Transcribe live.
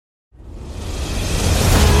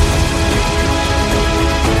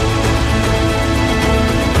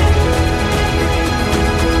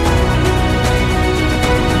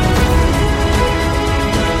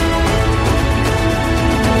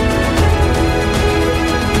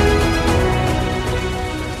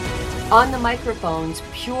On the microphones,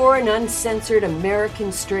 pure and uncensored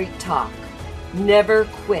American straight talk. Never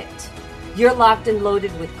quit. You're locked and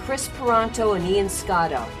loaded with Chris Peranto and Ian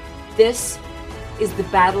Scotto. This is the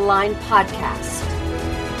Battle Line Podcast.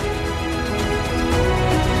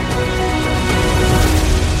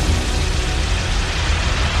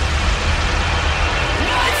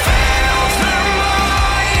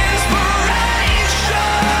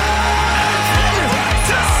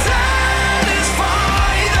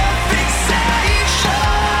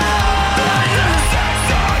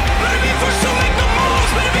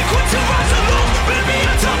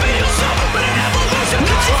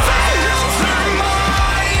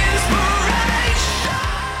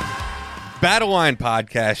 Battle Line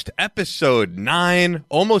Podcast, episode 9,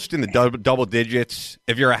 almost in the double digits.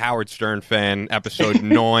 If you're a Howard Stern fan, episode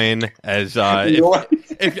 9. As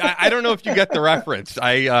if I don't know if you get the reference.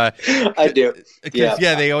 I do.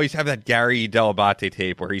 Yeah, they always have that Gary Delabate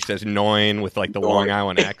tape where he says 9 with like the Long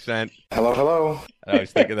Island accent. Hello. I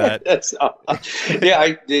always think of that.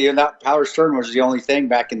 Howard Stern was the only thing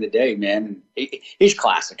back in the day, man. He's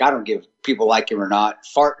classic. I don't give people like him or not.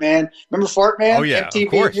 Fart Man. Remember Fart Man? Oh, yeah, MTV?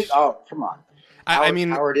 of course. Oh, come on. I mean,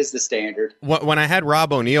 Howard is the standard. When I had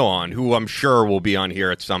Rob O'Neill on, who I'm sure will be on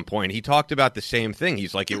here at some point, he talked about the same thing.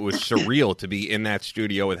 He's like, it was surreal to be in that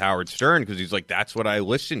studio with Howard Stern because he's like, that's what I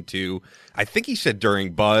listened to. I think he said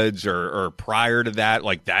during Buds or prior to that,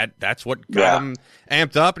 like that's what got him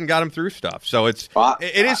amped up and got him through stuff. So it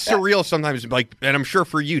is surreal sometimes, like, and I'm sure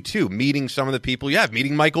for you too, meeting some of the people you have,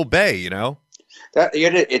 meeting Michael Bay, you know.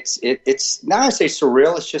 It's not I say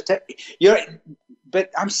surreal. It's just but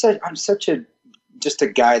I'm such a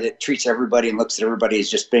guy that treats everybody and looks at everybody as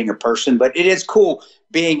just being a person. But it is cool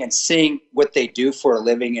being and seeing what they do for a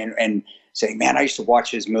living and saying, man, I used to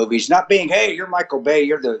watch his movies. Not being, hey, you're Michael Bay,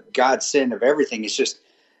 you're the godsend of everything. It's just,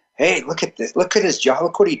 hey, look at this. Look at his job.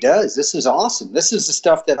 Look what he does. This is awesome. This is the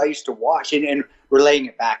stuff that I used to watch. And relaying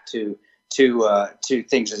it back to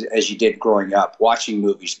things as you did growing up, watching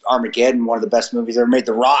movies. Armageddon, one of the best movies ever made.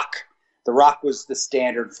 The Rock. The Rock was the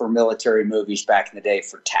standard for military movies back in the day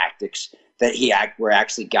for tactics. Where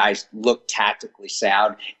actually guys look tactically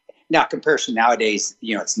sound. Now, comparison nowadays,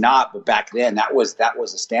 it's not, but back then that was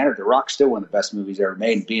a standard. The Rock's still one of the best movies ever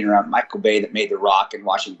made. And being around Michael Bay that made The Rock and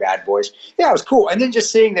watching Bad Boys, it was cool. And then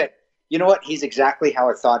just seeing that, you know what, he's exactly how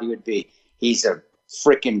I thought he would be. He's a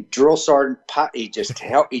freaking drill sergeant. He just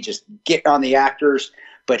get on the actors.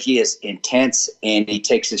 But he is intense and he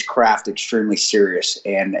takes his craft extremely serious,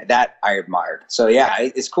 and that I admired. So yeah,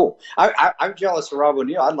 it's cool. I'm jealous of Rob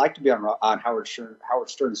O'Neill. I'd like to be on Howard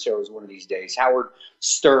Stern's shows one of these days. Howard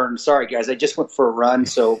Stern. Sorry guys, I just went for a run,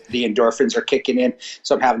 so the endorphins are kicking in.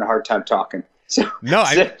 So I'm having a hard time talking. So no,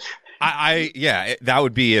 that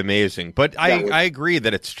would be amazing. But I agree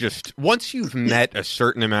that it's just once you've met a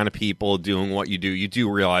certain amount of people doing what you do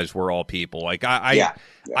realize we're all people. Like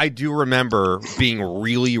I do remember being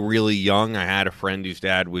really, really young. I had a friend whose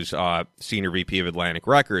dad was senior VP of Atlantic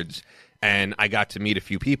Records, and I got to meet a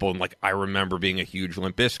few people. And like I remember being a huge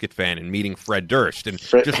Limp Bizkit fan and meeting Fred Durst and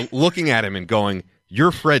just looking at him and going,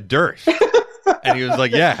 "You're Fred Durst." And he was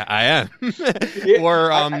like, yeah, I am. Or,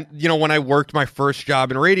 when I worked my first job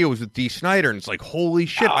in radio was with Dee Snider. And it's like, holy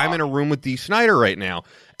shit, I'm in a room with Dee Snider right now.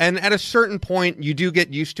 And at a certain point, you do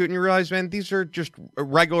get used to it and you realize, man, these are just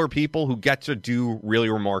regular people who get to do really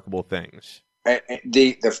remarkable things. I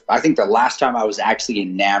think the last time I was actually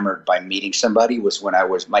enamored by meeting somebody was when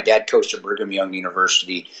my dad coached at Brigham Young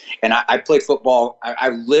University. And I played football. I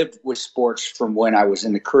lived with sports from when I was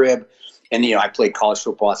in the crib. And, I played college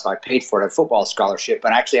football, so I paid for it, a football scholarship.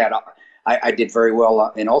 And actually, I did very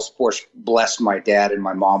well in all sports, blessed my dad and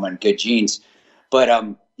my mom and good genes. But,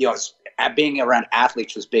 being around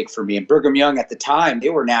athletes was big for me. And Brigham Young at the time, they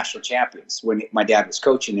were national champions when my dad was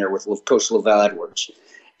coaching there with Coach Lavelle Edwards.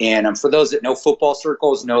 And for those that know football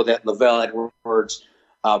circles, know that Lavelle Edwards,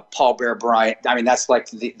 Paul Bear Bryant, I mean, that's like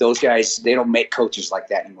those guys, they don't make coaches like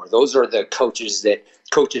that anymore. Those are the coaches that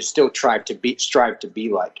coaches still strive to be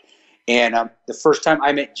like. And the first time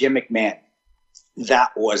I met Jim McMahon, that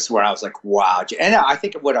was where I was like, wow. And I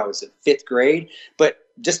think of what I was in 5th grade, but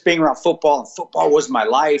just being around football, and football was my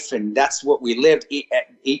life, and that's what we lived,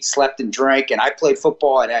 eat, slept, and drank. And I played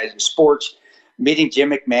football and sports. Meeting Jim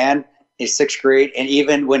McMahon in 6th grade, and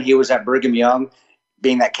even when he was at Brigham Young,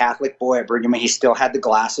 being that Catholic boy at Brigham Young, he still had the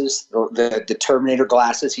glasses, the Terminator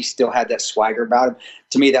glasses. He still had that swagger about him.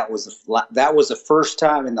 To me, that was the first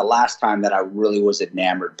time and the last time that I really was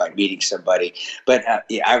enamored by meeting somebody. But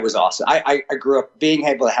I was awesome. I grew up being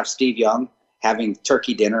able to have Steve Young, having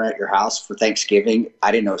turkey dinner at your house for Thanksgiving.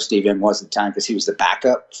 I didn't know who Steve Young was at the time because he was the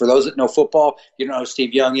backup. For those that know football, you know who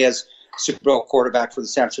Steve Young is. Super Bowl quarterback for the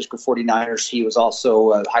San Francisco 49ers. He was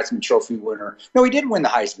also a Heisman Trophy winner. No, he didn't win the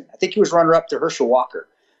Heisman. I think he was runner-up to Herschel Walker.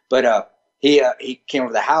 But he came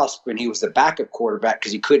over the house when he was the backup quarterback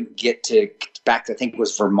because he couldn't get back to, I think it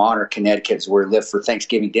was Vermont or Connecticut is where he lived for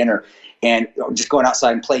Thanksgiving dinner. And just going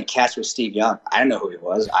outside and playing catch with Steve Young. I didn't know who he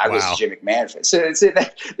was. I was a Jim McMahon fan. So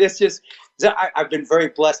it's just I've been very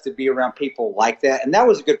blessed to be around people like that. And that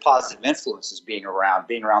was a good positive influence, is being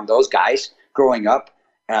around those guys growing up,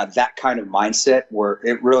 that kind of mindset where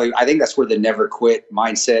it really, I think that's where the never quit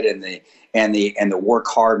mindset and the work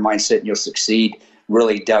hard mindset and you'll succeed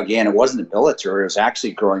really dug in. It wasn't the military. It was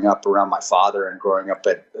actually growing up around my father and growing up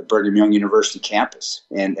at Brigham Young University campus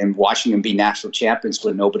and watching them be national champions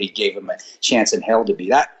when nobody gave them a chance in hell to be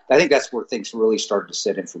that. I think that's where things really started to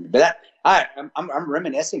set in for me. But I'm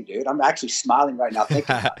reminiscing, dude. I'm actually smiling right now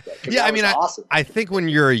thinking about that. Yeah, I mean, awesome. I think when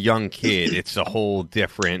you're a young kid, it's a whole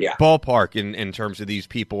different ballpark in terms of these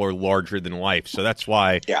people are larger than life. So that's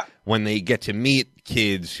why when they get to meet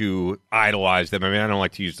kids who idolize them, I mean, I don't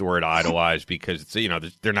like to use the word idolize because it's,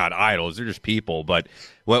 they're not idols, they're just people. But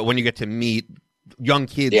when you get to meet young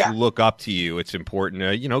kids who look up to you, it's important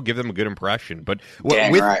to, give them a good impression. But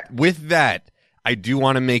with that, I do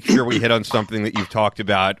want to make sure we hit on something that you've talked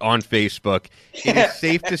about on Facebook. It is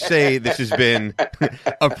safe to say this has been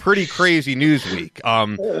a pretty crazy news week.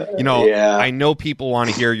 I know people want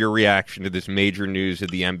to hear your reaction to this major news of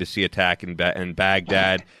the embassy attack in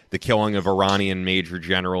Baghdad, the killing of Iranian major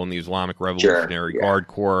general in the Islamic Revolutionary Guard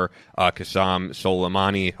Corps, Qassem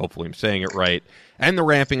Soleimani, hopefully I'm saying it right, and the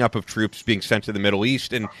ramping up of troops being sent to the Middle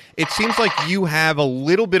East. And it seems like you have a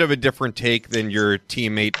little bit of a different take than your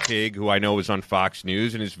teammate Pig, who I know is on Fox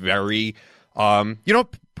News and is very,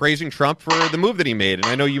 praising Trump for the move that he made. And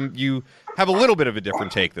I know you have a little bit of a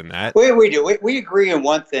different take than that. We do. We agree on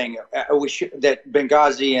one thing. That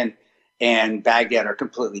Benghazi and Baghdad are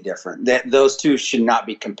completely different. That those two should not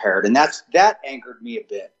be compared. And that angered me a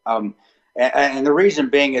bit. And the reason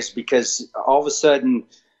being is because all of a sudden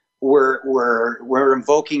we're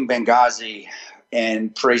invoking Benghazi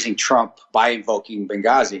and praising Trump by invoking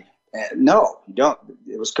Benghazi. No, you don't.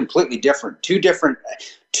 It was completely different. Two different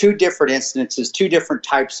instances, two different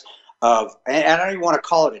types of, and I don't even want to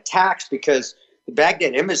call it attacks because the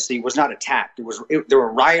Baghdad embassy was not attacked. There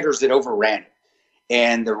were rioters that overran it.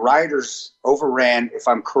 And the rioters overran, if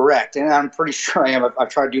I'm correct, and I'm pretty sure I am. I've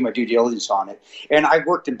tried to do my due diligence on it. And I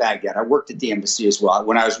worked in Baghdad. I worked at the embassy as well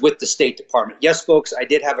when I was with the State Department. Yes, folks, I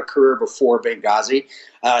did have a career before Benghazi.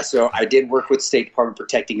 So I did work with the State Department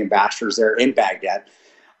protecting ambassadors there in Baghdad.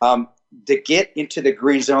 To get into the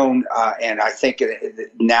green zone, and I think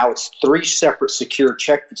now it's 3 separate secure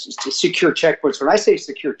checkpoints. When I say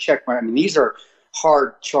secure checkpoint, I mean these are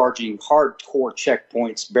hardcore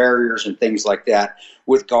checkpoints, barriers, and things like that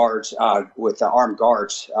with guards, with armed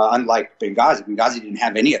guards. Unlike Benghazi, Benghazi didn't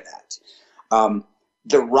have any of that.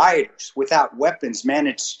 The rioters, without weapons,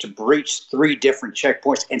 managed to breach 3 different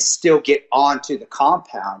checkpoints and still get onto the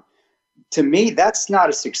compound. To me, that's not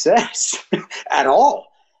a success at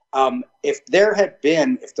all. If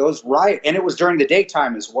those riots, and it was during the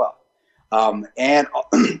daytime as well, and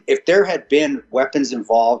if there had been weapons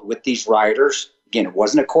involved with these rioters, again, it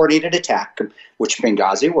wasn't a coordinated attack, which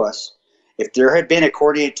Benghazi was. If there had been a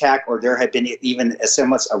coordinated attack or there had been even a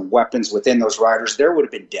semblance of weapons within those rioters, there would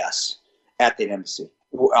have been deaths at the embassy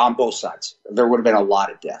on both sides. There would have been a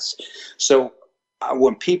lot of deaths. So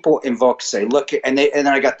when people invoke, say, look, and then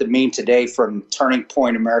I got the meme today from Turning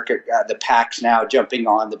Point America, the PACs now jumping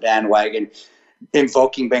on the bandwagon,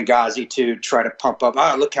 invoking Benghazi to try to pump up,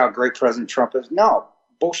 look how great President Trump is. No,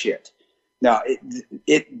 bullshit. No,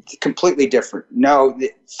 it completely different. No,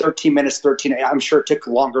 13 minutes, I'm sure it took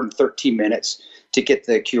longer than 13 minutes to get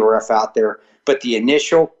the QRF out there. But the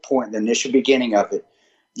initial point, the initial beginning of it,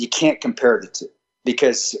 you can't compare the two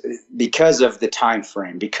because of the time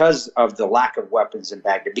frame, because of the lack of weapons in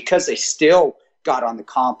Baghdad, because they still got on the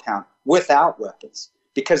compound without weapons,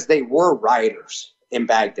 because they were rioters in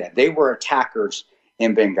Baghdad. They were attackers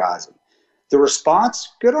in Benghazi. The response,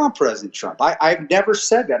 good on President Trump. I've never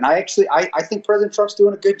said that. And I think President Trump's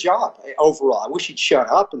doing a good job overall. I wish he'd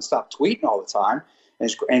shut up and stop tweeting all the time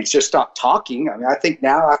and just stop talking. I mean, I think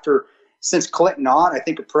now since Clinton on, I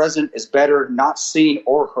think a president is better not seen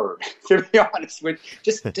or heard, to be honest with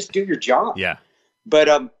you. Just do your job. Yeah. But,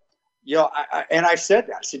 I said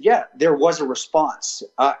that. I said, yeah, there was a response.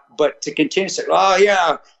 But to continue to say, oh,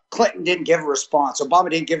 yeah, Clinton didn't give a response.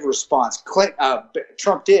 Obama didn't give a response.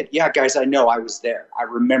 Trump did. Yeah, guys, I know. I was there. I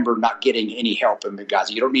remember not getting any help in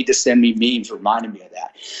Benghazi. You don't need to send me memes reminding me of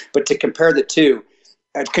that. But to compare the two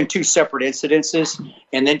separate incidences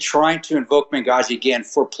and then trying to invoke Benghazi again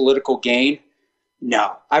for political gain,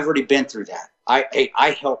 No, I've already been through that.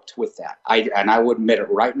 I helped with that. I would admit it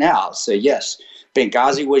right now. I'll say yes.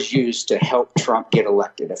 Benghazi was used to help Trump get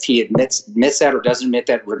elected. If he admits that or doesn't admit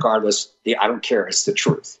that, regardless, I don't care. It's the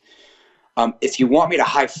truth. If you want me to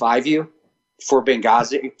high five you for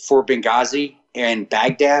Benghazi and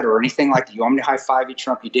Baghdad or anything like that, you want me to high five you,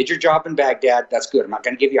 Trump? You did your job in Baghdad. That's good. I'm not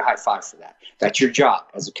going to give you a high five for that. That's your job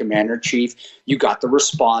as a commander in chief. You got the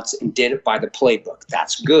response and did it by the playbook.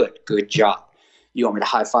 That's good. Good job. You want me to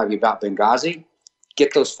high five you about Benghazi?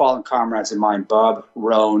 Get those fallen comrades of mine, Bub,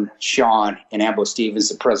 Roan, Sean, and Ambo Stevens,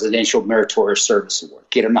 the Presidential Meritorious Service Award.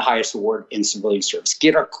 Get them the highest award in civilian service.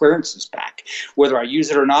 Get our clearances back. Whether I use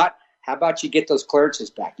it or not, how about you get those clearances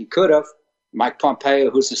back? You could have. Mike Pompeo,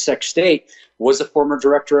 who's the Secretary of State, was a former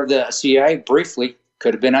director of the CIA briefly,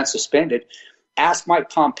 could have been unsuspended. Ask Mike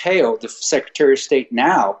Pompeo, the Secretary of State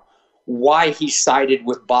now, why he sided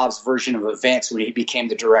with Bob's version of events when he became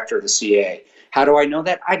the director of the CIA. How do I know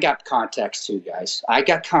that? I got contacts too, guys. I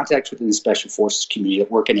got contacts within the Special Forces community that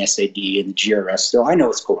work in SAD and the GRS still. I know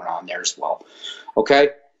what's going on there as well. Okay?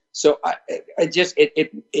 So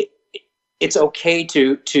it's okay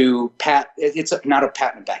to pat. It's not a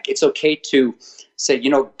pat on the back. It's okay to say,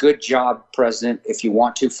 good job, President, if you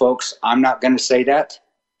want to, folks. I'm not going to say that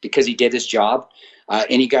because he did his job.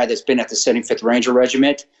 Any guy that's been at the 75th Ranger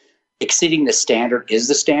Regiment, exceeding the standard is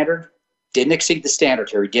the standard. Didn't exceed the standard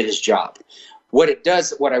here. He did his job. What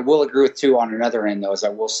I will agree with too on another end, though, is I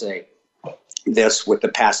will say this with the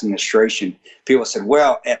past administration. People said,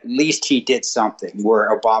 well, at least he did something,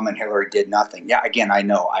 where Obama and Hillary did nothing. Yeah, again, I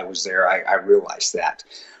know. I was there. I realized that.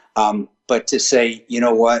 But to say, you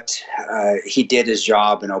know what, he did his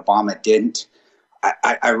job and Obama didn't,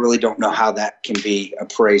 I really don't know how that can be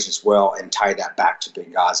appraised as well and tie that back to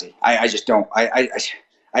Benghazi. I just don't. I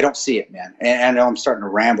don't see it, man. And I know I'm starting to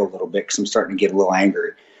ramble a little bit because I'm starting to get a little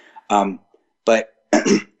angry. But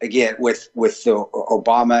again, with the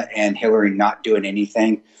Obama and Hillary not doing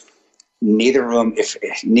anything, neither of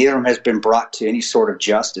them has been brought to any sort of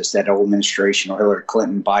justice, that old administration or Hillary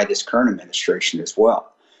Clinton, by this current administration as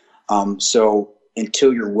well. So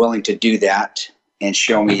until you're willing to do that and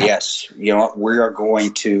show me, yes, we are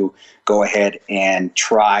going to go ahead and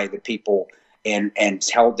try the people and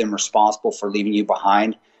held them responsible for leaving you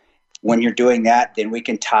behind. When you're doing that, then we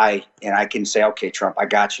can tie, and I can say, okay, Trump, I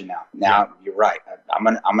got you now. Now you're right. I'm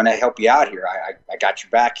gonna help you out here. I got your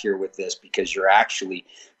back here with this because you're actually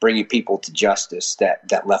bringing people to justice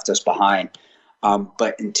that left us behind.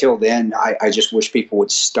 But until then, I just wish people would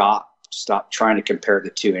stop trying to compare the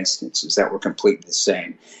two instances that were completely the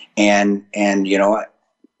same. And you know what?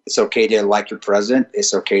 It's okay to like your president.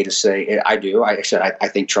 It's okay to say, I do. I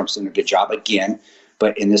think Trump's doing a good job again.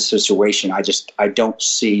 But in this situation, I don't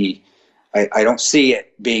see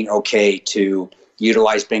it being okay to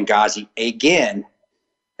utilize Benghazi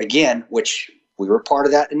again, which we were part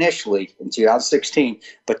of that initially in 2016,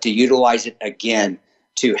 but to utilize it again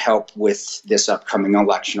to help with this upcoming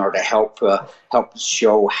election or to help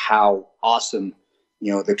show how awesome,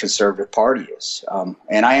 the conservative party is.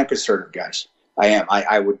 And I am conservative, guys. I am.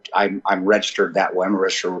 I'm registered that way. I'm a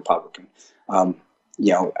registered Republican.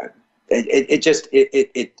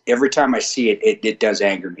 It every time I see it does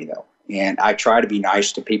anger me though. And I try to be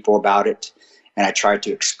nice to people about it. And I try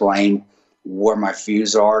to explain where my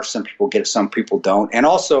views are. Some people get it, some people don't. And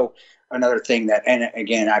also another thing and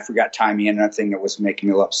again, I forgot timing. Another thing that was making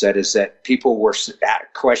me a little upset is that people were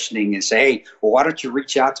questioning and say, hey, well, why don't you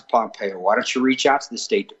reach out to Pompeo? Why don't you reach out to the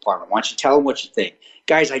State Department? Why don't you tell them what you think?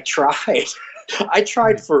 Guys, I tried. I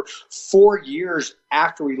tried for 4 years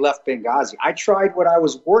after we left Benghazi. I tried when I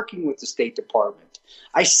was working with the State Department.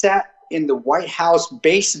 I sat in the White House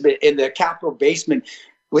basement, in the Capitol basement,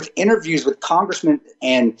 with interviews with congressmen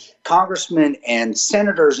and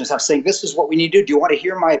senators and stuff, saying, this is what we need to do. Do you want to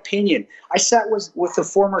hear my opinion? I sat with the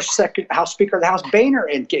former House Speaker of the House, Boehner,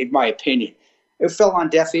 and gave my opinion. It fell on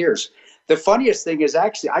deaf ears. The funniest thing is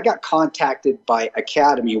actually I got contacted by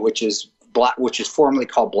Academy, which is formerly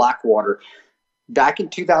called Blackwater, back in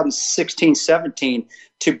 2016-17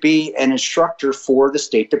 to be an instructor for the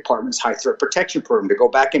State Department's High Threat Protection Program, to go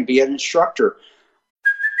back and be an instructor.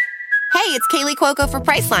 Hey, it's Kaylee Cuoco for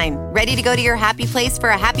Priceline. Ready to go to your happy place for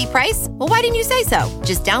a happy price? Well, why didn't you say so?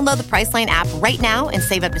 Just download the Priceline app right now and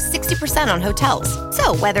save up to 60% on hotels.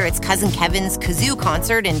 So whether it's Cousin Kevin's Kazoo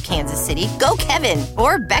Concert in Kansas City, go Kevin,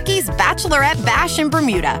 or Becky's Bachelorette Bash in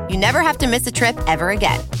Bermuda, you never have to miss a trip ever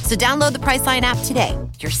again. So download the Priceline app today.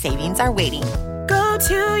 Your savings are waiting. Go to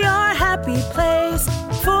your happy place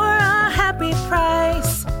for a happy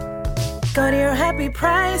price. Go to your happy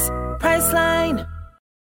price, Priceline.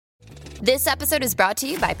 This episode is brought to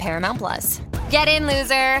you by Paramount Plus. Get in,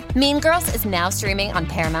 loser! Mean Girls is now streaming on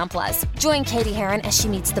Paramount Plus. Join Katie Heron as she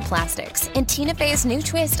meets the plastics in Tina Fey's new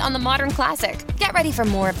twist on the modern classic. Get ready for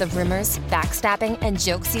more of the rumors, backstabbing, and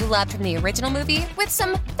jokes you loved from the original movie with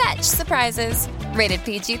some fetch surprises. Rated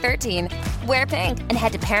PG-13. Wear pink and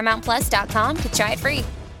head to ParamountPlus.com to try it free.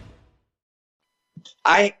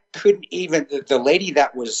 I couldn't even, the lady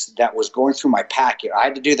that was going through my packet, I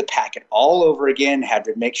had to do the packet all over again, had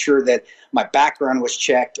to make sure that my background was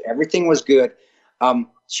checked, everything was good.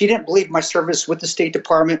 She didn't believe my service with the State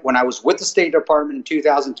Department when I was with the State Department in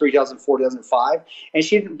 2003, 2004, 2005, and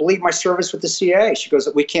she didn't believe my service with the CIA. She goes,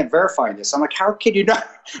 we can't verify this. I'm like, how can you not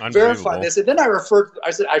verify this? And then I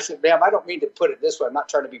said, ma'am, I don't mean to put it this way. I'm not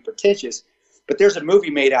trying to be pretentious, but there's a movie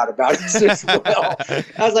made out about it as well.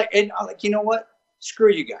 I'm like, you know what?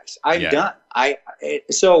 Screw you guys. I'm done. And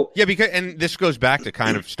this goes back to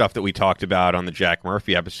kind of stuff that we talked about on the Jack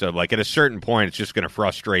Murphy episode. Like at a certain point, it's just going to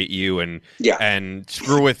frustrate you and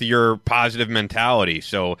screw with your positive mentality.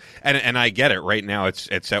 So, and I get it. Right now,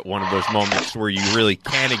 it's at one of those moments where you really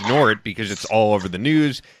can't ignore it because it's all over the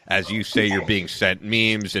news. As you say, you're being sent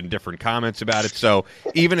memes and different comments about it. So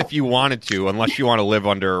even if you wanted to, unless you want to live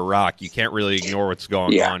under a rock, you can't really ignore what's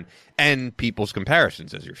going on and people's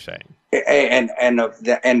comparisons, as you're saying.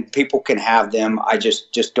 And people can have them. I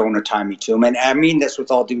just don't tie me to them. And I mean this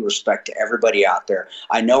with all due respect to everybody out there.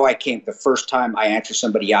 I know the first time I answered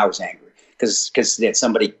somebody, I was angry because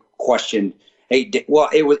somebody questioned. Hey,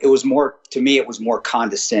 it was more, to me, it was more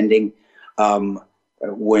condescending.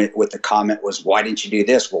 With the comment was, why didn't you do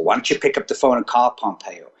this? Well, why don't you pick up the phone and call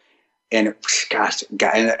Pompeo? And gosh,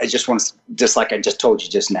 and I just want to, just like I just told you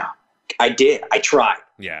just now. I did. I tried.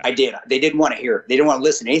 Yeah, I did. They didn't want to hear it. They didn't want to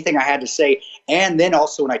listen to anything I had to say. And then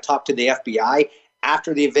also when I talked to the FBI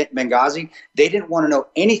after the event in Benghazi, they didn't want to know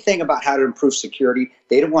anything about how to improve security.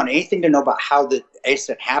 They didn't want anything to know about how the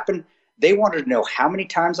incident happened. They wanted to know how many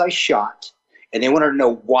times I shot, and they wanted to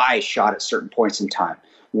know why I shot at certain points in time.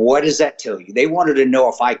 What does that tell you? They wanted to know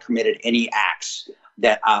if I committed any acts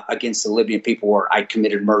that against the Libyan people where I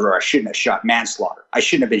committed murder. I shouldn't have shot, manslaughter. I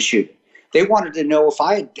shouldn't have been shooting. They wanted to know if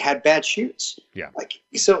I had bad shoots. Yeah.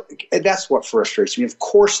 So that's what frustrates me. Of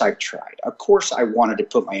course I tried. Of course I wanted to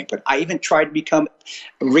put my input. I even tried to become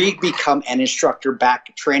an instructor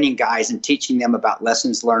back, training guys and teaching them about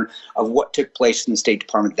lessons learned of what took place in the State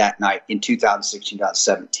Department that night in 2016,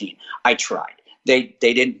 2017. I tried. They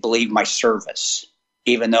didn't believe my service,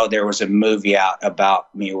 even though there was a movie out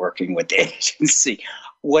about me working with the agency.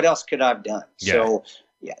 What else could I have done? Yeah. So,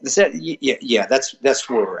 that's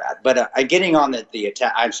where we're at. But getting on the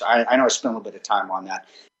attack, I know I spent a little bit of time on that.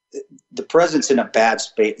 The president's in a bad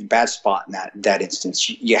spot in that instance.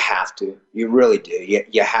 You have to, you really do.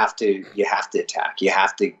 You have to attack. You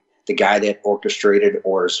have to. The guy that orchestrated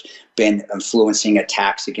or has been influencing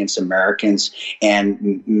attacks against Americans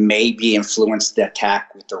and maybe influenced the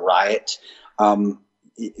attack with the riot.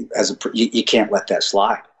 You can't let that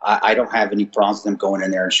slide. I don't have any problems with them going in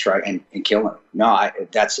there and strike and killing them. No,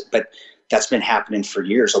 but that's been happening for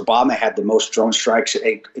years. Obama had the most drone strikes.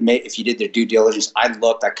 If you did their due diligence, I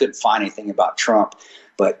looked, I couldn't find anything about Trump,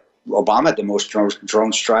 but Obama had the most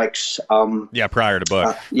drone strikes. Prior to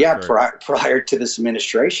Bush. Prior to this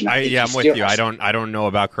administration. I'm with you. I don't know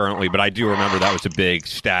about currently, but I do remember that was a big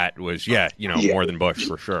stat. Was more than Bush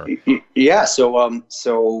for sure. Yeah.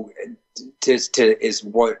 So is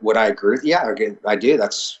what I agree with. Yeah, I do.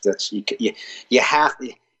 That's you have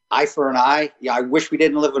eye for an eye. Yeah, I wish we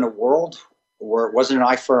didn't live in a world where it wasn't an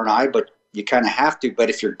eye for an eye, but you kind of have to. But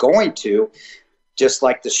if you're going to, just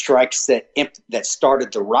like the strikes that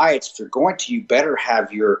started the riots, if you're going to, you better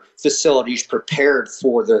have your facilities prepared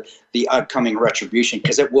for the upcoming retribution,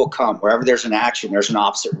 because it will come. Wherever there's an action, there's an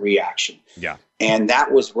opposite reaction. Yeah. And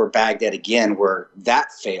that was where Baghdad, again, where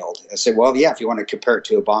that failed. I said, well, yeah, if you want to compare it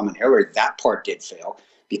to Obama and Hillary, that part did fail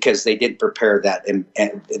because they didn't prepare that and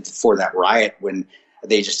for that riot when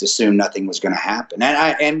they just assumed nothing was going to happen.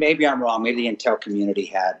 And maybe I'm wrong. Maybe the intel community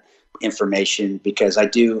had information, because I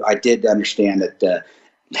did understand that the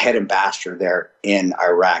head ambassador there in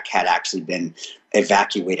Iraq had actually been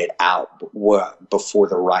evacuated out before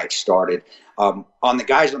the riot started. On the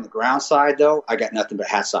guys on the ground side, though, I got nothing but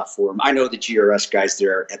hats off for them. I know the GRS guys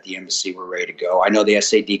there at the embassy were ready to go. I know the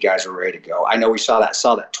SAD guys were ready to go. I know we saw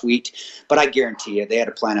that tweet, but I guarantee you they had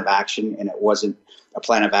a plan of action, and it wasn't a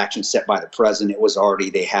plan of action set by the president. It was already,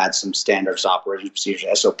 they had some standards, operating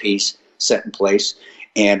procedures, SOPs set in place.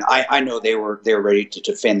 And I know they were ready to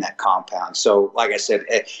defend that compound. So, like I said,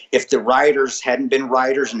 if the rioters hadn't been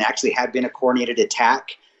rioters and actually had been a coordinated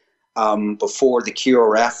attack before the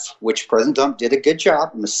QRF, which President Trump did a good job,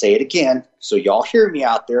 I'm going to say it again, so y'all hear me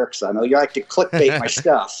out there, because I know you like to clickbait my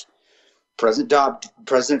stuff.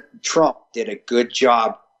 President Trump did a good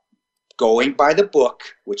job going by the book,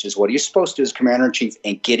 which is what he's supposed to as commander-in-chief,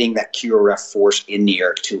 and getting that QRF force in the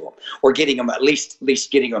air to him, or getting them at least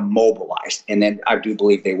getting them mobilized. And then I do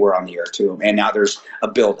believe they were on the air to him. And now there's a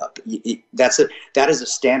buildup. That is a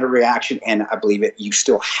standard reaction, and I believe it. You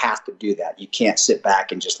still have to do that. You can't sit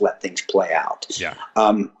back and just let things play out. Yeah.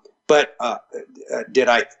 But did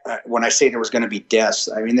I? When I say there was going to be deaths,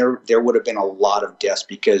 I mean there would have been a lot of deaths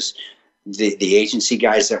because the agency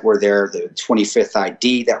guys that were there, the 25th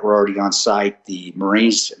ID that were already on site, the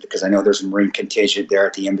Marines, because I know there's a Marine contingent there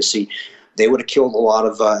at the embassy, they would have killed a lot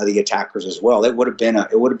of the attackers as well. It would have been a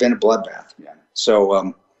bloodbath. Yeah.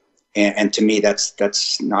 So, and to me,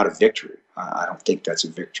 that's not a victory. I don't think that's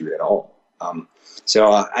a victory at all.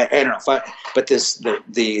 So I don't know but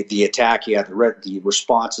the attack, the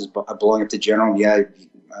response is blowing up the general. Yeah.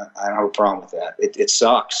 I don't have a problem with that. It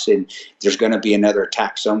sucks, and there's going to be another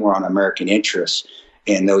attack somewhere on American interests,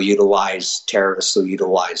 and they'll utilize terrorists, they'll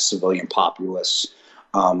utilize civilian populace,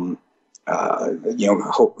 because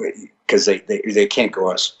they can't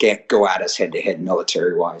go at us head to head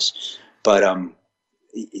military wise. But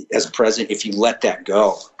as a president, if you let that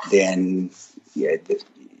go, then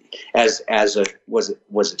was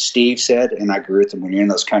it Steve said, and I agree with him, when you're in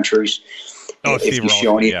those countries. If you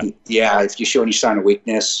show any sign of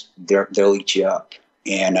weakness, they'll eat you up,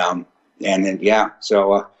 and then But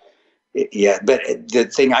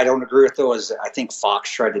the thing I don't agree with though is I think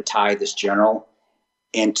Fox tried to tie this general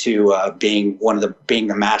into being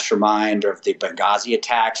the mastermind of the Benghazi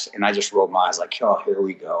attacks, and I just rolled my eyes like, oh, here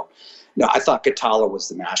we go. No, I thought Qatala was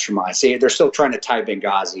the mastermind. See, they're still trying to tie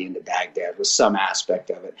Benghazi into Baghdad with some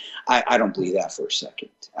aspect of it. I don't believe that for a second.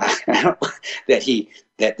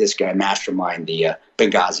 That this guy masterminded the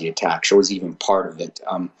Benghazi attacks or was even part of it.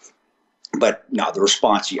 But no, the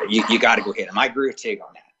response, you got to go hit him. I agree with Tig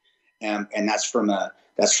on that, and that's from a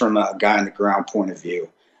guy on the ground point of view.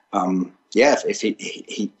 If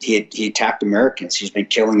he attacked Americans, he's been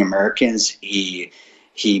killing Americans. He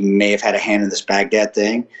may have had a hand in this Baghdad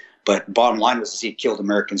thing. But bottom line was he killed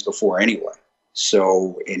Americans before anyway.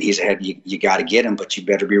 So, and he's ahead, you got to get him, but you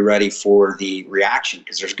better be ready for the reaction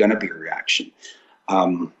because there's going to be a reaction.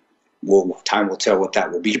 Time will tell what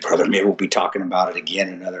that will be, brother. Maybe we'll be talking about it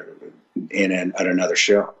again at another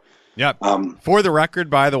show. Yeah. For the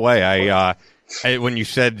record, by the way, when you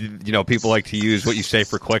said, people like to use what you say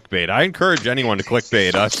for clickbait, I encourage anyone to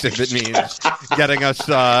clickbait us if it means getting us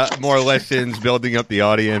more listens, building up the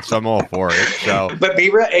audience. I'm all for it. So, but be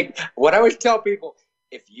ready. What I always tell people,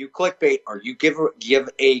 if you clickbait or you give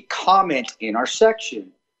a comment in our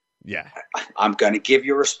section, I'm going to give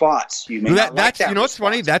you a response. You may not like that. What's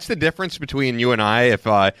funny? That's the difference between you and I.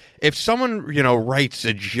 If someone writes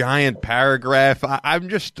a giant paragraph, I'm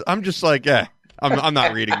just like, I'm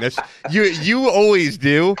not reading this. You always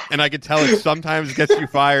do, and I can tell it sometimes gets you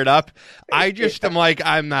fired up. I just am like,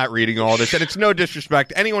 I'm not reading all this, and it's no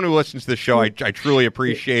disrespect. Anyone who listens to the show, I truly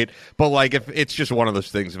appreciate. But like, if it's just one of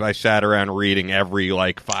those things, if I sat around reading every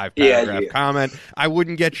 5-paragraph comment, I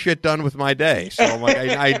wouldn't get shit done with my day. So I'm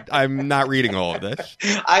like, I'm not reading all of this.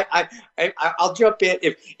 I'll jump in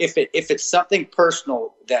if it's something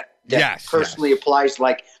personal that personally applies,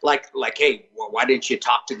 like, hey, why didn't you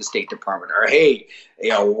talk to the State Department? Or hey,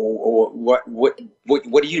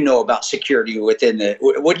 what do you know about security what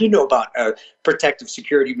do you know about protective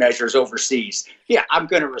security measures overseas? Yeah, I'm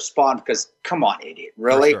going to respond because come on, idiot,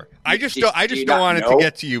 really? Sure. I just don't want it to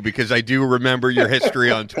get to you because I do remember your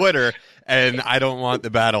history on Twitter. And I don't want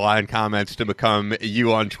the battle line comments to become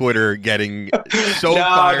you on Twitter getting so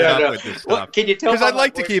fired up with this stuff. Well, can you tell? Because I'd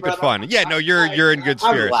like to keep it fun. Yeah, no, you're in good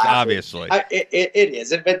spirits, obviously. It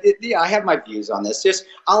is, but I have my views on this. Just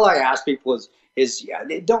all I ask people is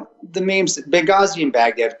don't the memes. Benghazi and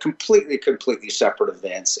Baghdad completely separate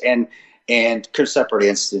events and separate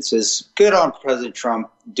instances. Good on President Trump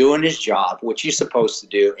doing his job, which he's supposed to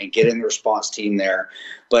do, and getting the response team there.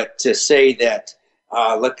 But to say that.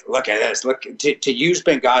 Look at this. To use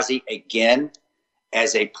Benghazi again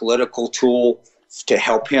as a political tool to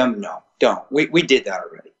help him. No, don't. We did that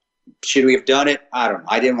already. Should we have done it? I don't know.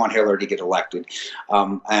 I didn't want Hillary to get elected.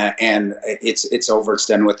 And it's over. It's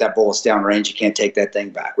done with. That bullet's downrange. You can't take that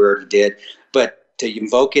thing back. We already did. But to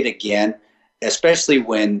invoke it again, especially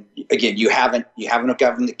when again you haven't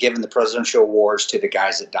given the presidential awards to the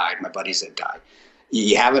guys that died, my buddies that died.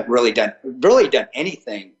 You haven't really done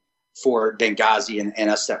anything for Benghazi and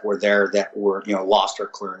us that were there that were, lost our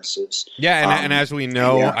clearances. Yeah. And as we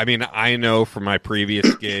know, I mean, I know from my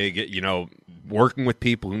previous gig, working with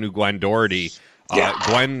people who knew Glenn Doherty,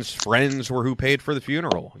 Glenn's friends were who paid for the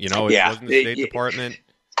funeral. It wasn't the State Department.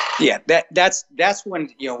 Yeah, that's when,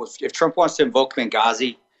 if Trump wants to invoke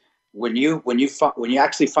Benghazi, when you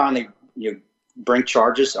actually finally bring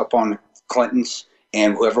charges upon Clintons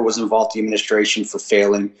and whoever was involved in the administration for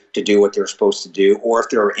failing to do what they were supposed to do, or if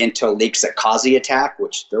there are intel leaks that caused the attack,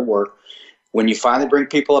 which there were, when you finally bring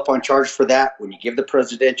people up on charge for that, when you give the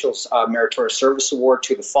Presidential Meritorious Service Award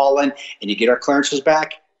to the fallen and you get our clearances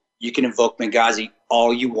back, you can invoke Benghazi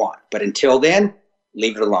all you want. But until then,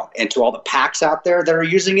 leave it alone. And to all the PACs out there that are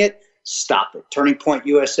using it, stop it. Turning Point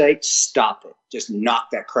USA, stop it. Just knock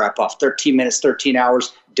that crap off. 13 minutes, 13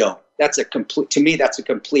 hours, don't. That's a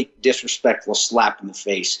complete disrespectful slap in the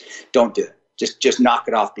face. Don't do it. Just knock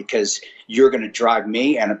it off, because you're going to drive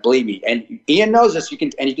me, and believe me, and Ian knows this. You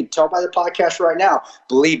can tell by the podcast right now.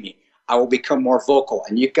 Believe me, I will become more vocal.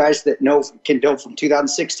 And you guys that can know from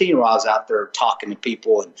 2016, while I was out there talking to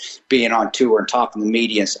people and being on tour and talking to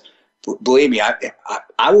media, and stuff, believe me,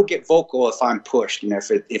 I will get vocal if I'm pushed, and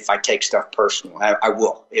if I take stuff personal. I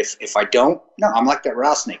will. If I don't, no, I'm like that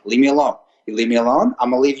rattlesnake. Leave me alone. You leave me alone, I'm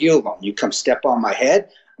going to leave you alone. You come step on my head,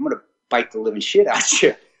 I'm going to bite the living shit out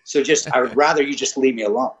you. So I would rather you just leave me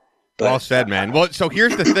alone. But, well said, man. Well, so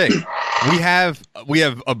here's the thing: we have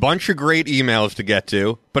a bunch of great emails to get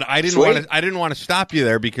to, but I didn't want to stop you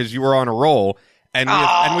there because you were on a roll, and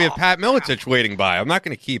we have Pat Miletich waiting by. I'm not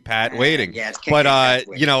going to keep Pat waiting, but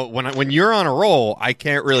when you're on a roll, I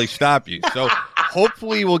can't really stop you. So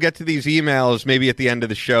hopefully we'll get to these emails maybe at the end of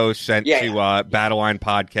the show sent to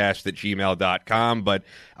battlelinepodcast@gmail.com. But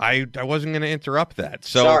I wasn't going to interrupt that.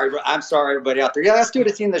 So I'm sorry, everybody out there. Yeah, let's do it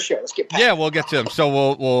at the end of the show. Let's get Pat. Yeah, we'll get to him.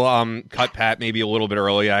 So we'll cut Pat maybe a little bit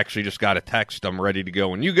early. I actually just got a text. I'm ready to go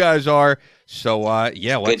when you guys are. So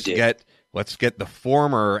let's get the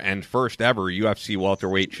former and first ever UFC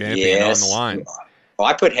welterweight champion on the line. Oh,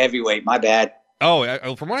 I put heavyweight. My bad.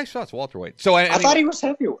 Oh, from what I saw, it's welterweight. So I thought he was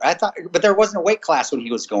heavyweight. But there wasn't a weight class when he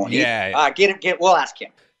was going. Yeah. We'll ask him.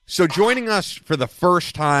 So joining us for the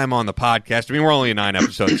first time on the podcast, I mean, we're only 9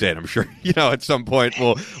 episodes in. I'm sure, at some point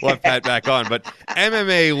we'll have Pat back on. But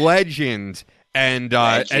MMA legend. And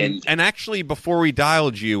actually, before we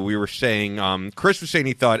dialed you, we were saying, Chris was saying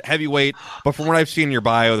he thought heavyweight, but from what I've seen in your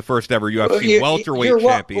bio, the first ever UFC welterweight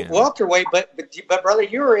champion. Welterweight, but brother,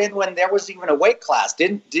 you were in when there wasn't even a weight class.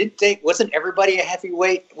 Wasn't everybody a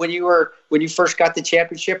heavyweight when you first got the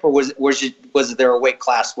championship, or was there a weight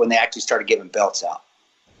class when they actually started giving belts out?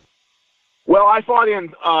 Well, I fought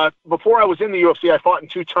before I was in the UFC, I fought in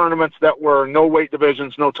 2 tournaments that were no weight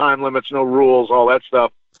divisions, no time limits, no rules, all that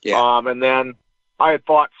stuff. Yeah. And then I had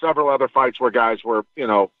fought several other fights where guys were,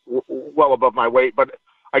 well above my weight. But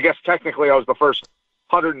I guess technically I was the first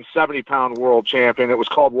 170-pound world champion. It was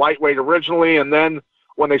called lightweight originally, and then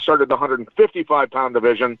when they started the 155-pound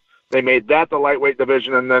division, they made that the lightweight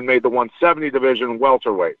division, and then made the 170 division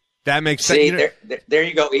welterweight. That makes sense. See, there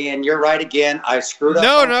you go, Ian. You're right again. I screwed up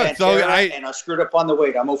and I screwed up on the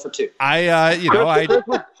weight. I'm 0 for 2.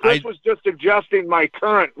 Chris was just adjusting my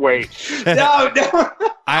current weight. No.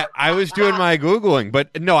 I was doing my Googling,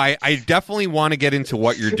 but no, I definitely want to get into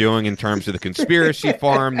what you're doing in terms of the Conspiracy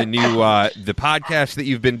Farm, the new the podcast that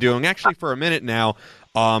you've been doing actually for a minute now,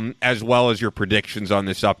 as well as your predictions on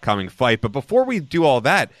this upcoming fight. But before we do all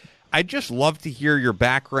that, I'd just love to hear your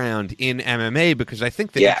background in MMA, because I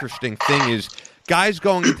think the interesting thing is guys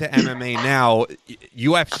going into MMA now,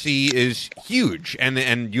 UFC is huge,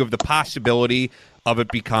 and you have the possibility of it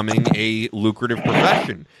becoming a lucrative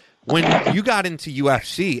profession. When you got into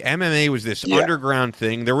UFC, MMA was this underground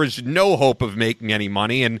thing. There was no hope of making any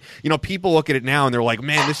money, and people look at it now and they're like,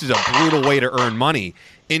 "Man, this is a brutal way to earn money."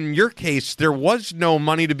 In your case, there was no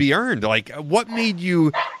money to be earned. Like, what made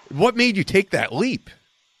you take that leap?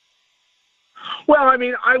 Well, I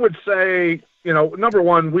mean, I would say, number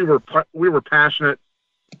one, we were passionate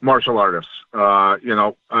martial artists. I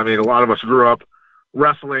mean, a lot of us grew up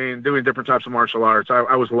wrestling, doing different types of martial arts.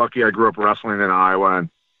 I was lucky. I grew up wrestling in Iowa and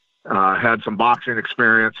had some boxing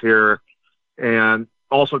experience here, and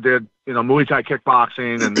also did, Muay Thai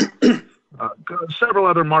kickboxing and several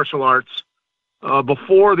other martial arts.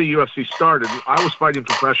 Before the UFC started, I was fighting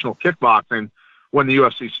professional kickboxing when the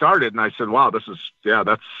UFC started, and I said, "Wow, that's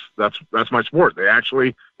my sport." They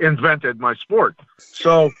actually invented my sport.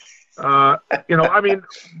 So, I mean,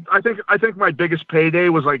 I think my biggest payday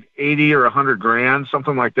was like 80 or 100 grand,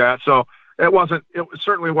 something like that. So it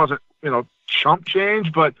certainly wasn't, chump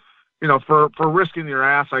change, but for risking your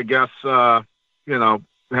ass, I guess, having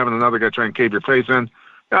another guy try and cave your face in,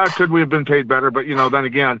 could we have been paid better? But then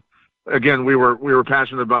again, we were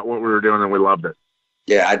passionate about what we were doing and we loved it.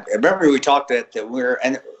 Yeah, I remember we talked that where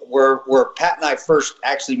Pat and I first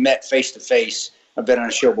actually met face to face I've been on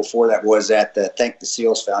a show before that was at the Thank the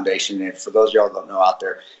SEALs Foundation. And for those of y'all who don't know out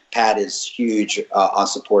there, Pat is huge on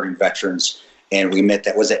supporting veterans. And we met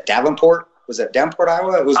was at Davenport? Was that Davenport,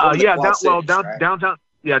 Iowa? It was downtown.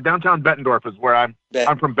 Yeah, downtown Bettendorf is where I'm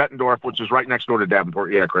from Bettendorf, which is right next door to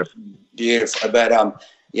Davenport. Yeah, Chris. Beautiful. But I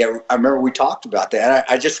remember we talked about that.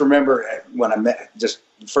 I just remember when I met, just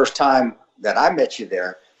the first time that I met you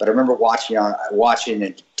there. But I remember watching on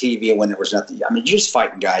TV when there was nothing. I mean, you're just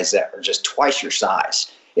fighting guys that are just twice your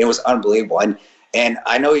size. It was unbelievable. And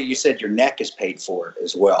I know you said your neck is paid for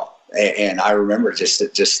as well. And I remember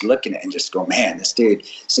just looking at it and just going, man, this dude.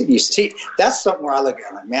 You see, that's something where I look at.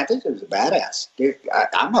 I'm like, man, this dude's a badass, dude.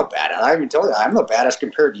 I'm a badass. I even told you I'm a badass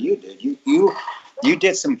compared to you, dude. You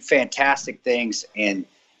did some fantastic things and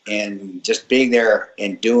just being there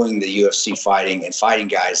and doing the UFC fighting and fighting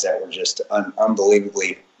guys that were just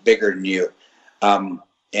unbelievably bigger than you, and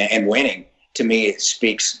winning, to me, it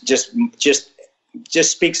speaks just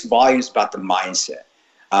speaks volumes about the mindset.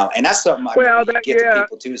 And that's something I give to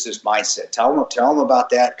people too, is this mindset. Tell them about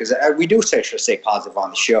that, because we do stay positive on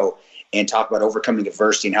the show and talk about overcoming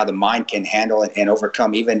adversity and how the mind can handle it and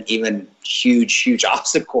overcome even huge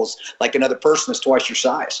obstacles like another person is twice your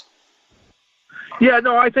size. Yeah,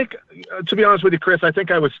 no, I think, to be honest with you, Chris, I think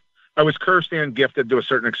I was cursed and gifted to a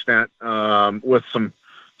certain extent, with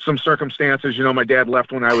some circumstances. You know, my dad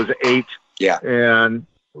left when I was 8. Yeah. And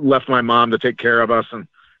left my mom to take care of us. And,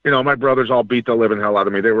 you know, my brothers all beat the living hell out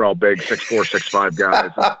of me. They were all big, 6'4", 6'5" guys,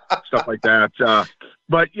 and stuff like that.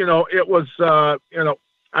 But, you know, it was,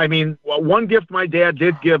 I mean, one gift my dad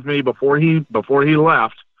did give me before he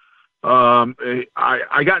left,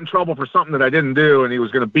 I got in trouble for something that I didn't do, and he was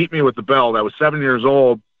going to beat me with the belt. I was 7 years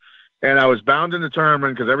old, and I was bound and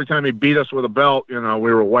determined, because every time he beat us with a belt, you know,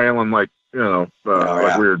 we were wailing like, like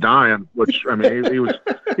we were dying, which, I mean, he was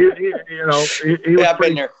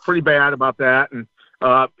pretty bad about that. And,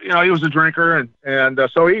 he was a drinker, and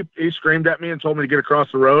so he screamed at me and told me to get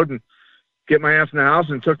across the road and get my ass in the house,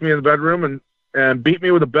 and took me in the bedroom and beat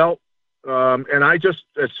me with a belt. And I just,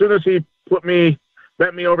 as soon as he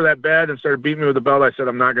bent me over that bed and started beating me with the belt, I said,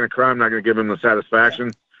 I'm not going to cry. I'm not going to give him the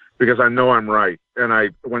satisfaction, because I know I'm right.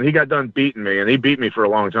 And when he got done beating me, and he beat me for a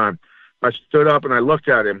long time, I stood up and I looked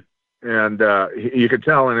at him, and you could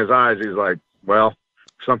tell in his eyes, he's like, well,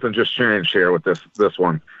 something just changed here with this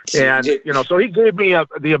one. And, so he gave me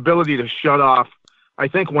the ability to shut off. I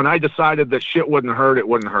think when I decided that shit wouldn't hurt, it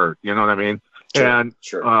wouldn't hurt. You know what I mean?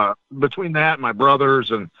 Sure. Between that, my brothers,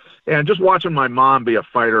 and just watching my mom be a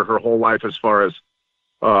fighter her whole life, as far as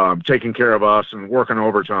taking care of us and working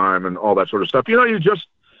overtime and all that sort of stuff. You know, you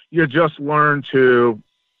just learn to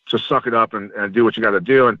suck it up and do what you got to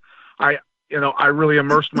do. And I really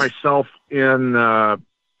immersed myself in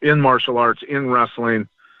martial arts, in wrestling,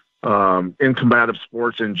 in combative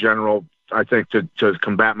sports in general, I think, to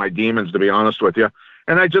combat my demons, to be honest with you.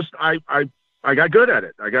 And I got good at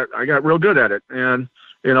it. I got real good at it. And,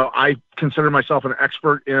 I consider myself an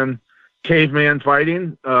expert in caveman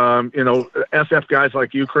fighting. SF guys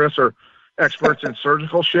like you, Chris, are experts in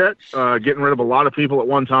surgical shit, getting rid of a lot of people at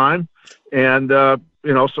one time. And,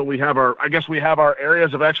 so we have our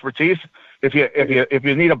areas of expertise. If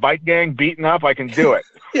you need a bike gang beaten up, I can do it.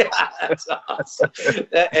 Yeah, that's awesome.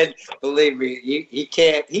 And believe me, he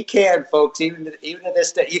can, folks. Even at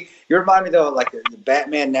this day, you remind me though, like the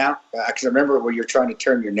Batman now, because I remember when you're trying to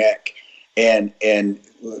turn your neck, and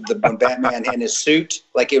when Batman in his suit,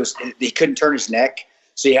 like he couldn't turn his neck,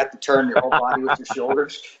 so you have to turn your whole body with your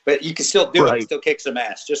shoulders, but you can still do it. He still kicks some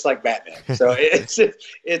ass, just like Batman. So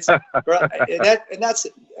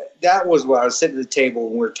that was what I was sitting at the table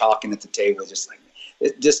when we were talking at the table, just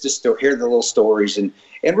to hear the little stories, and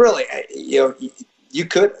really, you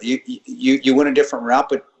went a different route,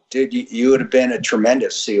 but dude, you would have been a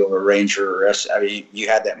tremendous SEAL or Ranger. I mean, you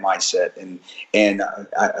had that mindset, and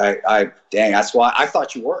that's why I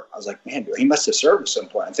thought you were. I was like, man, he must have served at some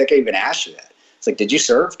point. I think I even asked you that. It's like, did you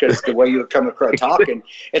serve? Because the way you were coming across talking,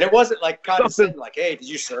 and it wasn't like condescending, like, hey, did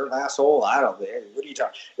you serve, asshole? I don't know. What are you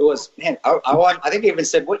talking? It was, man, I think I even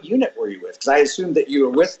said, what unit were you with? Because I assumed that you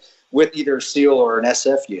were with either a SEAL or an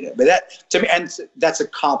SF unit. But that, to me, and that's a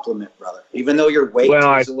compliment, brother. Even though your weight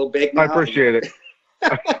is a little big now. I appreciate it.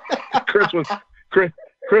 Chris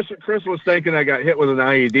was thinking I got hit with an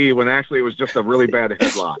IED when actually it was just a really bad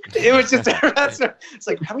headlock. It was just, it's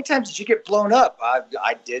like, how many times did you get blown up?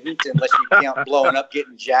 I didn't, unless you count blowing up,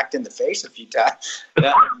 getting jacked in the face a few times.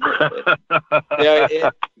 And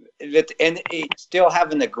still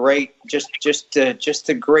having the great, just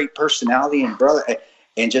the great personality, and brother,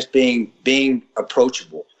 and just being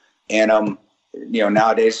approachable. And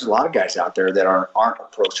nowadays there's a lot of guys out there that aren't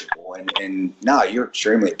approachable, and no, you're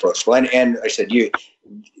extremely approachable. And I said,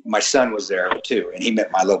 my son was there too, and he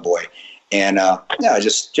met my little boy, and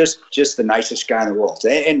just the nicest guy in the world.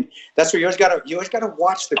 And that's where you always gotta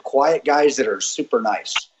watch the quiet guys that are super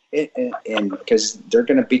nice, and because they're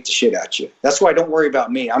gonna beat the shit out you. That's why don't worry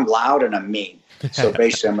about me. I'm loud and I'm mean. So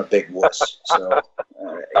basically, I'm a big wuss. So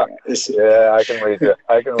I can read you.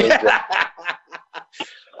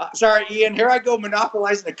 Sorry, Ian. Here I go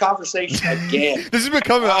monopolizing the conversation again. This has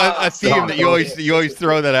become a theme that you always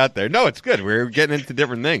throw that out there. No, it's good. We're getting into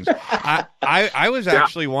different things. I was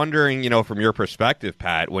actually wondering, from your perspective,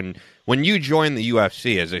 Pat, when you joined the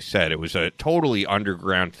UFC, as I said, it was a totally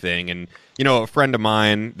underground thing, and a friend of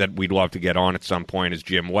mine that we'd love to get on at some point is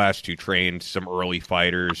Jim West, who trained some early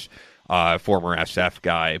fighters, former SF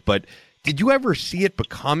guy, but. Did you ever see it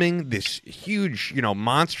becoming this huge,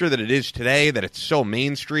 monster that it is today, that it's so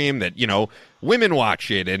mainstream that, women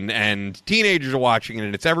watch it and teenagers are watching it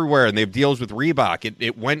and it's everywhere and they have deals with Reebok?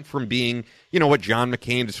 It went from being, what John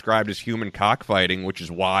McCain described as human cockfighting, which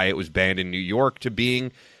is why it was banned in New York, to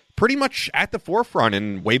being pretty much at the forefront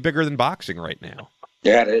and way bigger than boxing right now.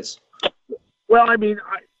 Yeah, it is. Well, I mean,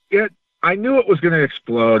 I knew it was going to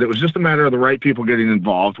explode. It was just a matter of the right people getting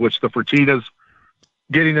involved, which the Fertittas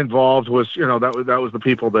getting involved was, that was the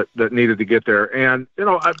people that needed to get there. And,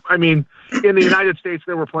 I mean, in the United States,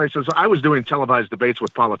 there were places I was doing televised debates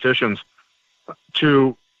with politicians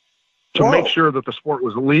to make sure that the sport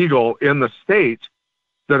was legal in the state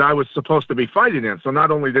that I was supposed to be fighting in. So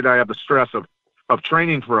not only did I have the stress of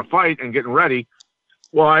training for a fight and getting ready,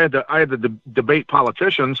 well, I had to debate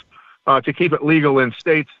politicians to keep it legal in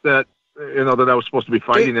states that I was supposed to be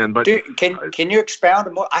fighting in. But can you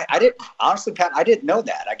expound more? I didn't, honestly, Pat, I didn't know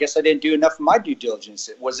that. I guess I didn't do enough of my due diligence.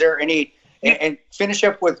 Was there any, and finish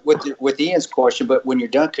up with Ian's question, but when you're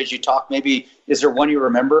done, could you talk maybe, is there one you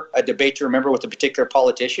remember, a debate you remember with a particular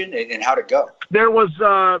politician, and how'd it go? There was,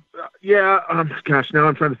 now I'm trying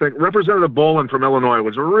to think. Representative Boland from Illinois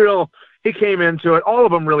was he came into it. All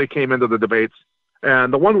of them really came into the debates.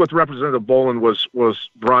 And the one with Representative Boland was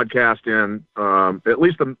broadcast in at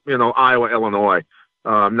least Iowa, Illinois,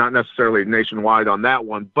 not necessarily nationwide on that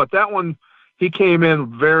one. But that one, he came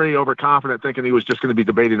in very overconfident, thinking he was just going to be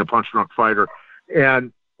debating a punch-drunk fighter.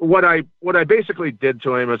 And what I basically did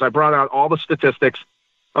to him is I brought out all the statistics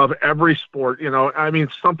of every sport.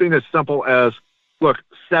 Something as simple as, look,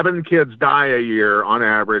 7 kids die a year on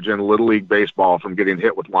average in Little League Baseball from getting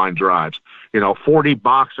hit with line drives. 40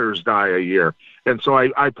 boxers die a year. And so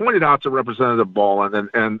I pointed out to Representative Boland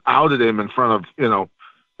and outed him in front of,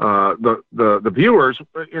 the viewers.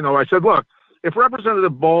 I said, look, if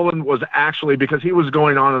Representative Boland was actually, because he was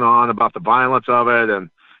going on and on about the violence of it and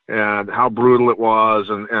how brutal it was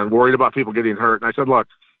and worried about people getting hurt. And I said, look,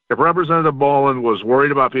 if Representative Boland was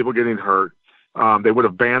worried about people getting hurt, they would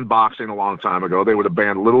have banned boxing a long time ago. They would have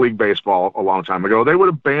banned Little League Baseball a long time ago. They would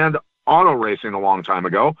have banned auto racing a long time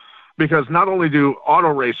ago. Because not only do auto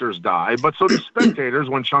racers die, but so do spectators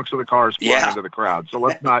when chunks of the cars fly into the crowd. So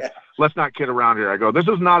let's not kid around here. I go, this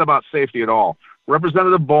is not about safety at all.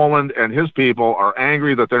 Representative Boland and his people are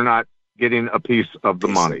angry that they're not getting a piece of the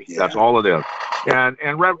money. Yeah. That's all it is. And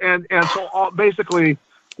so basically,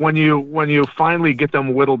 when you finally get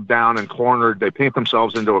them whittled down and cornered, they paint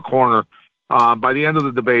themselves into a corner. By the end of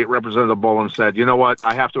the debate, Representative Boland said, "You know what?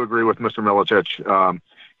 I have to agree with Mr. Miletich.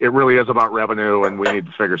 It really is about revenue, and we need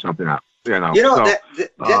to figure something out." You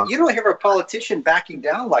don't hear a politician backing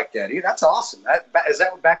down like that. That's awesome. Is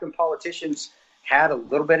that back when politicians had a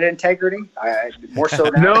little bit of integrity? More so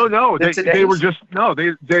now. No. They were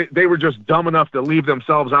just dumb enough to leave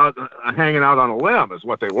themselves out, hanging out on a limb, is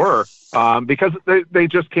what they were, because they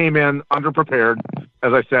just came in underprepared,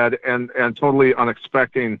 as I said, and totally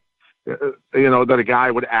unexpecting. That a guy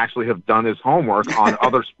would actually have done his homework on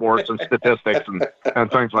other sports and statistics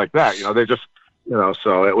and things like that. They just,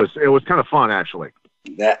 so it was kind of fun, actually.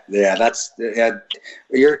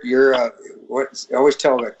 You're what I always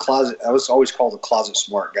tell the closet. I was always called the closet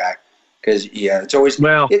smart guy because it's always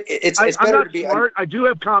it's better to be smart. I do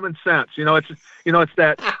have common sense. It's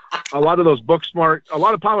that a lot of those book smart. A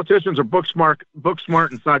lot of politicians are book smart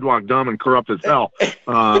and sidewalk dumb and corrupt as hell.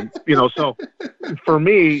 So for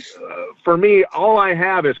me, all I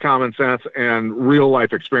have is common sense and real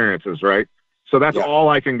life experiences, right? So that's all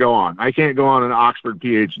I can go on. I can't go on an Oxford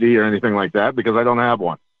PhD or anything like that because I don't have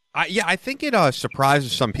one. I think it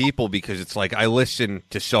surprises some people because it's like I listen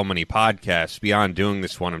to so many podcasts. Beyond doing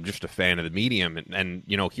this one, I'm just a fan of the medium, and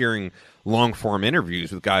hearing long-form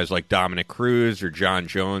interviews with guys like Dominic Cruz or John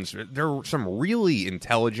Jones. There are some really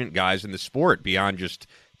intelligent guys in the sport beyond just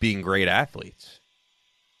being great athletes.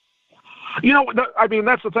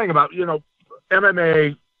 That's the thing about,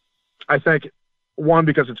 MMA, I think, one,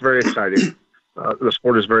 because it's very exciting. The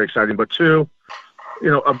sport is very exciting. But two,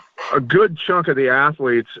 a good chunk of the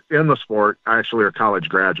athletes in the sport actually are college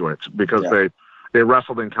graduates because they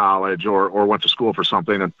wrestled in college or went to school for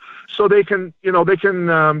something. And so they can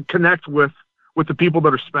connect with the people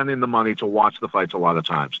that are spending the money to watch the fights a lot of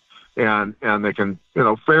times. And they can,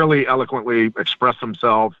 fairly eloquently express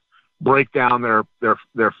themselves, break down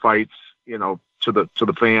their fights, to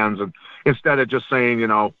the fans, and instead of just saying,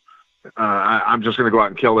 I'm just going to go out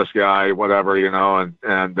and kill this guy, whatever,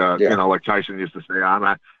 like Tyson used to say,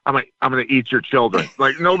 I'm going to eat your children.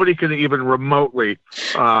 Like nobody can even remotely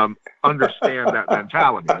understand that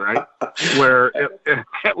mentality, right? Where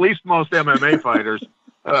at least most MMA fighters,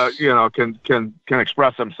 can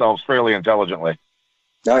express themselves fairly intelligently.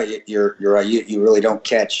 No, you're right. You really don't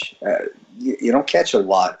catch you don't catch a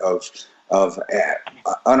lot of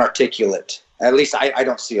unarticulate. At least I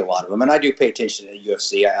don't see a lot of them, and I do pay attention to the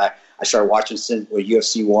UFC. I started watching since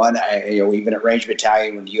UFC 1. Even at Range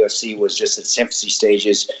Battalion when the UFC was just at its infancy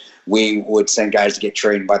stages, we would send guys to get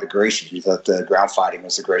trained by the Gracies. We thought the ground fighting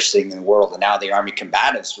was the greatest thing in the world, and now the Army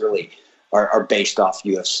combatants really are based off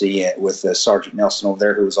UFC with Sergeant Nelson over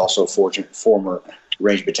there, who was also a former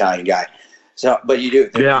Range Battalion guy. So, but you do,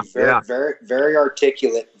 very, very, very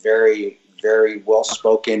articulate, very, very well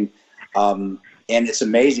spoken, and it's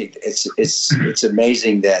amazing. It's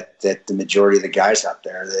amazing that the majority of the guys out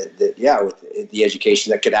there that with the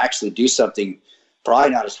education that could actually do something,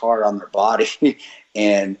 probably not as hard on their body,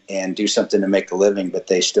 and do something to make a living, but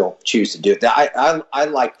they still choose to do it. I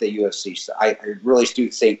like the UFC. I really do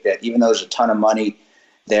think that even though there's a ton of money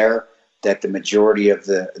there, that the majority of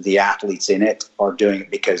the athletes in it are doing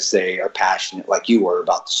it because they are passionate, like you were,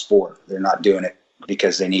 about the sport. They're not doing it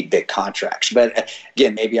because they need big contracts. But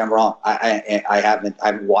again, maybe I'm wrong. I haven't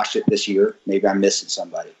watched it this year. Maybe I'm missing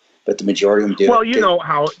somebody. But the majority of them do. Well,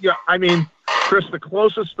 Chris, the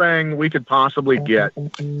closest thing we could possibly get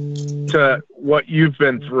to what you've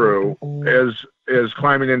been through is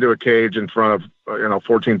climbing into a cage in front of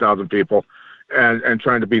 14,000 people and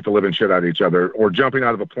trying to beat the living shit out of each other, or jumping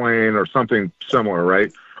out of a plane or something similar,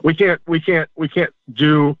 right? We can't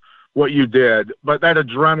do what you did, but that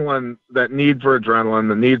adrenaline, that need for adrenaline,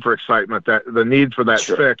 the need for excitement, the need for that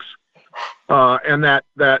fix, and that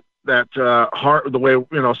heart, the way,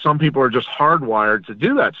 some people are just hardwired to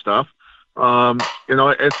do that stuff.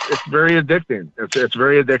 It's very addicting. It's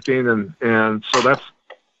very addicting. And so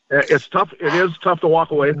it's tough. It is tough to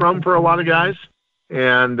walk away from for a lot of guys.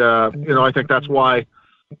 And, I think that's why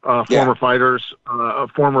former fighters,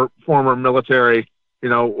 former military,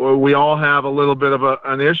 we all have a little bit of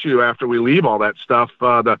an issue after we leave all that stuff,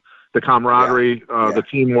 the camaraderie, the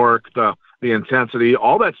teamwork, the intensity,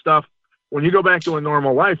 all that stuff. When you go back to a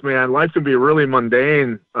normal life, man, life can be really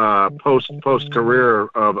mundane post career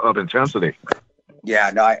of intensity.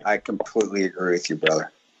 Yeah, no, I completely agree with you, brother.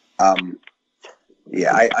 I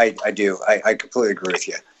do. I completely agree with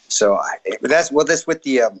you. So that's with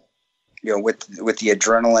the with the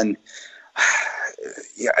adrenaline.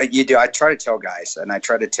 You do. I try to tell guys, and I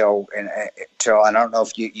try to tell. I don't know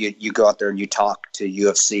if you go out there and you talk to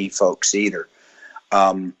UFC folks either.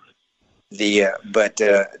 But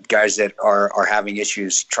guys that are having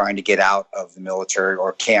issues trying to get out of the military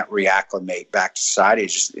or can't reacclimate back to society,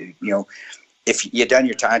 just if you done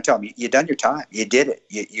your time, tell them you done your time. You did it.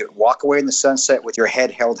 You walk away in the sunset with your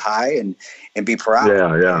head held high and be proud.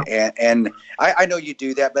 Yeah. And I know you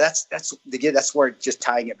do that, but that's where just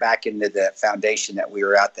tying it back into the foundation that we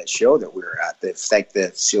were at, that show that we were at, thank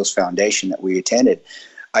the SEALs Foundation that we attended.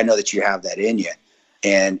 I know that you have that in you,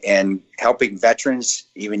 and helping veterans,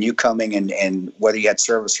 even you coming and whether you had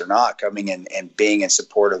service or not, coming and being in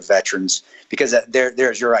support of veterans, because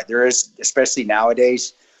you're right. There is, especially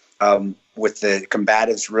nowadays, with the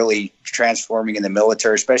combatives really transforming in the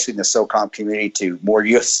military, especially in the SOCOM community, to more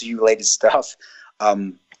UFC-related stuff,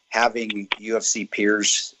 having UFC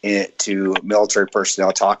peers to military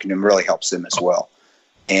personnel talking to them really helps them as well.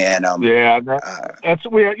 And that's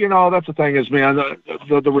the thing is, man,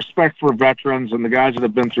 the respect for veterans and the guys that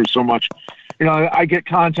have been through so much. I get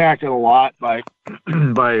contacted a lot by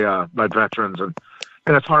veterans,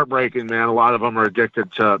 and it's heartbreaking, man. A lot of them are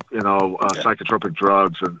addicted to, psychotropic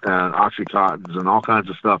drugs and Oxycontins and all kinds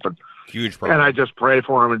of stuff. And huge problem. And I just pray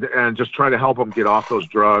for them and just try to help them get off those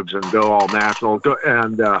drugs and go all natural.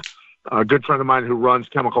 And a good friend of mine who runs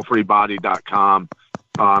chemicalfreebody.com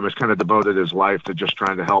has kind of devoted his life to just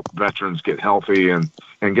trying to help veterans get healthy and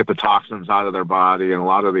get the toxins out of their body and a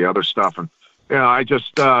lot of the other stuff. And, I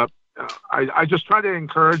just try to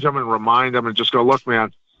encourage them and remind them and just go, look,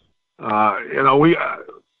 man,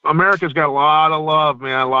 America's got a lot of love,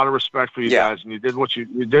 man, a lot of respect for you guys, and you did what you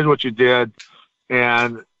did,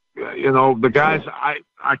 and the guys,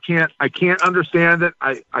 I can't understand it.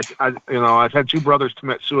 I I've had 2 brothers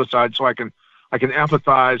commit suicide, so I can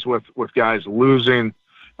empathize with guys losing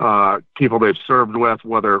people they've served with,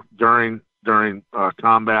 whether during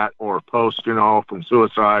combat or post, from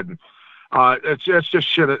suicide. And it's just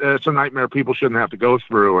shit. It's a nightmare people shouldn't have to go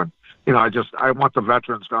through. And I want the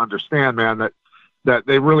veterans to understand, man, that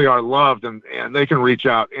they really are loved, and they can reach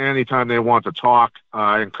out anytime they want to talk.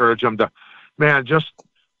 I encourage them to, man, just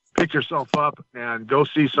pick yourself up and go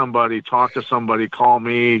see somebody, talk to somebody, call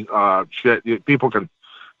me. People can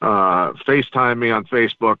FaceTime me on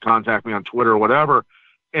Facebook, contact me on Twitter, whatever,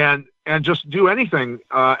 and just do anything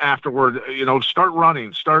afterward. Start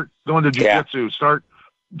running, start going to jiu-jitsu, start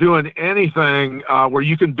doing anything where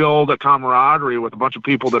you can build a camaraderie with a bunch of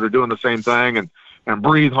people that are doing the same thing, and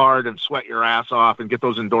breathe hard and sweat your ass off and get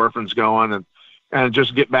those endorphins going, and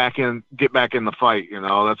just get back in the fight.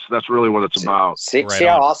 That's really what it's about. See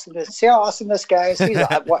how awesome this guy is.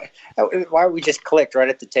 Why we just clicked right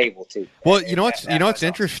at the table too. Well, what's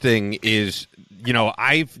interesting is,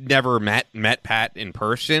 I've never met Pat in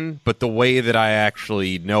person, but the way that I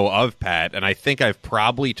actually know of Pat, and I think I've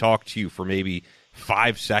probably talked to you for maybe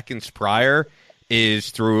 5 seconds prior,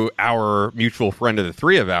 is through our mutual friend of the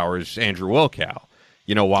 3 of ours, Andrew Wilkow.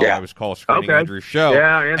 While I was call screening Andrew's show.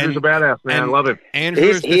 Yeah, Andrew's a badass, man. I love him.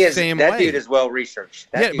 Andrew's the same way. That dude is well researched.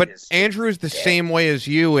 Andrew is the same way as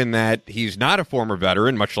you in that he's not a former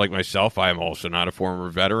veteran, much like myself. I am also not a former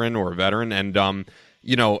veteran or a veteran, and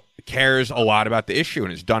cares a lot about the issue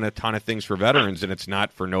and has done a ton of things for veterans, and it's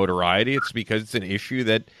not for notoriety. It's because it's an issue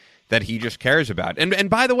that he just cares about. And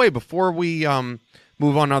by the way, before we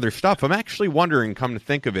move on to other stuff, I'm actually wondering, come to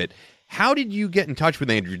think of it, how did you get in touch with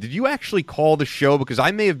Andrew? Did you actually call the show? Because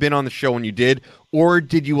I may have been on the show when you did, or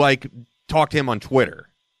did you talk to him on Twitter?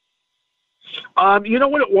 You know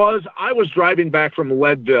what it was? I was driving back from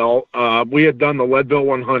Leadville. We had done the Leadville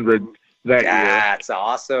 100 that year. That's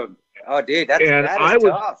awesome. Oh, dude, that is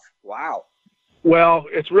tough. Wow. Well,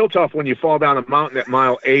 it's real tough when you fall down a mountain at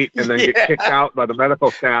mile 8 and then get kicked out by the medical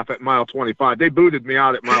staff at mile 25. They booted me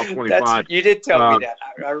out at mile 25. You did tell me that.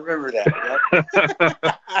 I remember that.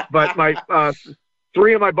 Yep. But my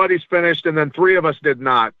 3 of my buddies finished, and then 3 of us did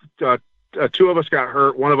not. 2 of us got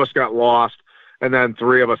hurt, 1 of us got lost, and then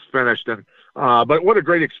 3 of us finished. And but what a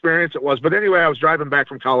great experience it was. But anyway, I was driving back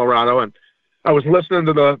from Colorado, and I was listening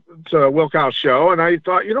to Wilkow's show, and I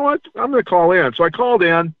thought, you know what, I'm going to call in. So I called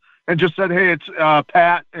in and just said, hey, it's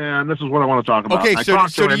Pat, and this is what I want to talk about. Okay,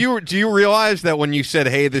 so do you realize that when you said,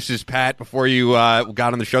 hey, this is Pat, before you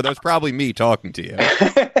got on the show, that was probably me talking to you?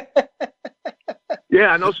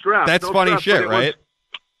 Yeah, no stress. That's funny shit, right?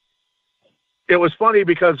 It was funny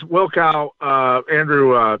because Wilkow,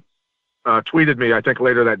 Andrew tweeted me, I think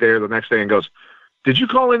later that day or the next day, and goes, did you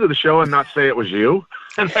call into the show and not say it was you?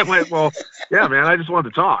 And I went, well, yeah, man, I just wanted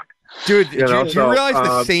to talk. Dude, do you realize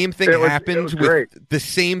the same thing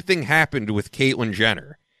happened with Caitlyn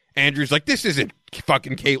Jenner? Andrew's like, this isn't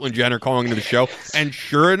fucking Caitlyn Jenner calling into the show. And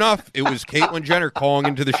sure enough, it was Caitlyn Jenner calling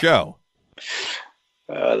into the show.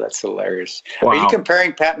 Oh, that's hilarious. Wow. Are you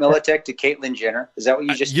comparing Pat Miletich to Caitlyn Jenner? Is that what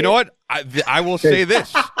you just did? You know what? I will say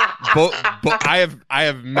this. But I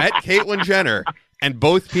have met Caitlyn Jenner, and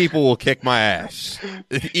both people will kick my ass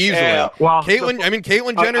easily. Yeah. Well,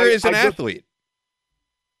 Caitlyn Jenner is an athlete.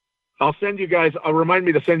 I'll send you guys. Remind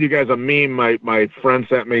me to send you guys a meme. My friend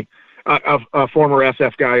sent me, a former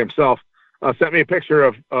SF guy himself, sent me a picture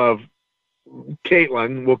of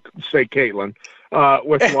Caitlyn. We'll say Caitlyn,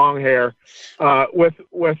 with long hair, with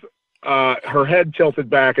her head tilted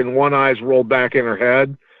back and one eye's rolled back in her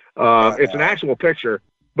head. It's an actual picture,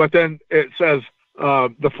 but then it says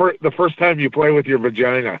the first time you play with your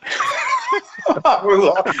vagina.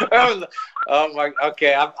 Oh my!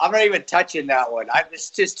 Okay, I'm not even touching that one. It's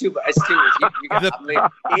just too. It's too. I'm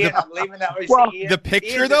leaving that one. Well, the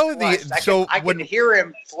picture though, I can hear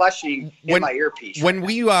him flushing in my earpiece. When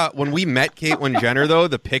we met Caitlyn Jenner though,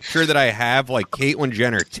 the picture that I have, Caitlyn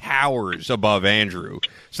Jenner towers above Andrew.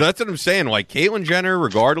 So that's what I'm saying. Caitlyn Jenner,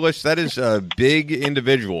 regardless, that is a big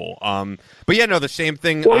individual. But yeah, no, the same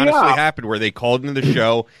thing happened where they called into the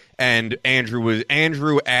show, and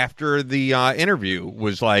Andrew after the interview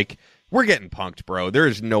was like, we're getting punked, bro. There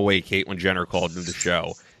is no way Caitlyn Jenner called into the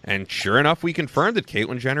show. And sure enough, we confirmed that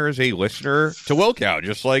Caitlyn Jenner is a listener to Wilkow,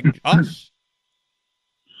 just like us.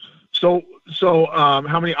 So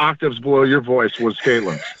how many octaves below your voice was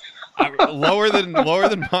Caitlyn? Lower than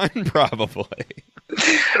mine, probably.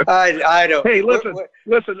 I don't. Hey, listen.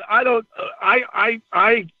 I don't.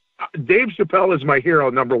 I Dave Chappelle is my hero,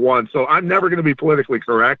 number one. So I'm never going to be politically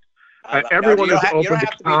correct. Everyone is open to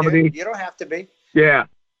comedy. You don't have to be. Yeah,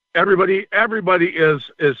 everybody is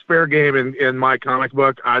fair game in my comic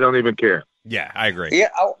book. I don't even care. Yeah, I agree. Yeah,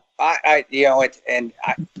 I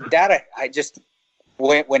just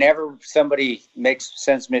whenever somebody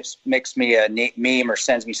makes me a meme or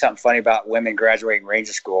sends me something funny about women graduating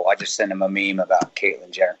Ranger School, I just send them a meme about Caitlyn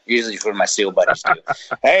Jenner. Usually for my SEAL buddies too.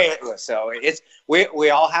 Hey, so it's we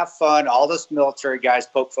all have fun. All those military guys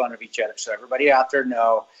poke fun of each other. So everybody out there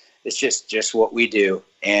know it's just what we do.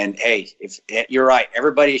 And hey, if you're right,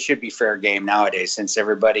 everybody should be fair game nowadays, since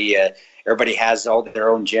everybody has all their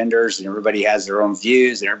own genders and everybody has their own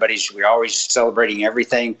views and we're always celebrating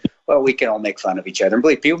everything. Well, we can all make fun of each other. And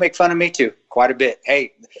believe people make fun of me too, quite a bit.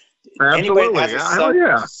 Hey, absolutely. Anybody that has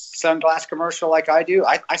a sunglass commercial like I do,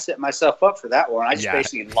 I set myself up for that one. I just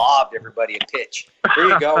basically lobbed everybody a pitch. Here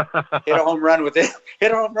you go. Hit a home run with it.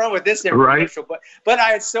 Hit a home run with this commercial. But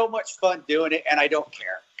I had so much fun doing it, and I don't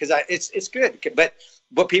care because it's good. But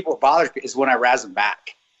what people bothers me is when I razz them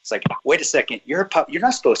back. It's like, wait a second, you're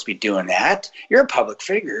not supposed to be doing that. You're a public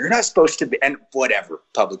figure. You're not supposed to be, and whatever,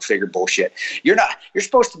 public figure bullshit. You're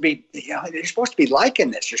supposed to be, you're supposed to be liking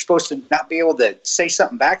this. You're supposed to not be able to say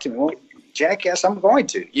something back to me. Well, jackass, I'm going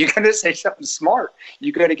to. You're going to say something smart.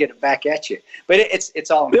 You're going to get it back at you. But it's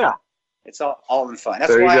all in fun. It's all in fun.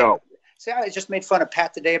 That's why I just made fun of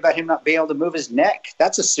Pat today about him not being able to move his neck.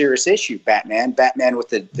 That's a serious issue, Batman with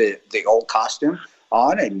the old costume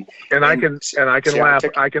on, and I can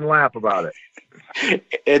laugh about it.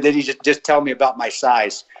 And then he just tell me about my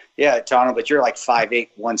size. Yeah, Tano, but you're like 5'8",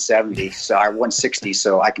 170, so I'm 160,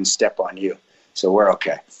 so I can step on you. So we're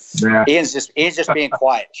okay. Yeah. Ian's just being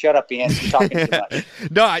quiet. Shut up, Ian. You're talking too much.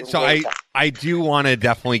 No, I do want to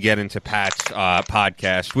definitely get into Pat's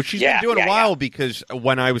podcast, which she's been doing a while because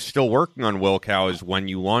when I was still working on Wilcow is when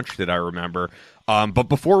you launched it, I remember. But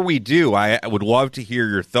before we do, I would love to hear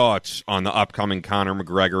your thoughts on the upcoming Conor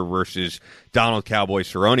McGregor versus Donald Cowboy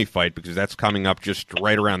Cerrone fight, because that's coming up just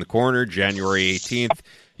right around the corner, January 18th,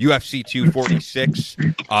 UFC 246.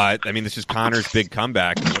 I mean, this is Conor's big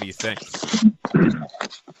comeback. What do you think?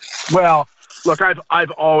 Well, look,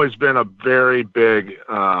 I've always been a very big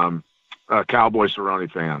Cowboy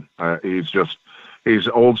Cerrone fan. He's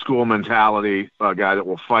old school mentality, a guy that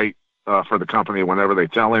will fight for the company whenever they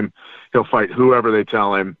tell him. He'll fight whoever they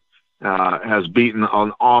tell him. Has beaten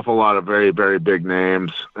an awful lot of very, very big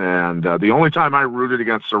names. And the only time I rooted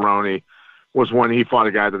against Cerrone was when he fought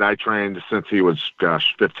a guy that I trained since he was,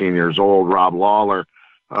 15 years old, Rob Lawler.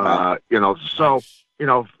 I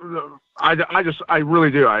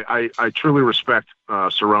really do. I truly respect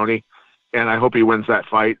Cerrone, and I hope he wins that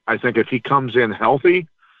fight. I think if he comes in healthy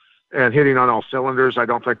and hitting on all cylinders, I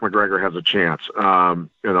don't think McGregor has a chance.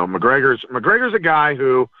 McGregor's a guy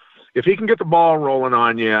who, if he can get the ball rolling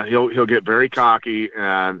on you, he'll get very cocky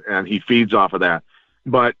and he feeds off of that.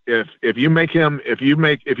 But if you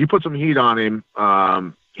put some heat on him,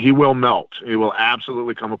 he will melt. He will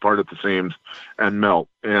absolutely come apart at the seams and melt.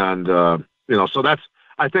 And so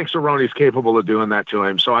I think Cerrone's capable of doing that to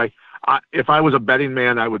him. So if I was a betting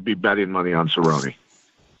man, I would be betting money on Cerrone.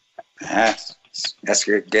 That's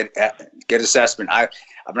good assessment. I'm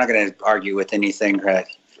not going to argue with anything that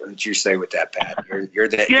you say with that, Pat. You're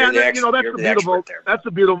the expert there. That's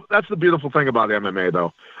the beautiful thing about MMA,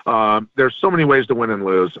 though. There's so many ways to win and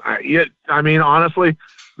lose. Honestly,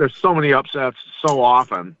 there's so many upsets so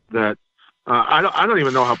often that I don't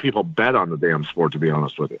even know how people bet on the damn sport, to be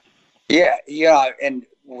honest with you. Yeah, and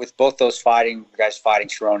with both those guys fighting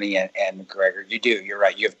Cerrone and McGregor, you're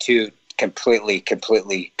right. You have two completely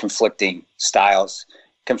conflicting styles,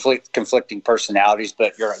 conflicting personalities,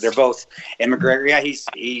 but they're both. And McGregor,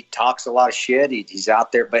 he talks a lot of shit. He's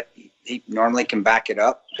out there, but he normally can back it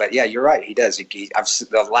up. But yeah, you're right. He does. I've seen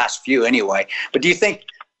the last few anyway. But do you think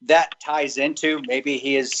that ties into maybe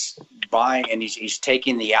he is buying and he's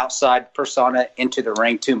taking the outside persona into the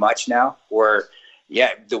ring too much now, where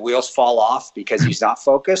the wheels fall off because he's not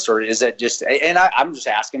focused, or is it just? And I'm just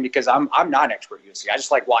asking because I'm not an expert UFC. I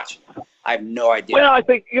just like watching. I have no idea. Well, I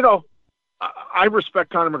think I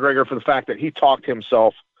respect Conor McGregor for the fact that he talked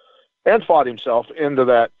himself and fought himself into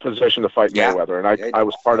that position to fight Mayweather, and I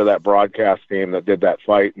was part of that broadcast team that did that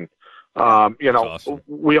fight, and awesome.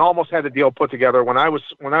 We almost had a deal put together when I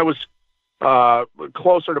was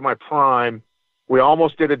closer to my prime. We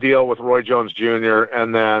almost did a deal with Roy Jones Jr.,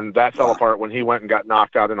 and then that fell apart when he went and got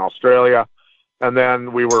knocked out in Australia. And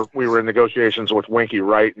then we were in negotiations with Winky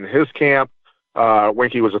Wright in his camp.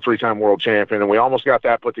 Winky was a 3-time world champion, and we almost got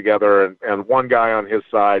that put together. And one guy on his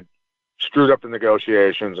side screwed up the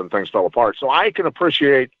negotiations, and things fell apart. So I can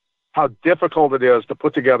appreciate how difficult it is to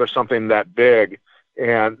put together something that big.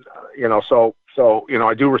 And, so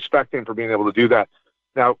I do respect him for being able to do that.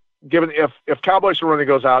 Now, given if Cowboy Cerrone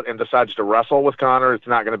goes out and decides to wrestle with Conor, it's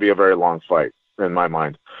not going to be a very long fight in my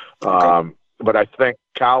mind. Okay. But I think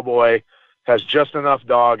Cowboy has just enough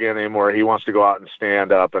dog in him where he wants to go out and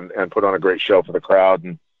stand up and put on a great show for the crowd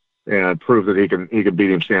and prove that he can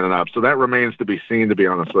beat him standing up. So that remains to be seen, to be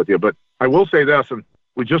honest with you. But I will say this, and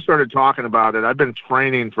we just started talking about it. I've been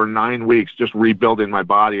training for 9 weeks, just rebuilding my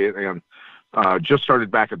body, and just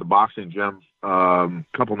started back at the boxing gym a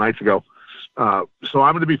couple nights ago. So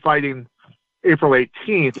I'm going to be fighting April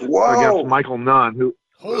 18th against Michael Nunn.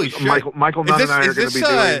 Holy shit. Michael Nunn and I are going to be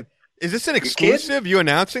doing... Is this an exclusive? You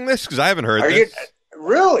announcing this? Because I haven't heard this.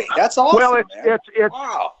 Really? That's awesome. Well,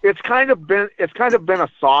 wow. It's kind of been a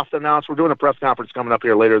soft announcement. We're doing a press conference coming up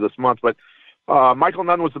here later this month, but Michael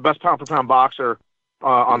Nunn was the best pound-for-pound boxer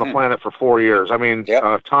on the planet for 4 years. I mean,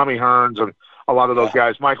 Tommy Hearns and a lot of those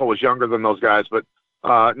guys. Michael was younger than those guys, but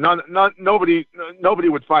nobody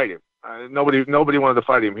would fight him. Nobody wanted to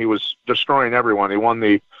fight him. He was destroying everyone. He won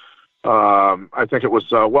the I think it was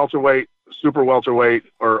welterweight, super welterweight,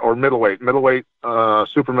 or middleweight,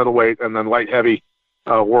 super middleweight, and then light heavy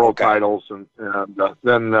world titles, and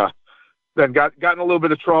then got in a little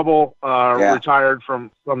bit of trouble, retired from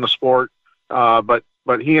the sport. But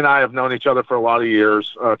he and I have known each other for a lot of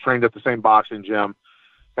years, trained at the same boxing gym.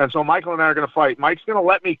 And so Michael and I are going to fight. Mike's going to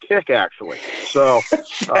let me kick, actually. So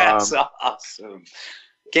that's awesome.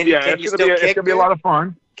 It's going to be a lot of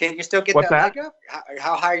fun. Can you still get that leg up?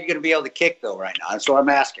 How high are you going to be able to kick though right now? That's what I'm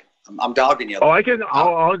asking. I'm dogging you. I can.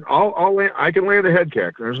 I can land a head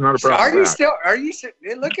kick. There's not a problem. Are you?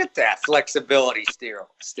 Look at that flexibility.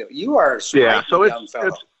 Still, you are a young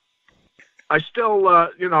fellow. I still,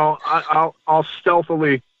 I'll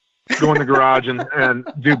stealthily go in the garage and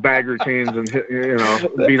do bag routines and hit,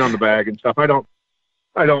 beat on the bag and stuff. I don't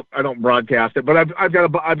broadcast it, but I've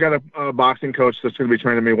got a boxing coach that's going to be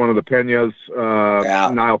training me. One of the Peñas,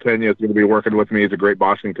 Niall Peña, is going to be working with me. He's a great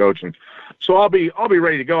boxing coach, and so I'll be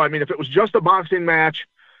ready to go. I mean, if it was just a boxing match,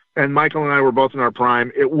 and Michael and I were both in our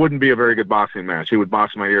prime, it wouldn't be a very good boxing match. He would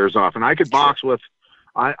box my ears off, and I could box with,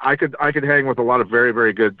 I could hang with a lot of very,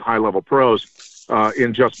 very good high level pros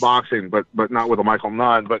in just boxing, but not with a Michael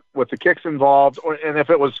Nunn. But with the kicks involved, and if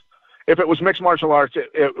it was mixed martial arts,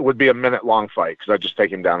 it would be a minute-long fight because I'd just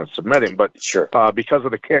take him down and submit him. But because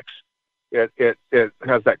of the kicks, it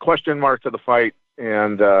has that question mark to the fight,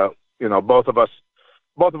 and both of us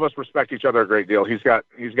respect each other a great deal. He's got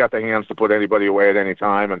the hands to put anybody away at any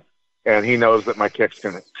time, and he knows that my kicks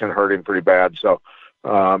can hurt him pretty bad. So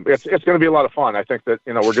it's going to be a lot of fun. I think that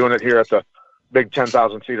we're doing it here at the big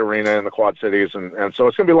 10,000 seat arena in the Quad Cities, and so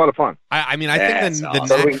it's going to be a lot of fun. I think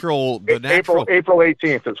the natural April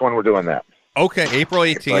 18th is when we're doing that. Okay, April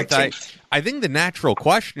 18th. I think the natural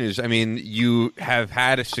question is, you have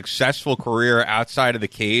had a successful career outside of the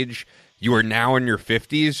cage. You are now in your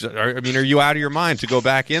 50s. Are you out of your mind to go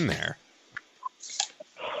back in there?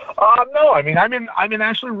 No, I'm in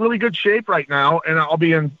actually really good shape right now, and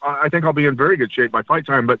I think I'll be in very good shape by fight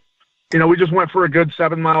time. But we just went for a good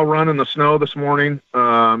 7-mile run in the snow this morning.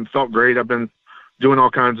 Felt great. I've been doing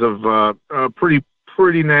all kinds of pretty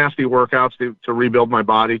nasty workouts to rebuild my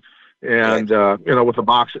body, and with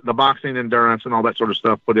the boxing endurance and all that sort of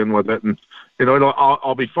stuff put in with it, and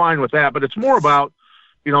I'll be fine with that. But it's more about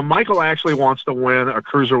Michael actually wants to win a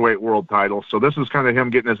cruiserweight world title, so this is kind of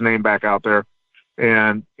him getting his name back out there,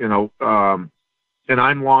 and and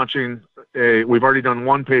I'm launching we've already done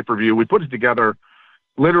one pay-per-view. We put it together.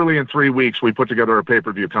 Literally in 3 weeks, we put together a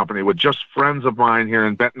pay-per-view company with just friends of mine here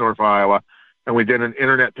in Bettendorf, Iowa, and we did an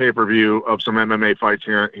internet pay-per-view of some MMA fights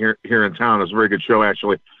here in town. It was a very good show,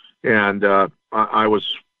 actually, and I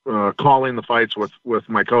was calling the fights with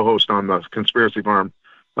my co-host on the Conspiracy Farm,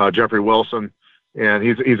 Jeffrey Wilson, and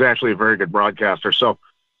he's actually a very good broadcaster. So,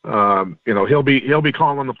 he'll be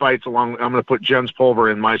calling the fights along. I'm going to put Jens Pulver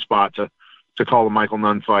in my spot to call the Michael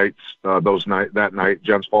Nunn fights that night.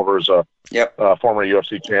 Jens Pulver is a former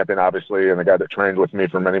UFC champion, obviously, and a guy that trained with me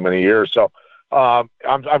for many, many years. So I'm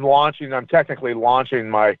technically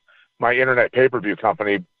launching my internet pay-per-view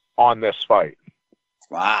company on this fight.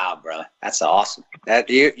 Wow, brother, that's awesome. That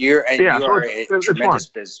you're a tremendous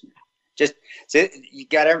business. Just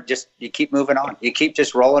you keep moving on. You keep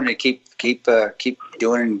just rolling and keep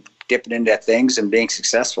doing and dipping into things and being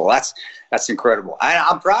successful. That's incredible.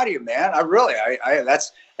 I'm proud of you, man. I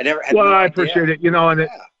never had. Well, I appreciate it. And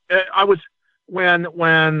I was when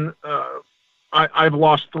I've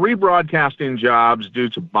lost 3 broadcasting jobs due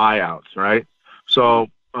to buyouts, right? So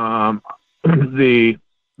the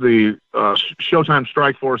Showtime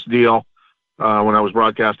Strikeforce deal when I was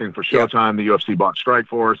broadcasting for Showtime. The UFC bought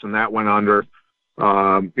Strikeforce, and that went under.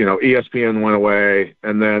 ESPN went away,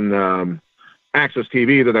 and then Access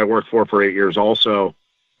TV that I worked for 8 years also.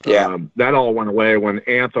 That all went away when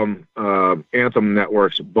Anthem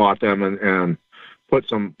Networks bought them and put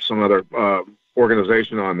some other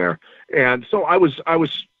organization on there. And so I was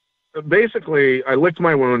basically, I licked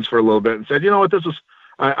my wounds for a little bit and said, you know what,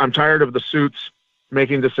 I'm tired of the suits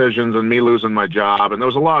making decisions and me losing my job. And there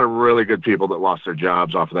was a lot of really good people that lost their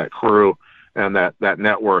jobs off of that crew and that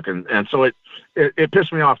network. And so it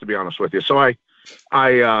pissed me off, to be honest with you. So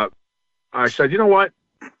I said, you know what,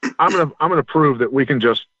 I'm going to prove that we can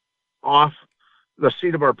just, off the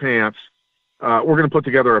seat of our pants, we're going to put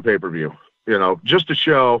together a pay-per-view, just to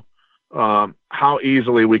show how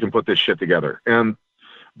easily we can put this shit together. And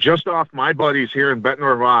just off my buddies here in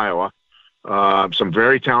Bettendorf, Iowa, some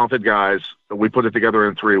very talented guys, we put it together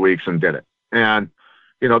in 3 weeks and did it. And,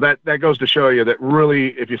 that goes to show you that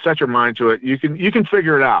really, if you set your mind to it, you can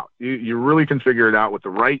figure it out. You really can figure it out with the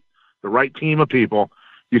right team of people.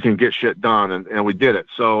 You can get shit done, and we did it.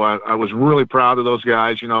 So I was really proud of those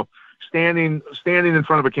guys. Standing in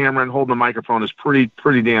front of a camera and holding a microphone is pretty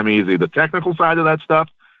damn easy. The technical side of that stuff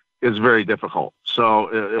is very difficult. So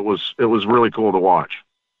it was really cool to watch.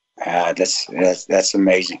 That's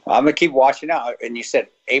amazing. I'm gonna keep watching now. And you said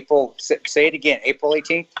April. Say it again. April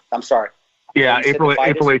 18th. I'm sorry. Yeah, April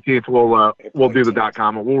 18th. We'll do the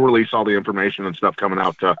 .com, and we'll release all the information and stuff coming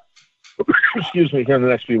out. Excuse me, here in the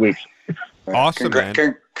next few weeks. Awesome,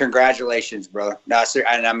 man. Congratulations, brother. No,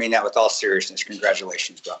 and I mean that with all seriousness.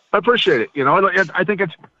 Congratulations, bro. I appreciate it. I think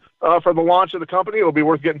it's for the launch of the company, it'll be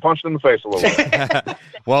worth getting punched in the face a little bit.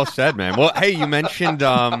 Well said, man. Well, hey, you mentioned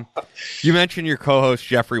your co-host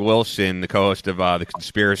Jeffrey Wilson, the co-host of the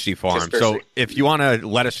Conspiracy Farm. So, if you want to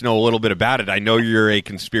let us know a little bit about it, I know you're a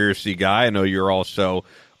conspiracy guy. I know you're also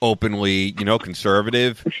openly,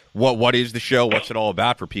 conservative. What is the show? What's it all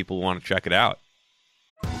about for people who want to check it out?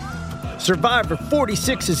 Survivor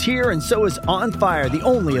 46 is here, and so is On Fire, the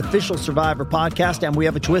only official Survivor podcast, and we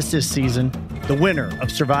have a twist this season. The winner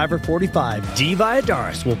of Survivor 45, Dee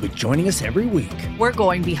Valladares, will be joining us every week. We're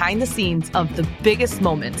going behind the scenes of the biggest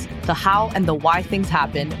moments, the how and the why things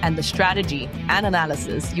happen, and the strategy and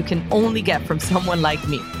analysis you can only get from someone like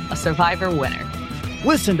me, a Survivor winner.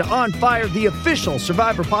 Listen to On Fire, the official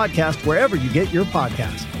Survivor podcast, wherever you get your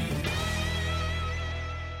podcast.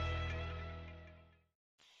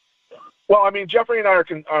 Well, I mean, Jeffrey and I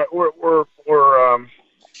we're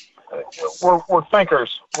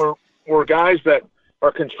thinkers. We're guys that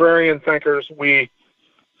are contrarian thinkers.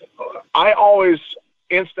 I always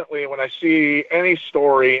instantly, when I see any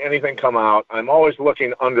story, anything come out, I'm always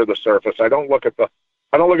looking under the surface. I don't look at the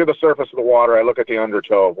surface of the water. I look at the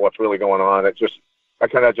undertow of what's really going on. I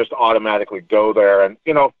kind of just automatically go there. And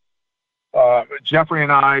Jeffrey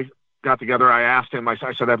and I got together. I asked him. I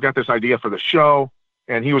said, I've got this idea for the show.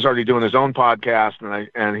 And he was already doing his own podcast,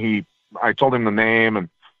 and I told him the name and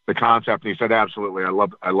the concept, and he said, absolutely, I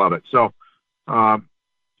love it. So,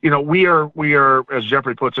 we are, as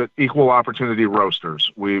Jeffrey puts it, equal opportunity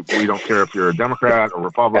roasters. We don't care if you're a Democrat or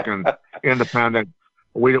Republican, independent.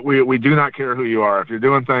 We do not care who you are. If you're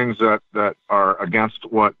doing things that are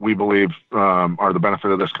against what we believe are the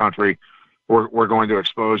benefit of this country, we're going to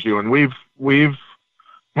expose you. And we've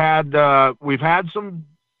had some.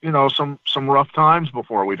 Some rough times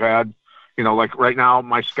before. We've had, like right now,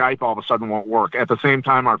 my Skype all of a sudden won't work. At the same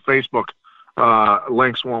time, our Facebook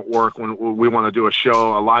links won't work when we want to do a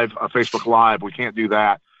show, a Facebook Live. We can't do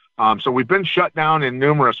that. So we've been shut down in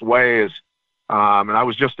numerous ways. And I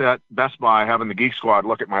was just at Best Buy having the Geek Squad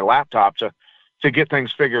look at my laptop to get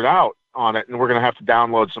things figured out on it. And we're going to have to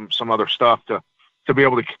download some other stuff to be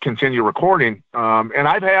able to continue recording. And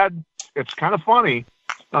it's kind of funny,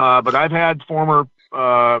 but I've had former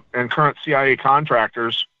and current CIA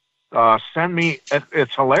contractors send me,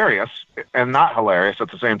 it's hilarious and not hilarious at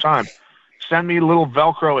the same time, send me little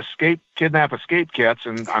Velcro kidnap escape kits,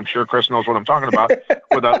 and I'm sure Chris knows what I'm talking about,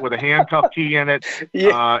 with a handcuff key in it.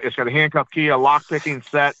 Yeah. It's got a handcuff key, a lock picking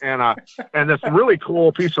set, and this really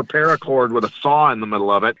cool piece of paracord with a saw in the middle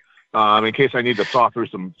of it, in case I need to saw through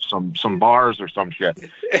some bars or some shit.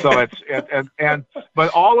 So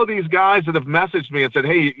but all of these guys that have messaged me and said,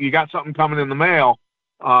 hey, you got something coming in the mail,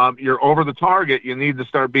 you're over the target, you need to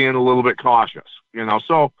start being a little bit cautious,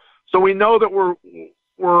 so we know that we're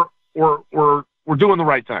doing the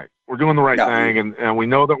right thing. We're doing the right thing, and we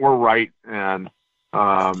know that we're right, and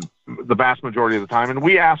the vast majority of the time. And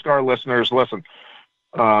we ask our listeners, listen,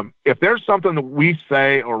 if there's something that we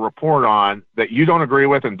say or report on that you don't agree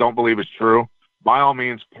with and don't believe is true, by all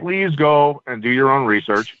means, please go and do your own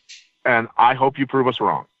research, and I hope you prove us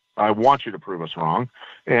wrong. I want you to prove us wrong.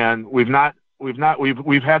 And we've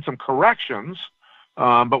had some corrections,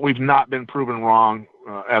 but we've not been proven wrong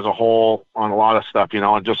as a whole on a lot of stuff,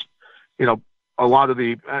 and just, a lot of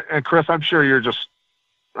and Chris, I'm sure you're just,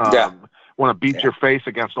 want to beat your face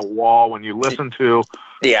against a wall when you listen to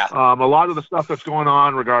a lot of the stuff that's going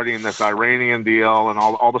on regarding this Iranian deal and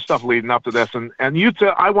all the stuff leading up to this. And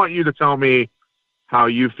I want you to tell me how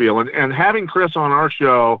you feel. And having Chris on our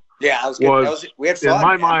show we had fun, in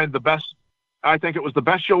my mind, the best. I think it was the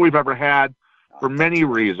best show we've ever had for many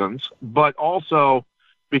reasons, but also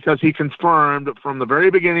because he confirmed from the very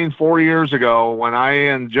beginning 4 years ago when I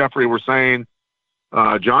and Jeffrey were saying,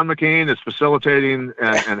 John McCain is facilitating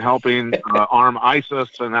and helping arm ISIS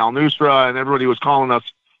and Al-Nusra, and everybody was calling us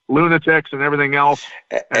lunatics and everything else.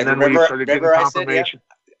 And then we started getting confirmation.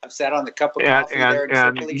 I've sat on the cup of coffee there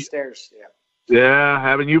and Circle stairs.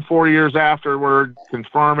 Having you 4 years afterward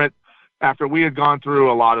confirm it, after we had gone through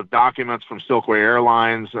a lot of documents from Silkway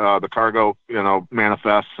Airlines, the cargo,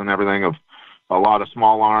 manifests and everything of a lot of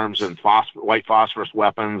small arms and white phosphorus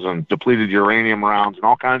weapons and depleted uranium rounds and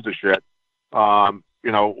all kinds of shit. Having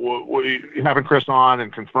Chris on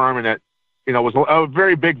and confirming it, was a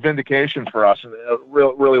very big vindication for us, and it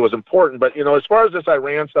really was important. But as far as this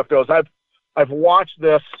Iran stuff goes, I've watched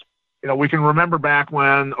this. We can remember back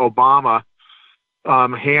when Obama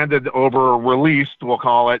handed over, released, we'll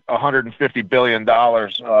call it, $150 billion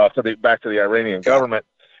back to the Iranian government,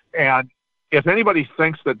 and if anybody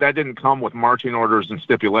thinks that didn't come with marching orders and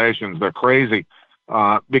stipulations, they're crazy.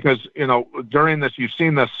 Because during this, you've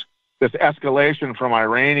seen this escalation from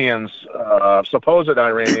Iranians, supposed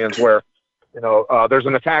Iranians, where, there's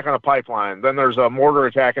an attack on a pipeline. Then there's a mortar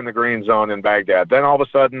attack in the green zone in Baghdad. Then all of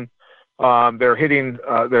a sudden, they're hitting,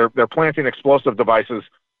 they're planting explosive devices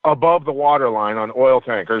above the waterline on oil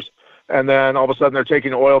tankers. And then all of a sudden they're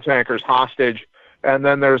taking oil tankers hostage. And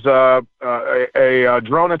then there's a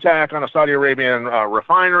drone attack on a Saudi Arabian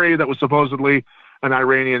refinery that was supposedly an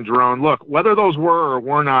Iranian drone. Look, whether those were or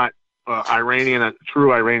were not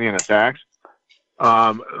true Iranian attacks,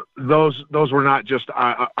 those were not just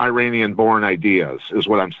Iranian-born ideas, is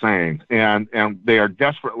what I'm saying. And they are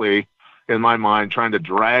desperately, in my mind, trying to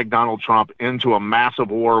drag Donald Trump into a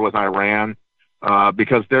massive war with Iran,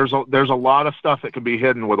 because there's a lot of stuff that can be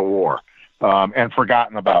hidden with a war, and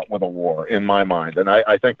forgotten about with a war, in my mind. And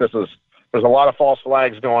I think there's a lot of false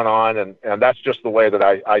flags going on, and that's just the way that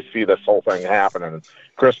I see this whole thing happening.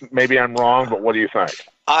 Chris, maybe I'm wrong, but what do you think?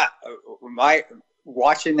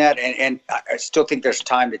 Watching that, and I still think there's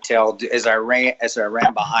time to tell. As I ran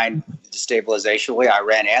behind destabilization,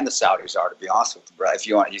 Iran and the Saudis are, to be honest with you, bro. If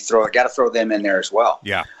you want, got to throw them in there as well.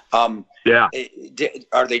 Yeah.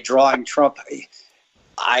 Are they drawing Trump?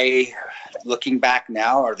 Looking back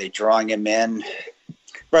now, are they drawing him in?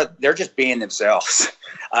 But they're just being themselves.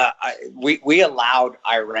 We allowed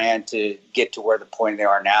Iran to get to where the point they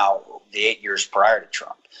are now, the 8 years prior to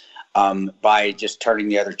Trump, by just turning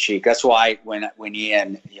the other cheek. That's why when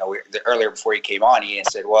Ian, earlier before he came on, Ian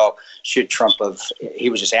said, "Well, should Trump have?" He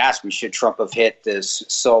was just asking me, "Should Trump have hit this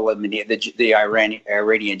Soleimani, the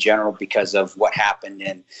Iranian general, because of what happened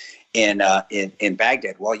in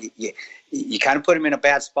Baghdad?" Well, you kind of put him in a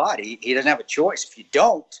bad spot. He doesn't have a choice. If you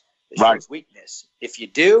don't, it shows weakness. If you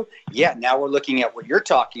do, now we're looking at what you're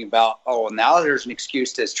talking about. Oh, now there's an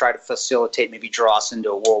excuse to try to facilitate, maybe draw us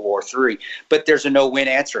into a World War III. But there's a no-win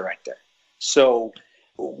answer right there. So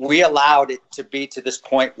we allowed it to be to this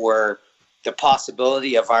point where the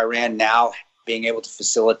possibility of Iran now being able to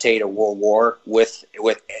facilitate a world war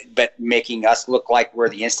but making us look like we're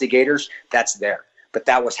the instigators, that's there. But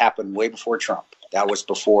that was happened way before Trump. That was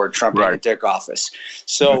before Trump even took office.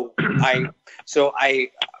 So am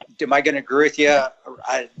I going to agree with you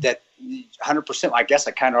that 100%? I guess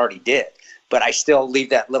I kind of already did, but I still leave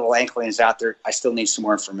that little anklings out there. I still need some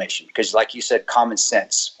more information because, like you said, common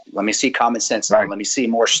sense. Let me see common sense. Let me see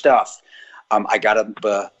more stuff. I got to,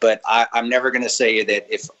 but I'm never going to say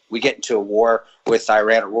that if we get into a war with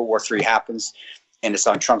Iran or World War III happens and it's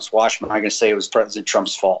on Trump's watch, I'm not going to say it was President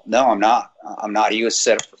Trump's fault. No, I'm not. He was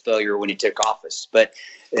set up for failure when he took office, but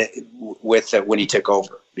when he took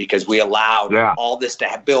over, because we allowed all this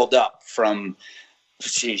to build up from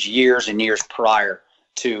years and years prior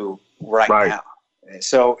to right now.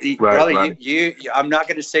 So, brother, you I'm not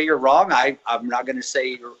going to say you're wrong. I'm not going to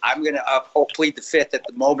say I'm going to plead the fifth at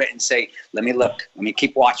the moment and say, let me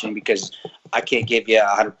keep watching, because I can't give you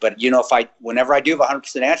 100. But whenever I do have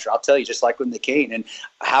 100% answer, I'll tell you, just like with McCain. And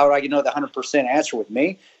how do I know the 100% answer with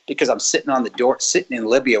me? Because I'm sitting in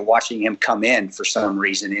Libya, watching him come in for some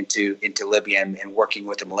reason into Libya and working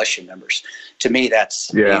with the militia members. To me,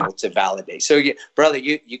 that's able to validate. So, brother,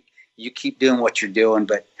 you you keep doing what you're doing.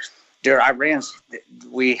 But there,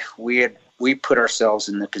 we put ourselves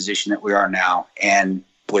in the position that we are now, and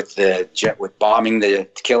with bombing,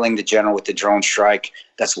 killing the general with the drone strike,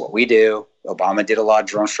 that's what we do. Obama did a lot of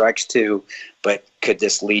drone strikes too, but could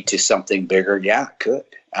this lead to something bigger? Yeah, it could.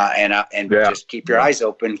 Just keep your eyes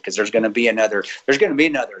open, because there's going to be another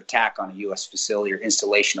attack on a U.S. facility or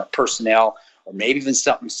installation of personnel, or maybe even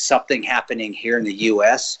something happening here in the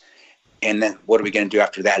U.S. And then what are we going to do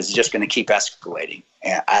after that? Is it just going to keep escalating?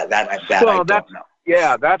 And I don't know.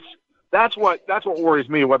 Yeah, that's what worries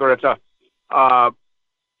me. Whether it's a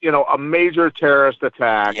major terrorist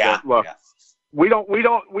attack. Yeah. Look, we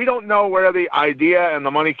don't know where the idea and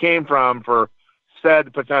the money came from for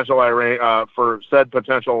said potential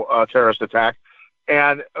terrorist attack.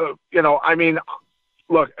 And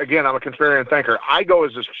look, again, I'm a contrarian thinker. I go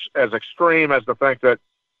as extreme as to think that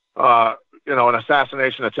an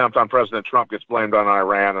assassination attempt on President Trump gets blamed on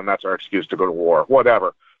Iran, and that's our excuse to go to war.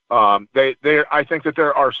 Whatever. I think that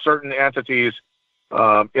there are certain entities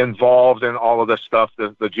involved in all of this stuff,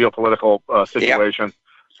 the geopolitical situation,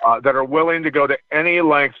 that are willing to go to any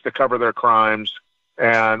lengths to cover their crimes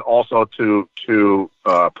and also to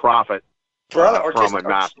profit from a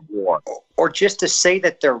massive war, or just to say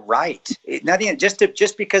that they're right. Not even just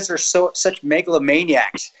because they're such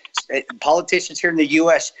megalomaniacs, politicians here in the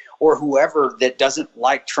U.S. or whoever that doesn't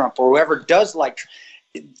like Trump, or whoever does like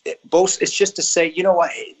both. It's just to say, you know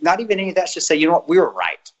what? Not even any of that. Just say, you know what? We were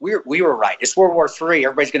right. We were right. It's World War III.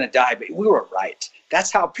 Everybody's going to die, but we were right.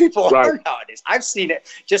 That's how people are nowadays. I've seen it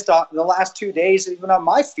just in the last 2 days, even on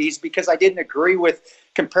my feeds, because I didn't agree with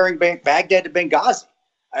comparing Baghdad to Benghazi.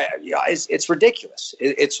 It's ridiculous.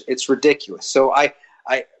 It's ridiculous. So I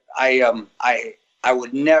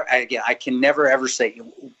would never, again, I can never ever say,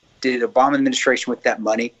 did the Obama administration with that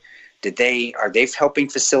money, are they helping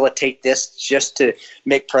facilitate this just to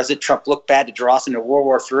make President Trump look bad, to draw us into World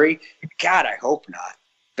War III? God, I hope not.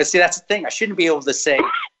 But see, that's the thing. I shouldn't be able to say,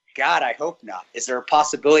 God, I hope not. Is there a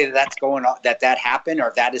possibility that that's going on, that happened,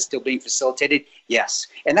 or that is still being facilitated? Yes.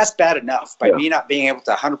 And that's bad enough by me not being able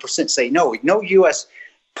to 100% say no U.S.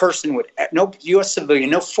 person would, no U.S. civilian,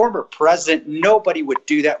 no former president, nobody would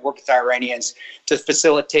do that, work with the Iranians to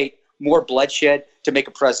facilitate more bloodshed to make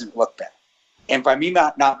a president look bad. And by me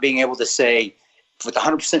not being able to say with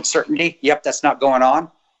 100% certainty, yep, that's not going on,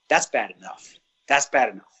 that's bad enough. That's bad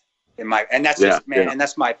enough. And that's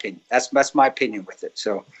my opinion. That's my opinion with it.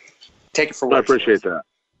 So take it for what I appreciate that.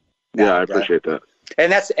 I appreciate that.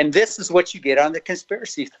 And this is what you get on the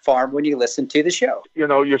conspiracy farm when you listen to the show.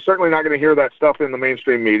 You're certainly not going to hear that stuff in the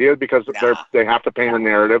mainstream media because they have to paint a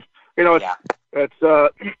narrative. It's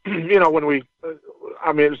when we,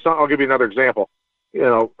 I'll give you another example.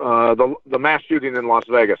 The mass shooting in Las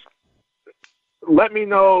Vegas. Let me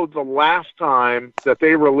know the last time that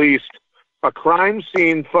they released a crime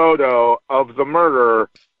scene photo of the murderer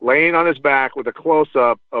laying on his back with a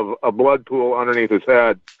close-up of a blood pool underneath his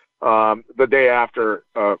head the day after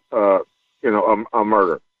a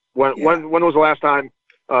murder. When was the last time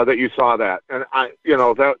that you saw that? And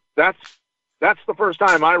that's the first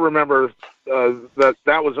time I remember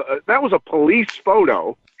that was a police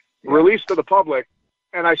photo released to the public,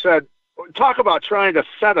 and I said, talk about trying to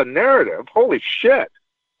set a narrative. Holy shit.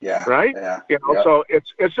 Yeah. Right. Yeah. So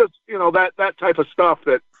it's just that type of stuff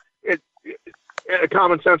that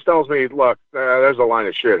common sense tells me. Look, there's a line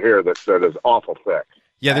of shit here that is awful thick.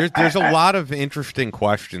 Yeah, there's a lot of interesting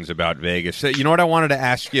questions about Vegas. You know what I wanted to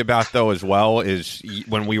ask you about though as well is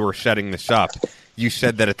when we were setting this up, you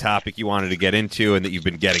said that a topic you wanted to get into and that you've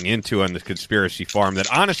been getting into on the conspiracy farm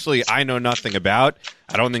that honestly I know nothing about.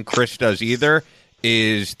 I don't think Chris does either.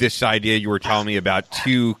 Is this idea you were telling me about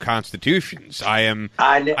two constitutions? I am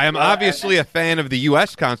obviously a fan of the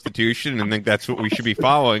U.S. Constitution and think that's what we should be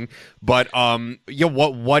following. But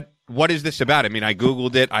what is this about? I mean, I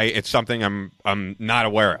Googled it. It's something I'm not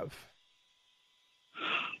aware of.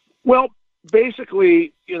 Well,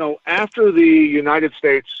 basically, after the United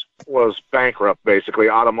States was bankrupt, basically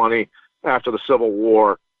out of money after the Civil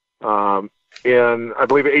War, in I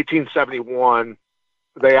believe 1871.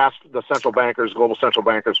 They asked the global central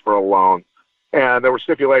bankers, for a loan, and there were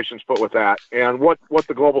stipulations put with that. And what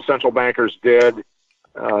the global central bankers did,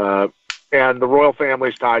 and the royal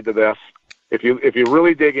family's tied to this. If you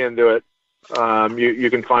really dig into it, you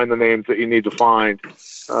can find the names that you need to find.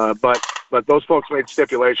 But those folks made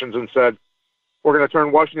stipulations and said, we're going to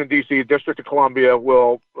turn Washington, D.C., District of Columbia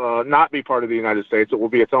will not be part of the United States. It will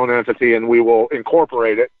be its own entity, and we will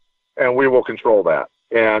incorporate it, and we will control that.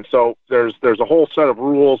 And so there's a whole set of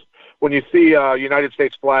rules. When you see a United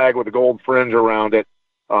States flag with a gold fringe around it,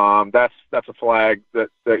 that's a flag that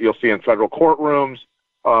you'll see in federal courtrooms.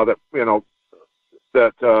 that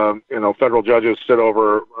federal judges sit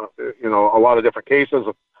over, a lot of different cases.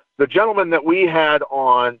 The gentlemen that we had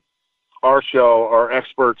on our show are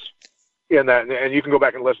experts in that, and you can go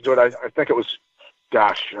back and listen to it. I think it was,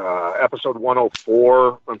 episode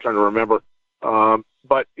 104. I'm trying to remember.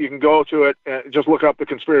 But you can go to it and just look up the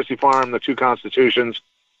Conspiracy Farm, the two constitutions.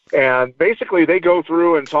 And basically they go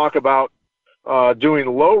through and talk about doing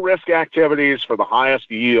low-risk activities for the highest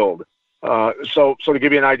yield. So to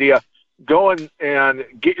give you an idea, go and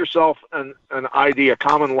get yourself an ID, a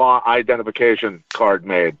common law identification card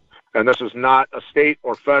made. And this is not a state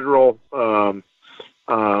or federal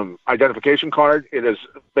identification card. It is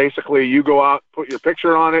basically you go out, put your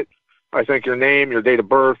picture on it, I think your name, your date of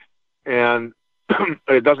birth, and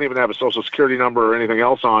it doesn't even have a social security number or anything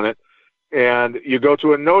else on it. And you go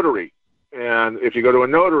to a notary. And if you go to a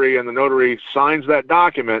notary and the notary signs that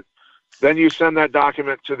document, then you send that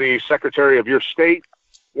document to the Secretary of your state.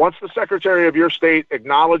 Once the Secretary of your state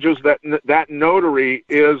acknowledges that notary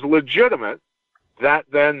is legitimate, that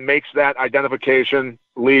then makes that identification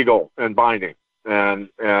legal and binding. And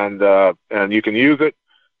you can use it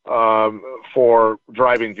for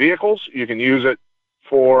driving vehicles. You can use it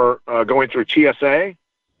for going through TSA.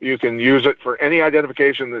 You can use it for any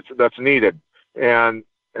identification that's needed. And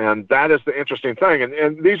that is the interesting thing.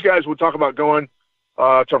 And these guys would talk about going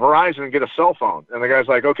to Verizon and get a cell phone. And the guy's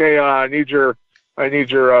like, okay, I need your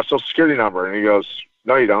social security number. And he goes,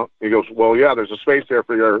 no, you don't. He goes, well, yeah, there's a space there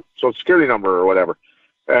for your social security number or whatever,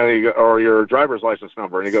 or your driver's license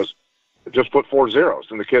number. And he goes, just put 4 zeros.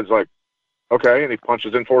 And the kid's like, okay. And he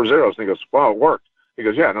punches in 4 zeros. And he goes, wow, it worked. He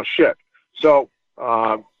goes, yeah, no shit. So,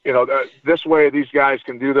 this way these guys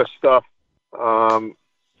can do this stuff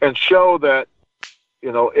and show that,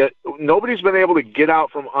 nobody's been able to get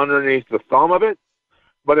out from underneath the thumb of it.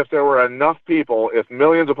 But if there were enough people, if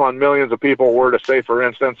millions upon millions of people were to say, for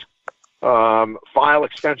instance, file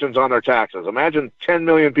extensions on their taxes. Imagine 10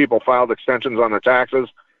 million people filed extensions on their taxes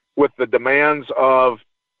with the demands of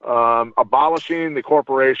abolishing the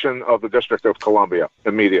corporation of the District of Columbia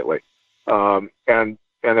immediately. And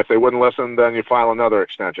if they wouldn't listen, then you file another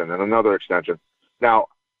extension and another extension. Now,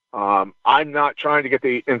 I'm not trying to get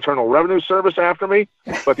the Internal Revenue Service after me,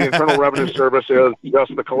 but the Internal Revenue Service is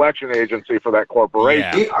just the collection agency for that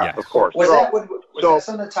corporation, of course. Was that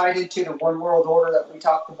something tied into the One World Order that we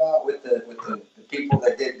talked about with the people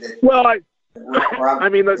that did the... Well,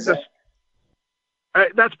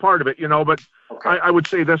 that's part of it, but okay. I would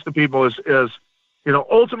say this to people is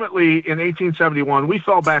ultimately in 1871, we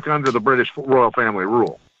fell back under the British royal family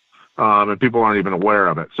rule, and people aren't even aware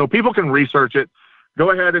of it. So people can research it.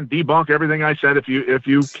 Go ahead and debunk everything I said if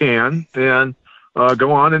you can, and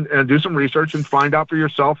go on and do some research and find out for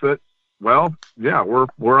yourself that, well, yeah,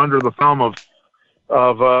 we're under the thumb of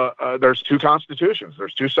there's two constitutions,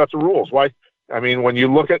 there's two sets of rules. Why? I mean, when you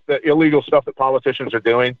look at the illegal stuff that politicians are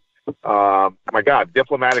doing, my God,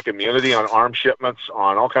 diplomatic immunity on arms shipments,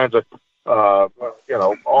 on all kinds of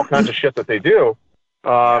all kinds of shit that they do.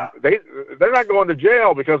 They're not going to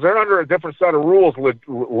jail because they're under a different set of rules,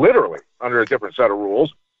 literally under a different set of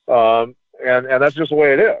rules. And that's just the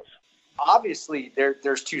way it is. Obviously,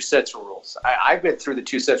 there's two sets of rules. I've been through the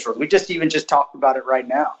two sets of rules. We just talked about it right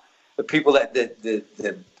now. The people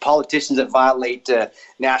the politicians that violate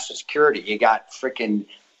national security. You got freaking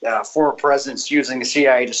former presidents using the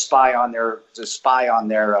CIA to spy on their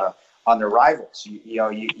rivals.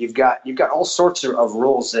 You've got all sorts of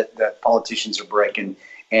rules that politicians are breaking,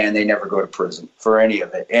 and they never go to prison for any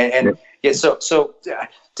of it.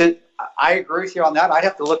 I agree with you on that. I'd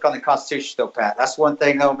have to look on the Constitution though, Pat. That's one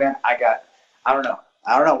thing though, man. I don't know.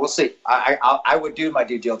 We'll see. I would do my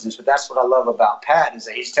due diligence, but that's what I love about Pat is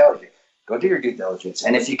that he's telling you, go do your due diligence,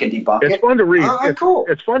 and if you can debunk it, it's fun to read. Cool.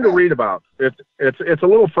 It's fun to read about. It's a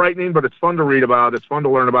little frightening, but it's fun to read about. It's fun to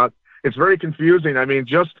learn about. It's very confusing. I mean,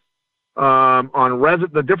 just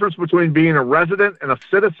the difference between being a resident and a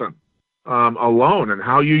citizen alone, and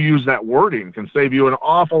how you use that wording can save you an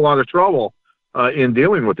awful lot of trouble in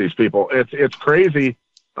dealing with these people. It's crazy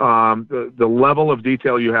the level of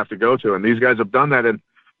detail you have to go to, and these guys have done that. And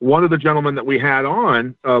one of the gentlemen that we had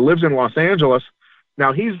on lives in Los Angeles.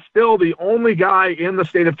 Now, he's still the only guy in the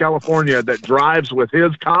state of California that drives with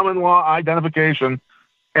his common law identification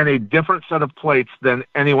and a different set of plates than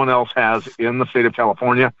anyone else has in the state of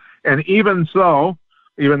California. And even so,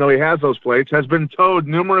 even though he has those plates, has been towed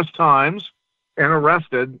numerous times and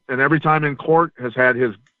arrested, and every time in court has had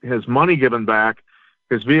his money given back,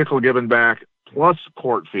 his vehicle given back, plus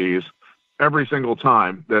court fees, every single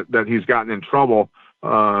time that he's gotten in trouble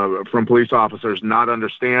from police officers not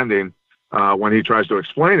understanding when he tries to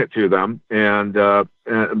explain it to them.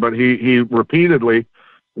 But he repeatedly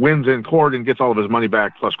wins in court and gets all of his money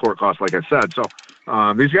back plus court costs, like I said. So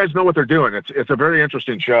these guys know what they're doing. It's a very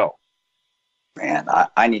interesting show. Man,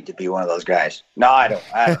 I need to be one of those guys. No, I don't.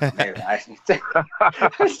 Maybe how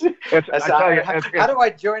do I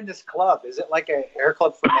join this club? Is it like a hair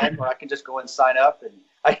club for men where I can just go and sign up and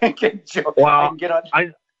I can join? Well, I can get on.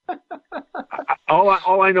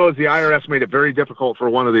 All I know is the IRS made it very difficult for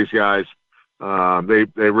one of these guys. They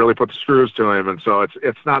really put the screws to him, and so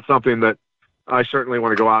it's not something that I certainly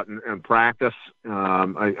want to go out and practice.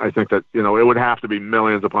 I think that it would have to be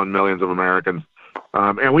millions upon millions of Americans.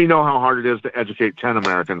 And we know how hard it is to educate 10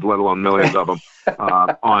 Americans, let alone millions of them,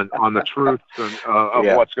 on the truth of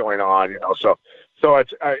what's going on. So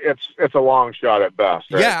it's a long shot at best.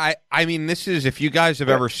 Right? Yeah, I mean, this is, if you guys have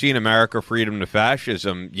ever seen America Freedom to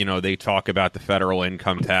Fascism, they talk about the federal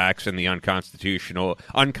income tax and the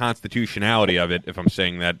unconstitutionality of it, if I'm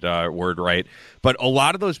saying that word right. But a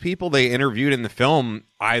lot of those people they interviewed in the film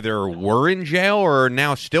either were in jail or are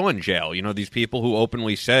now still in jail. These people who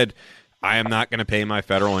openly said, I am not going to pay my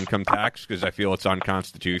federal income tax because I feel it's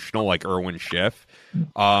unconstitutional, like Irwin Schiff.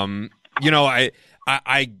 I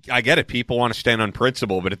get it. People want to stand on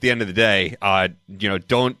principle, but at the end of the day,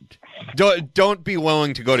 don't be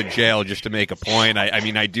willing to go to jail just to make a point. I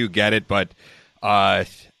mean, I do get it, but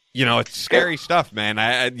it's scary stuff, man.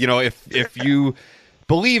 If you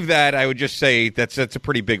believe that, I would just say that's a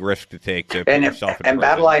pretty big risk to take to put yourself in prison.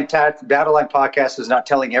 Battleline Podcast is not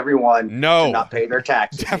telling everyone to not pay their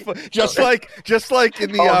taxes. Just like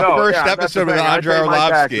in the first episode with Andrei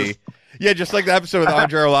Arlovsky. Yeah, just like the episode with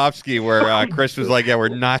Andrei Arlovsky where Chris was like, we're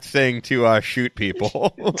not saying to shoot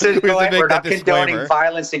people. We're not condoning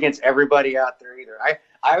violence against everybody out there either. I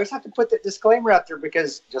always have to put that disclaimer out there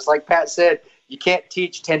because, just like Pat said, you can't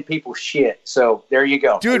teach 10 people shit. So there you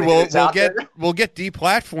go. Dude, we'll get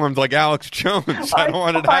deplatformed like Alex Jones. I don't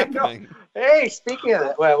want it happening. Hey, speaking of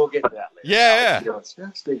that, well, we'll get to that later. Yeah.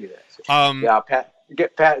 Speaking of that.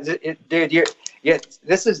 Pat,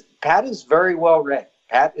 Pat is very well read.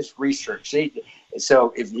 Pat is research.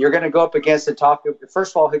 So if you're going to go up against the talk,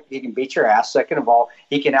 first of all, he can beat your ass. Second of all,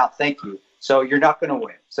 he can outthink you. So you're not going to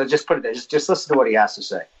win. So just put it there. Just listen to what he has to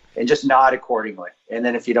say. And just nod accordingly. And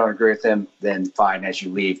then if you don't agree with him, then fine. As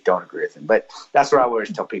you leave, don't agree with him. But that's what I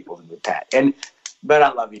always tell people with Pat. But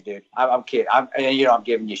I love you, dude. I'm kidding. I'm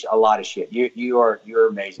giving you a lot of shit. You're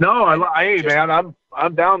amazing. No, man.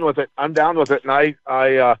 I'm down with it. And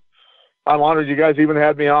I'm honored you guys even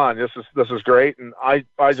had me on. This is great. And I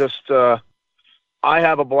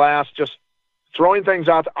have a blast just throwing things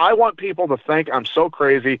out. I want people to think I'm so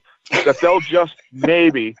crazy that they'll just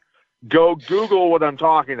maybe go Google what I'm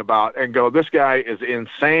talking about and go, this guy is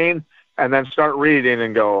insane, and then start reading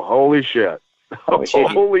and go, holy shit.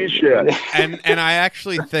 Holy shit. And I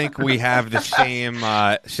actually think we have the same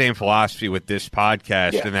philosophy with this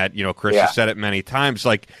podcast, and that, Chris has said it many times.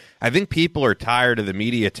 Like, I think people are tired of the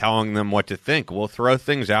media telling them what to think. We'll throw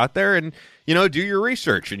things out there and, do your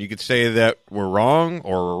research, and you could say that we're wrong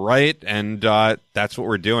or we're right, and that's what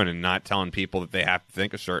we're doing, and not telling people that they have to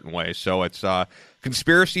think a certain way. So it's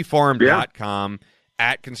conspiracyfarm.com,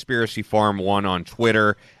 at conspiracyfarm1 on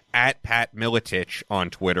Twitter, at Pat Miletich on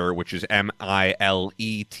Twitter, which is Miletich,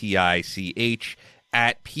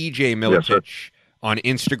 at PJ Miletich on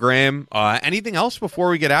Instagram. Anything else before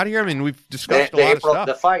we get out of here? I mean, we've discussed a lot of stuff.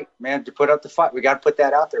 The fight, man, to put up the fight. We got to put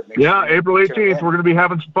that out there. April 18th, we're going to be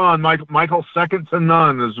having some fun. Michael Second to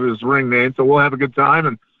None is his ring name, so we'll have a good time,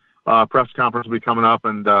 and press conference will be coming up,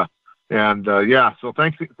 and so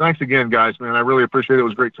thanks again, guys, man. I really appreciate it. It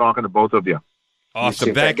was great talking to both of you.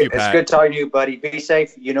 Awesome. Thank you, Pat. It's good talking to you, buddy. Be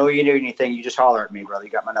safe. You need anything, you just holler at me, brother.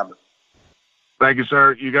 You got my number. Thank you,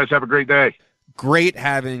 sir. You guys have a great day. Great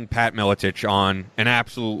having Pat Miletich on, an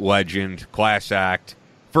absolute legend, class act,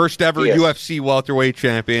 first ever UFC welterweight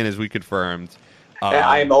champion, as we confirmed.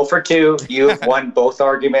 I am 0 for 2. You have won both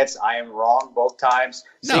arguments. I am wrong both times.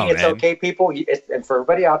 It's okay, people. And for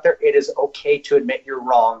everybody out there, it is okay to admit you're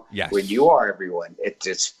wrong when you are, everyone.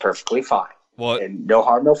 It's perfectly fine. Well, and no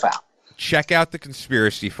harm, no foul. Check out the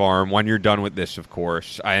Conspiracy Farm when you're done with this, of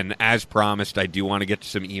course. And as promised, I do want to get to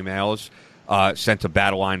some emails sent to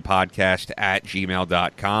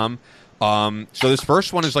battlelinepodcast@gmail.com. So this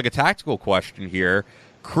first one is like a tactical question here.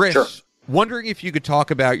 Chris, wondering if you could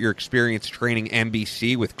talk about your experience training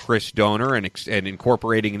NBC with Chris Donor and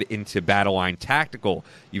incorporating it into Battleline Tactical.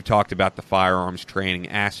 You've talked about the firearms training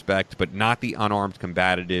aspect, but not the unarmed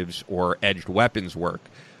combatives or edged weapons work.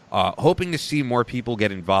 Hoping to see more people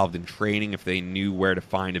get involved in training if they knew where to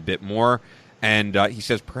find a bit more. And he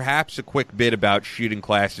says perhaps a quick bit about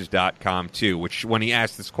shootingclasses.com too, which when he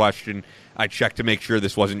asked this question, I checked to make sure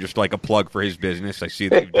this wasn't just like a plug for his business. I see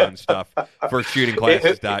that you've done stuff for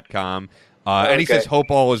shootingclasses.com. And he says hope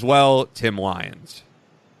all is well, Tim Lyons.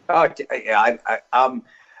 Oh, yeah.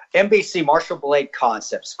 NBC Marshall Blade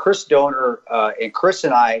Concepts. Chris Donor and Chris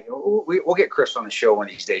and I, we'll get Chris on the show one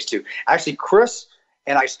of these days too. Actually, Chris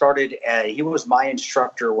and I started, he was my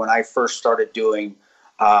instructor when I first started doing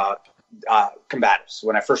combatives.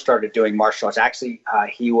 When I first started doing martial arts, actually,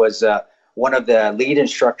 he was one of the lead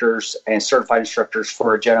instructors and certified instructors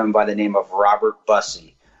for a gentleman by the name of Robert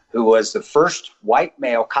Bussey, who was the first white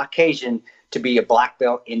male Caucasian to be a black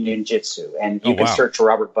belt in ninjutsu. And you can search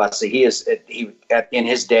Robert Bussey. In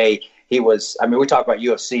his day, he was, I mean, we talk about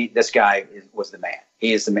UFC. This guy was the man.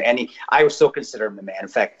 He is the man. And I would still consider him the man. In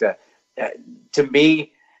fact, to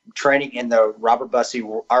me, training in the Robert Bussey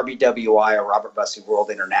RBWI or Robert Bussey World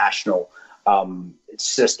International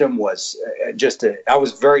system was I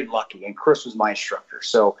was very lucky. And Chris was my instructor.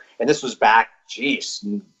 So, and this was back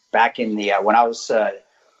in the, when I was,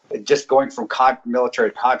 just going from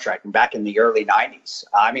military contracting back in the early 90s.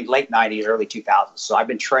 Late 90s, early 2000s. So I've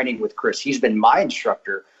been training with Chris. He's been my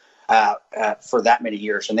instructor for that many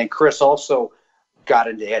years. And then Chris also got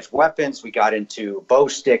into edge weapons. We got into bow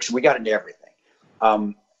sticks. We got into everything.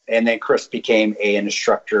 And then Chris became an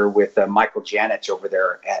instructor with Michael Janich over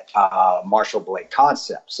there at Marshall Blade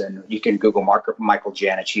Concepts. And you can Google Michael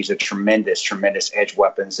Janich. He's a tremendous edge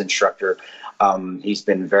weapons instructor. He's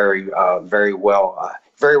been very well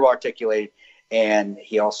articulated, and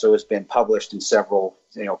he also has been published in several,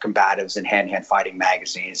 combatives and hand-to-hand fighting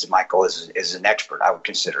magazines. Michael is an expert, I would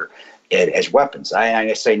consider, at edge weapons.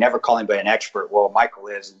 I say never call anybody an expert. Well, Michael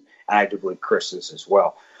is, and I do believe Chris is as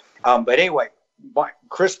well. But anyway,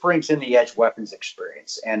 Chris brings in the edge weapons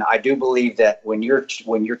experience, and I do believe that when you're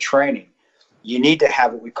training, you need to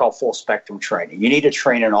have what we call full spectrum training. You need to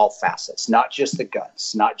train in all facets, not just the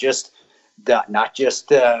guns, not just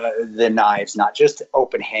the knives, not just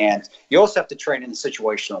open hands. You also have to train in the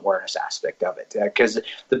situational awareness aspect of it, because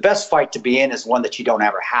the best fight to be in is one that you don't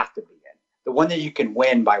ever have to be in, the one that you can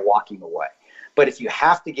win by walking away. But if you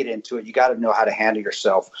have to get into it, you got to know how to handle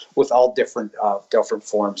yourself with all different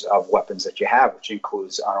forms of weapons that you have, which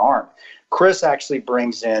includes unarmed. Chris actually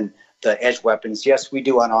brings in the edge weapons. Yes, we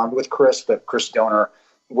do unarmed with Chris, but Chris Donor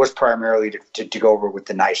was primarily to go over with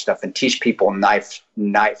the knife stuff and teach people knife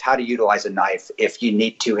how to utilize a knife if you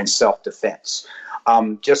need to in self-defense.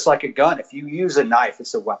 Just like a gun, if you use a knife,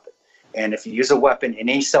 it's a weapon. And if you use a weapon in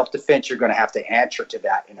any self-defense, you're going to have to answer to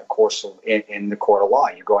that in the court of law.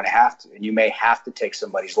 You're going to have to, and you may have to take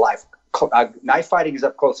somebody's life. Knife fighting is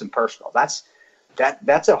up close and personal. That's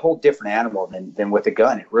a whole different animal than with a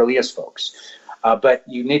gun. It really is, folks. But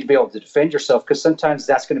you need to be able to defend yourself, because sometimes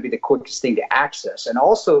that's going to be the quickest thing to access. And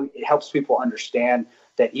also, it helps people understand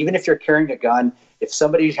that even if you're carrying a gun, if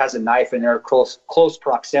somebody has a knife and they're close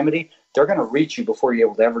proximity, they're going to reach you before you're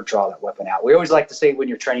able to ever draw that weapon out. We always like to say when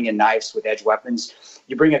you're training in knives with edge weapons,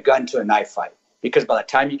 you bring a gun to a knife fight, because by the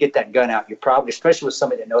time you get that gun out, you're probably, especially with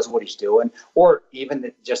somebody that knows what he's doing, or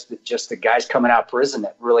even just the guys coming out of prison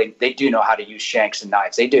that really, they do know how to use shanks and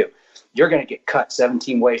knives. They do. You're going to get cut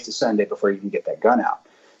 17 ways to Sunday before you can get that gun out.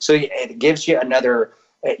 So it gives you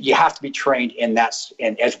you have to be trained in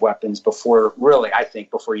edge weapons before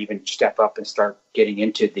you even step up and start getting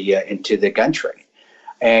into the gun training.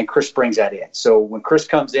 And Chris brings that in. So when Chris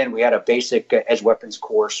comes in, we had a basic edge weapons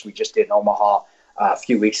course we just did in Omaha a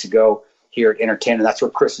few weeks ago here at Intertent, and that's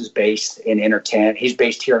where Chris is based, in Intertent. He's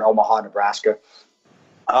based here in Omaha, Nebraska.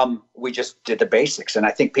 We just did the basics, and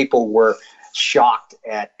I think people were shocked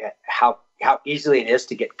at how easily it is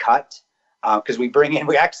to get cut, because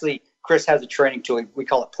Chris has a training tool. We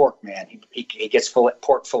call it Pork Man. He gets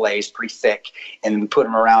pork fillets pretty thick, and we put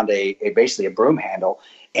them around basically a broom handle,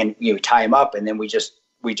 and you tie them up, and then we just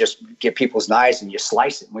get people's knives and you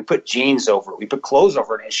slice it. And we put jeans over it. We put clothes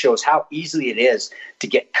over it, and it shows how easily it is to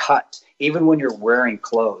get cut, even when you're wearing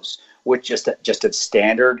clothes, with just a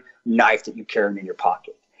standard knife that you carry in your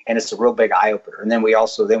pocket. And it's a real big eye opener. And then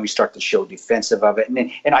we start to show defensive of it.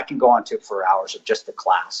 And I can go on to it for hours of just the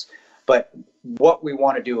class. But what we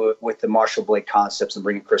want to do with the Marshall Blade Concepts and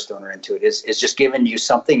bringing Chris Donor into it is just giving you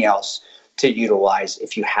something else to utilize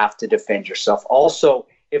if you have to defend yourself. Also,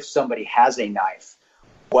 if somebody has a knife,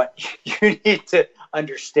 what you need to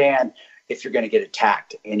understand if you're going to get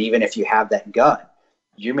attacked. And even if you have that gun,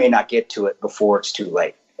 you may not get to it before it's too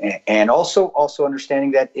late. And also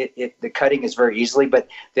understanding that the cutting is very easily, but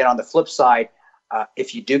then on the flip side,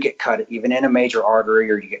 if you do get cut, even in a major artery,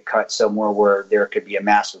 or you get cut somewhere where there could be a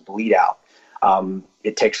massive bleed out,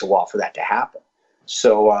 it takes a while for that to happen.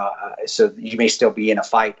 So you may still be in a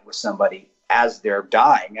fight with somebody as they're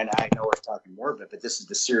dying. And I know we're talking morbid, but this is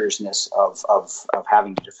the seriousness of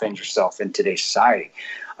having to defend yourself in today's society.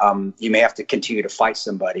 You may have to continue to fight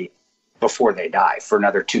somebody before they die for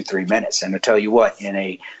another 2-3 minutes. And I tell you what, in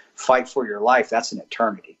a fight for your life, that's an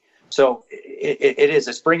eternity. So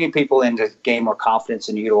it's bringing people into gain more confidence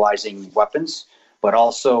in utilizing weapons, but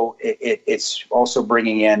also it's also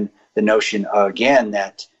bringing in the notion again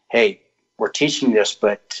that, hey, we're teaching this,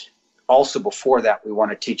 but also before that, we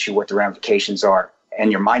want to teach you what the ramifications are,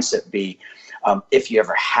 and your mindset be if you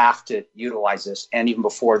ever have to utilize this, and even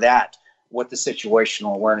before that, what the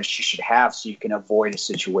situational awareness you should have, so you can avoid a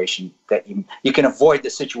situation that you can avoid the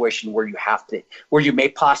situation where you may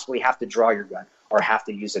possibly have to draw your gun or have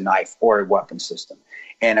to use a knife or a weapon system.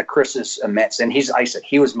 And Chris is immense, and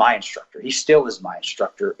he was my instructor. He still is my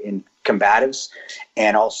instructor in combatives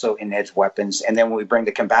and also in edge weapons. And then when we bring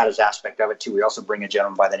the combatives aspect of it too, we also bring a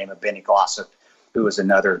gentleman by the name of Benny Glossop, who is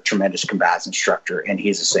another tremendous combatives instructor, and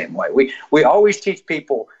he's the same way. We always teach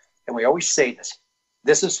people, and we always say this.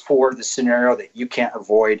 This is for the scenario that you can't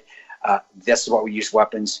avoid. This is why we use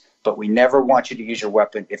weapons, but we never want you to use your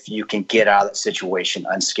weapon if you can get out of that situation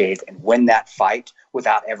unscathed and win that fight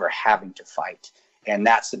without ever having to fight. And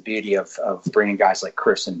that's the beauty of bringing guys like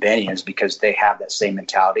Chris and Benny, is because they have that same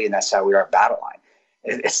mentality, and that's how we are at Battle Line.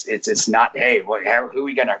 It's not, hey, who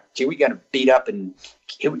we gonna beat up and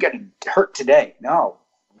who we gonna hurt today? No,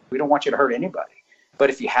 we don't want you to hurt anybody. But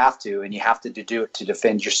if you have to, and you have to do it to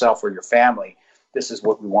defend yourself or your family, this is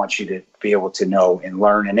what we want you to be able to know and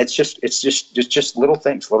learn. And it's just little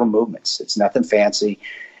things, little movements. It's nothing fancy.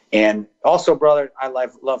 And also, brother, I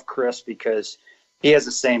love Chris because he has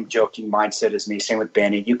the same joking mindset as me. Same with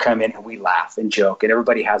Benny. You come in and we laugh and joke, and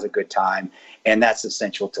everybody has a good time. And that's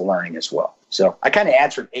essential to learning as well. So I kind of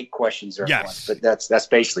answered 8 questions there at once, but that's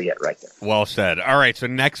basically it right there. Well said. All right, so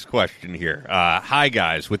next question here. Hi,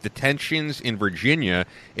 guys. With the tensions in Virginia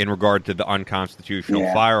in regard to the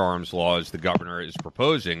unconstitutional firearms laws the governor is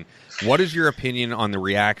proposing, what is your opinion on the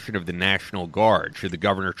reaction of the National Guard? Should the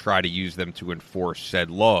governor try to use them to enforce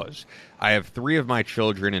said laws? I have 3 of my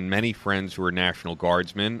children and many friends who are National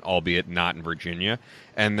Guardsmen, albeit not in Virginia,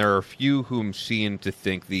 and there are a few whom seem to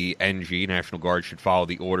think the NG, National Guard, should follow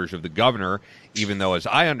the orders of the governor, even though, as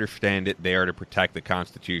I understand it, they are to protect the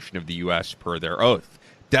Constitution of the U.S. per their oath.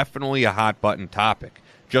 Definitely a hot-button topic.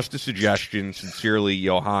 Just a suggestion. Sincerely,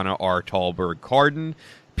 Johanna R. Tallberg-Carden.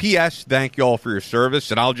 P.S. Thank you all for your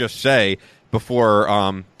service, and I'll just say, before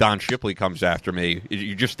Don Shipley comes after me,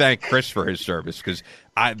 you just thank Chris for his service, because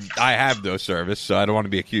I have no service, so I don't want to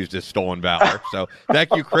be accused of stolen valor. So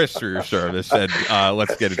thank you, Chris, for your service, and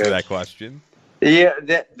let's get into that question. Yeah,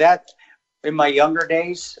 that in my younger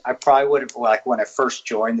days, I probably would have, like when I first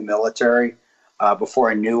joined the military,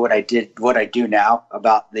 before I knew what I do now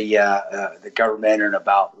about the government and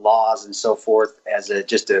about laws and so forth, as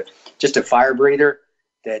just a fire breather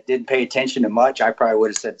that didn't pay attention to much, I probably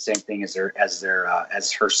would have said the same thing as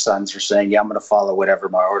her sons are saying. Yeah, I'm going to follow whatever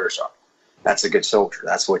my orders are. That's a good soldier.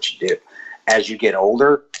 That's what you do. As you get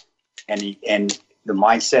older, and the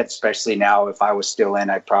mindset, especially now, if I was still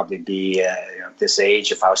in, I'd probably be at this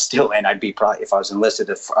age. If I was still in, I'd be probably, if I was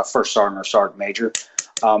enlisted, a first sergeant or sergeant major.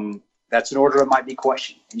 That's an order that might be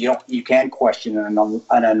questioned. You can question an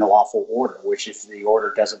unlawful order, which if the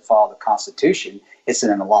order doesn't follow the Constitution, it's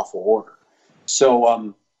an unlawful order.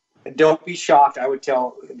 So don't be shocked. I would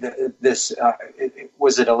tell this.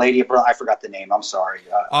 Was it a lady? I forgot the name. I'm sorry.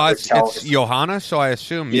 It's Johanna, so I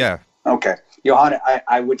assume, yeah. Okay. Johanna,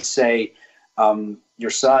 I would say your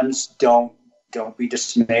sons, don't be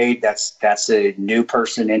dismayed. That's a new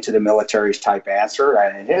person into the military's type answer.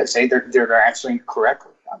 And it is. Hey, they're answering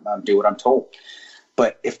correctly. I'm do what I'm told.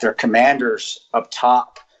 But if their commanders up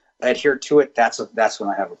top adhere to it, that's when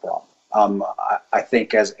I have a problem. I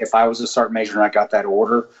think if I was a sergeant major and I got that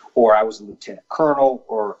order, or I was a lieutenant colonel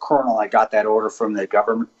or a colonel, I got that order from the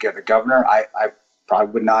governor, I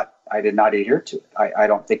probably would not. I did not adhere to it. I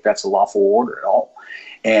don't think that's a lawful order at all.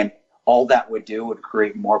 And all that would do would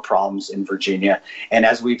create more problems in Virginia. And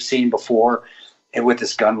as we've seen before, and with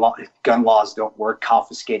this gun laws don't work.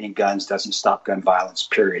 Confiscating guns doesn't stop gun violence,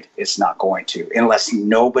 period. It's not going to, unless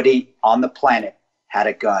nobody on the planet had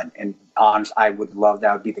a gun. And I would love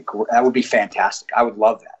that. That would be fantastic. I would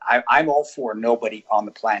love that. I'm all for nobody on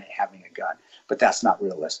the planet having a gun, but that's not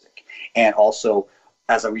realistic. And also,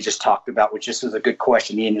 as we just talked about, which this was a good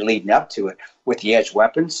question even leading up to it, with the edge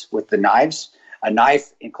weapons, with the knives, a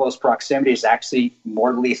knife in close proximity is actually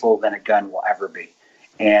more lethal than a gun will ever be.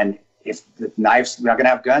 And if the knives, we're not going to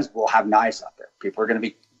have guns, we'll have knives out there. People are going to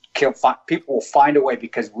be killed. People will find a way,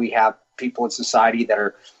 because we have people in society that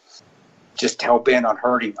are just hell bent on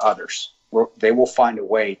hurting others. they will find a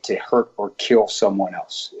way to hurt or kill someone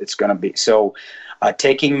else. It's going to be so.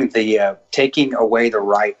 Taking away the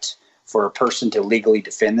right for a person to legally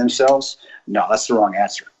defend themselves, no, that's the wrong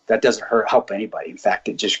answer. That doesn't help anybody. In fact,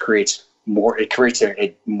 it just creates more. It creates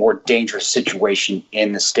a more dangerous situation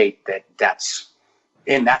in the state that's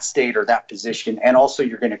in that state or that position, and also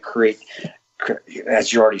you're going to create,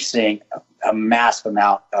 as you're already saying, a massive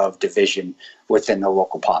amount of division within the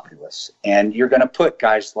local populace. And you're going to put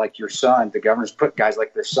guys like your son. The governors put guys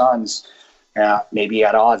like their sons, maybe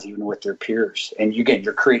at odds even with their peers. And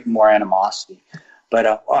you're creating more animosity.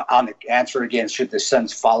 But on the answer again, should the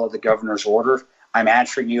sons follow the governor's order? I'm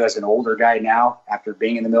answering you as an older guy now, after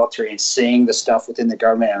being in the military and seeing the stuff within the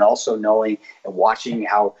government, and also knowing and watching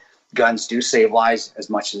how guns do save lives as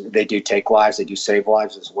much as they do take lives. They do save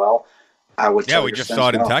lives as well. I would. Yeah, we just saw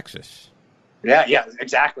it in Texas. Yeah,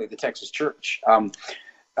 exactly. The Texas church.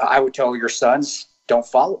 I would tell your sons, don't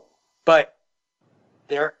follow. But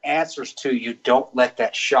their answers to you, don't let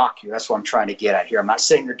that shock you. That's what I'm trying to get at here. I'm not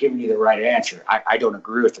saying they're giving you the right answer. I don't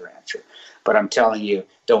agree with their answer. But I'm telling you,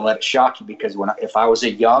 don't let it shock you, because if I was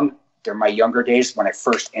during my younger days, when I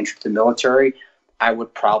first entered the military, I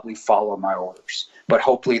would probably follow my orders. But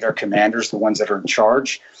hopefully their commanders, the ones that are in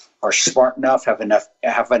charge, are smart enough, have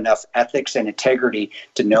enough ethics and integrity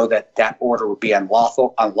to know that order would be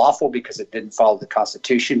unlawful because it didn't follow the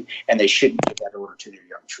Constitution, and they shouldn't give that order to their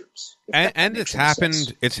young troops. And it's happened.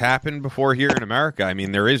 Sense. It's happened before here in America. I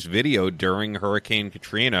mean, there is video during Hurricane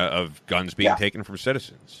Katrina of guns being taken from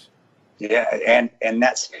citizens. Yeah, and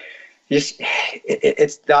that's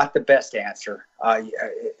it's not the best answer.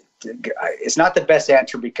 It's not the best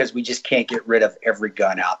answer because we just can't get rid of every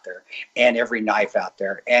gun out there and every knife out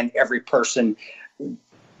there, and every person we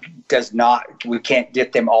can't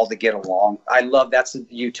get them all to get along. I love that's a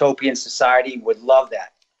utopian society, would love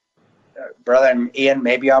that. Brother, and Ian,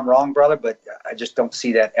 maybe I'm wrong, brother, but I just don't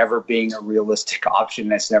see that ever being a realistic option.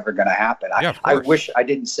 That's never going to happen. I wish I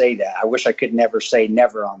didn't say that. I wish I could never say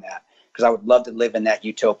never on that, because I would love to live in that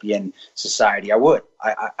utopian society. I would.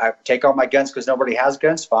 I take all my guns because nobody has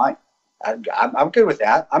guns. Fine. I'm good with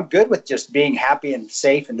that. I'm good with just being happy and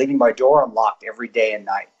safe and leaving my door unlocked every day and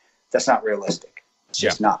night. That's not realistic. It's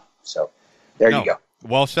just not. So there you go.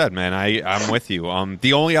 Well said, man. I'm with you.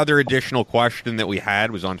 The only other additional question that we had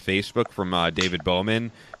was on Facebook from David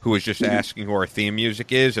Bowman, who was just asking who our theme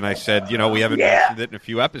music is, and I said, we haven't mentioned it in a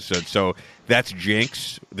few episodes. So that's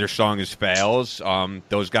Jinx. Their song is Fails.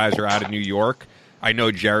 Those guys are out of New York. I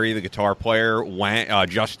know Jerry, the guitar player,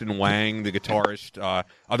 Justin Wang, the guitarist,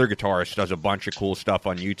 other guitarist, does a bunch of cool stuff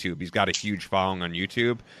on YouTube. He's got a huge following on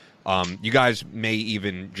YouTube. You guys may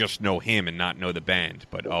even just know him and not know the band,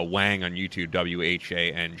 but Wang on YouTube,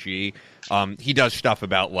 Whang. He does stuff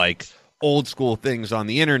about like old school things on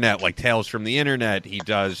the internet, like Tales from the Internet. He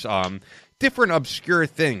does different obscure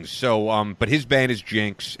things. So, but his band is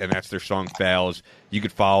Jinx, and that's their song Fails. You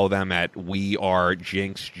could follow them at We Are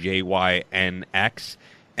Jinx, JYNX.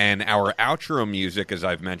 And our outro music, as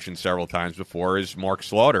I've mentioned several times before, is Mark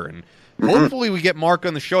Slaughter. And hopefully we get Mark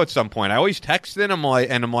on the show at some point. I always text him,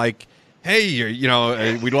 I'm like, hey,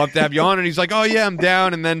 we'd love to have you on. And he's like, oh, yeah, I'm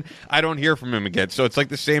down. And then I don't hear from him again. So it's like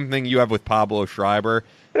the same thing you have with Pablo Schreiber.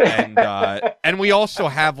 And we also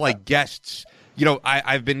have, like, guests.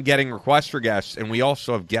 I've been getting requests for guests, and we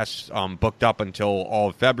also have guests booked up until all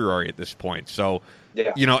of February at this point. So,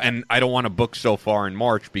 and I don't want to book so far in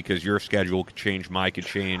March because your schedule could change, mine could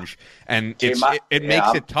change. And it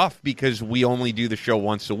makes it tough because we only do the show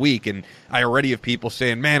once a week. And I already have people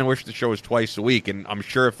saying, man, I wish the show was twice a week. And I'm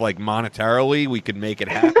sure if, like, monetarily we could make it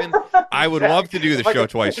happen, I would love to do the show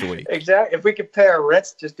twice a week. Exactly. If we could pay our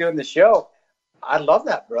rents just doing the show, I'd love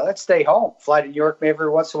that, bro. Let's stay home. Fly to New York maybe every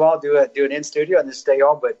once in a while, do an in-studio, and then stay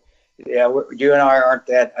home. But, yeah, you and I aren't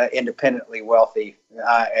that independently wealthy.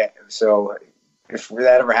 So if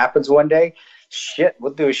that ever happens one day, shit,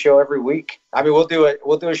 we'll do a show every week. I mean, we'll do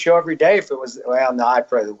a show every day if it was. Well, no,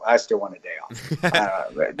 I still want a day off.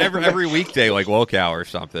 every weekday, like Wokow or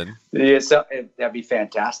something. Yeah, so that'd be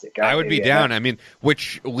fantastic. I would be down. I mean,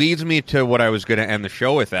 which leads me to what I was going to end the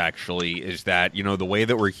show with. Actually, is that the way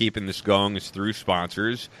that we're keeping this going is through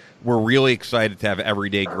sponsors. We're really excited to have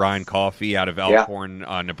Everyday Grind Coffee out of Elkhorn,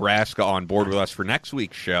 Nebraska, on board with us for next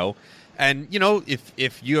week's show. And,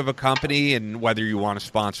 if you have a company and whether you want to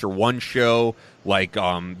sponsor one show, like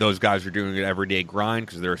those guys are doing an Everyday Grind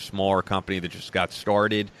because they're a smaller company that just got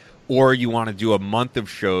started, or you want to do a month of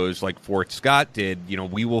shows like Fort Scott did,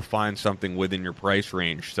 we will find something within your price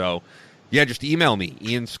range. So, yeah, just email me,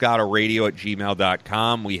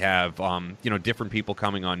 ianscottoradio@gmail.com. We have, different people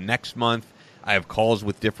coming on next month. I have calls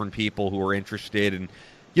with different people who are interested. And,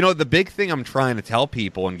 You know, the big thing I'm trying to tell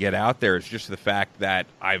people and get out there is just the fact that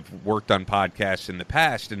I've worked on podcasts in the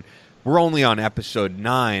past, and we're only on episode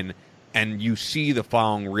 9, and you see the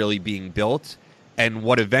following really being built. And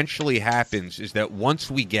what eventually happens is that once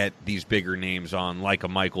we get these bigger names on, like a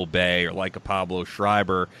Michael Bay or like a Pablo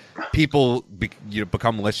Schreiber, people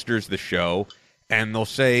become listeners of the show, and they'll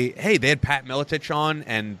say, hey, they had Pat Miletich on,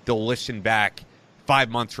 and they'll listen back 5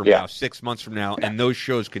 months from now, 6 months from now, and those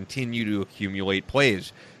shows continue to accumulate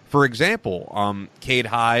plays. For example, Kate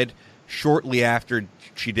Hyde, shortly after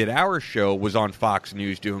she did our show, was on Fox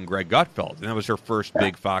News doing Greg Gutfeld, and that was her first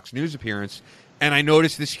big Fox News appearance, and I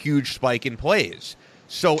noticed this huge spike in plays.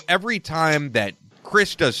 So every time that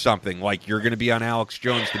Chris does something, like you're going to be on Alex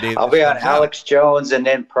Jones today. I'll be on Alex Jones, and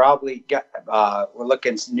then probably we're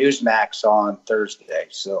looking Newsmax on Thursday.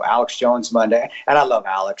 So Alex Jones Monday, and I love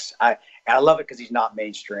Alex. I love it because he's not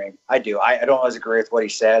mainstream. I do. I don't always agree with what he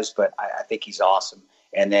says, but I think he's awesome.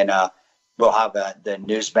 And then we'll have the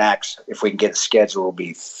Newsmax, if we can get a schedule, will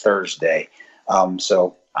be Thursday.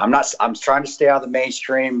 So I'm trying to stay out of the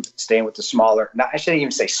mainstream, staying with the smaller. I shouldn't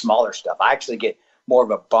even say smaller stuff. I actually get more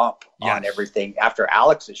of a bump on everything after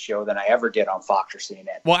Alex's show than I ever did on Fox or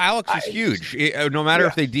CNN. Well, Alex is huge. No matter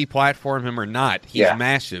if they deplatform him or not, he's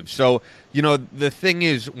massive. So, you know, the thing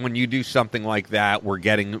is, when you do something like that, we're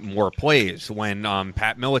getting more plays. When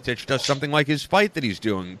Pat Miletich does something like his fight that he's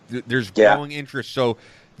doing, there's growing interest. So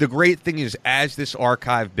the great thing is, as this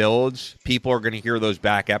archive builds, people are going to hear those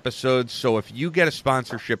back episodes. So if you get a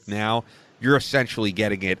sponsorship now, you're essentially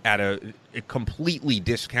getting it at a completely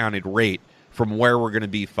discounted rate from where we're going to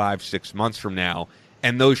be 5-6 months from now,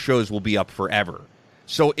 and those shows will be up forever.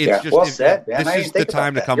 So it's just this is the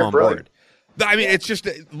time to come on board. I mean, it's just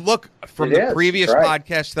look from the previous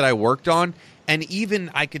podcast that I worked on, and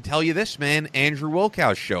even I could tell you this, man, Andrew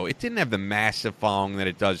Wilkow's show, it didn't have the massive following that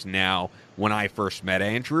it does now when I first met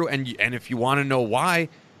Andrew. And if you want to know why,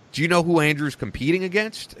 do you know who Andrew's competing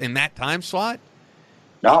against in that time slot?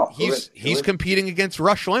 No, he's competing against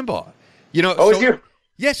Rush Limbaugh. You know,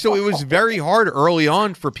 yeah, so it was very hard early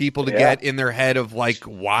on for people to get in their head of, like,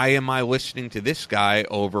 why am I listening to this guy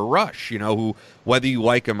over Rush? You know, who, whether you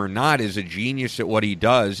like him or not, is a genius at what he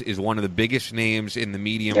does, is one of the biggest names in the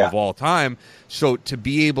medium of all time. So to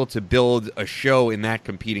be able to build a show in that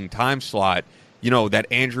competing time slot, you know, that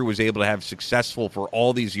Andrew was able to have successful for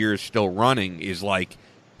all these years still running is, like,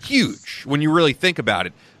 huge when you really think about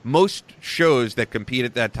it. Most shows that compete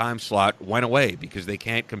at that time slot went away because they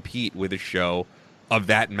can't compete with a show of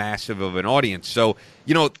that massive of an audience. So,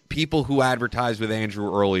 you know, people who advertised with Andrew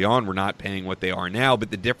early on were not paying what they are now,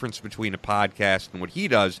 but the difference between a podcast and what he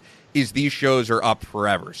does is these shows are up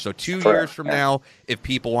forever. So 2 years from now, if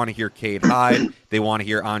people want to hear Kate Hyde, they want to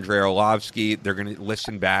hear Andrei Arlovsky, they're going to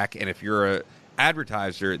listen back, and if you're an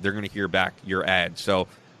advertiser, they're going to hear back your ad. So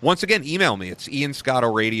once again, email me. It's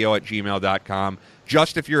ianscottoradio@gmail.com.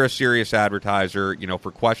 Just if you're a serious advertiser, you know,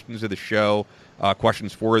 for questions of the show,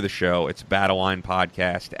 questions for the show, it's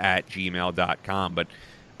battlelinepodcast@gmail.com. But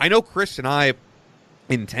I know Chris and I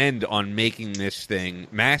intend on making this thing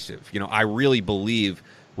massive. You know, I really believe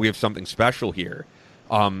we have something special here.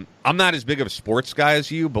 I'm not as big of a sports guy as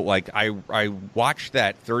you, but, like, I watched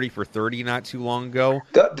that 30 for 30 not too long ago.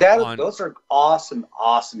 Those are awesome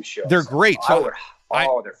shows. They're great. They're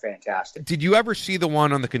fantastic. Did you ever see the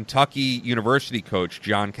one on the Kentucky University coach,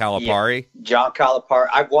 John Calipari? Yeah, John Calipari.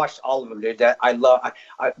 I've watched all of them, dude.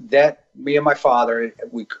 Me and my father,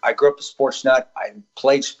 I grew up a sports nut. I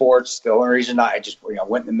played sports. The only reason I just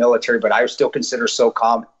went in the military, but I was still considered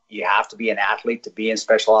SOCOM. You have to be an athlete to be in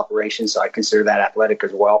special operations, so I consider that athletic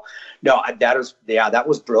as well. No, that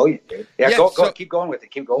was brilliant, dude. Keep going with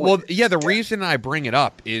it. The reason I bring it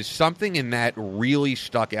up is something in that really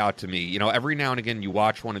stuck out to me. You know, every now and again you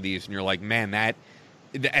watch one of these and you're like, man,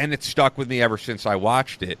 and it stuck with me ever since I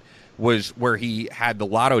watched it, was where he had the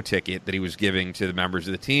lotto ticket that he was giving to the members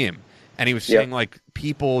of the team. And he was saying, like,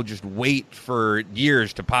 people just wait for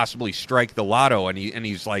years to possibly strike the lotto, and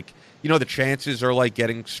he's like, you know, the chances are like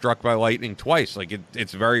getting struck by lightning twice. Like,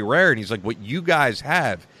 it's very rare. And he's like, what you guys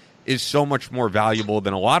have is so much more valuable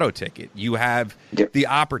than a lotto ticket. You have the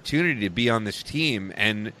opportunity to be on this team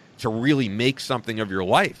and to really make something of your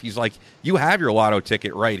life. He's like, you have your lotto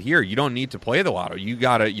ticket right here. You don't need to play the lotto. You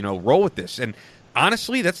got to, roll with this. And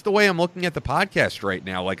honestly, that's the way I'm looking at the podcast right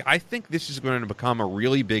now. Like, I think this is going to become a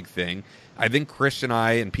really big thing. I think Chris and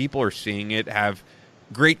I, and people are seeing it, have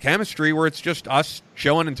great chemistry where it's just us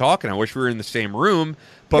chilling and talking. I wish we were in the same room,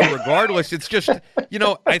 but regardless, it's just,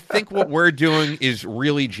 I think what we're doing is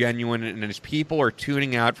really genuine, and as people are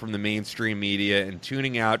tuning out from the mainstream media and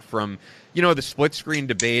tuning out from, the split screen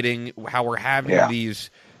debating, how we're having these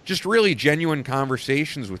just really genuine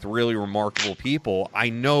conversations with really remarkable people, I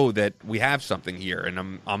know that we have something here,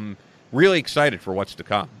 and I'm really excited for what's to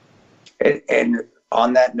come. And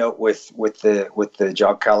on that note, with the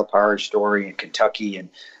John Calipari story in Kentucky and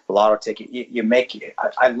the lotto ticket,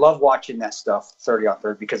 I love watching that stuff 30 on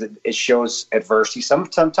 30 because it shows adversity.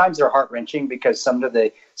 Sometimes they're heart wrenching because some of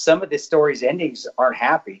the stories' endings aren't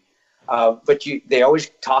happy. But they always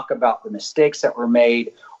talk about the mistakes that were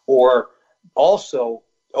made, or also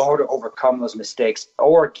how to overcome those mistakes,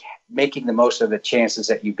 or making the most of the chances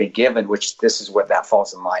that you've been given, which this is what that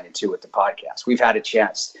falls in line into with the podcast. We've had a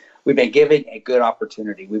chance. We've been given a good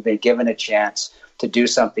opportunity. We've been given a chance to do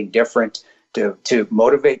something different, to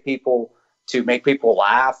motivate people, to make people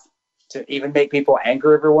laugh, to even make people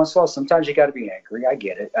angry every once in a while. Sometimes you got to be angry. I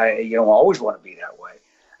get it. You don't always want to be that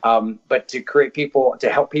way. But to create people, to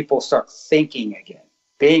help people start thinking again,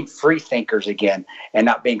 being free thinkers again, and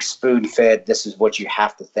not being spoon-fed, this is what you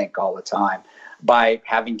have to think all the time, by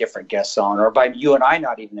having different guests on, or by you and I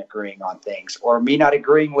not even agreeing on things, or me not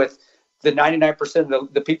agreeing with the 99%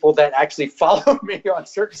 of the people that actually follow me on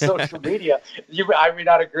certain social media. I may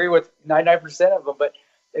not agree with 99% of them, but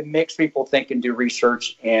it makes people think and do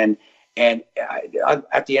research. And at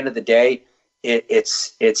the end of the day,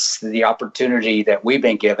 it's the opportunity that we've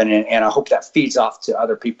been given, and I hope that feeds off to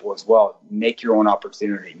other people as well. Make your own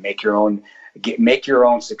opportunity, make your own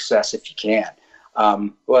success if you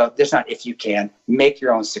can. Well, there's not if you can, make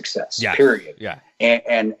your own success. Yes. Period. Yeah.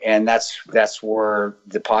 And that's where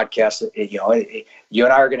the podcast, you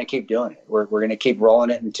and I are going to keep doing it. We're going to keep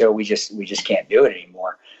rolling it until we just can't do it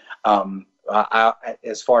anymore.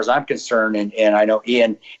 As far as I'm concerned, and I know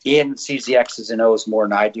Ian sees the X's and O's more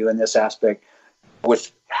than I do in this aspect.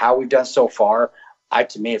 With how we've done so far,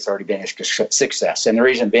 to me, it's already been a success. And the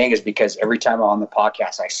reason being is because every time I'm on the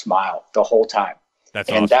podcast, I smile the whole time. That's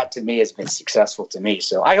awesome. That to me has been successful to me.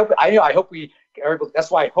 So I hope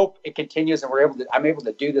that's why I hope it continues, and I'm able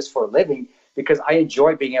to do this for a living, because I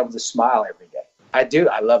enjoy being able to smile every day. I do.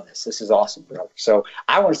 I love this. This is awesome, brother. So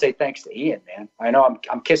I want to say thanks to Ian, man. I know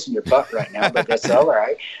I'm kissing your butt right now, but that's all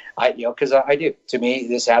right. Because I do. To me,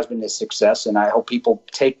 this has been a success, and I hope people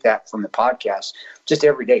take that from the podcast. Just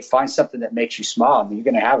every day, find something that makes you smile, and you're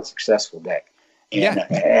going to have a successful day.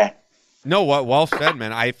 No, well said,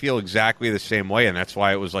 man. I feel exactly the same way, and that's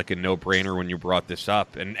why it was like a no-brainer when you brought this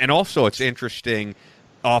up. And also, it's interesting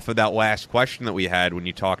off of that last question that we had when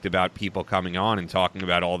you talked about people coming on and talking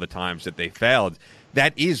about all the times that they failed.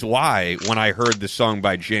 That is why when I heard the song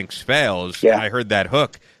by Jinx, Fails, and I heard that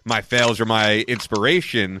hook, my fails are my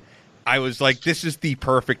inspiration, I was like, this is the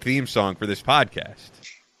perfect theme song for this podcast.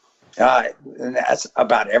 And that's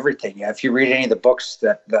about everything. If you read any of the books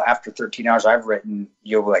that after 13 hours I've written,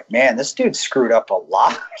 you'll be like, man, this dude screwed up a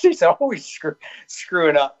lot. He's always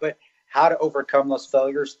screwing up. But how to overcome those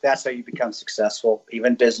failures, that's how you become successful.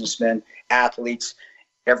 Even businessmen, athletes,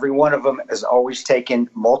 every one of them has always taken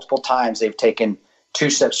multiple times. They've taken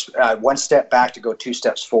one step back to go 2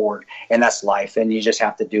 steps forward, and that's life. And you just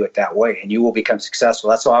have to do it that way, and you will become successful.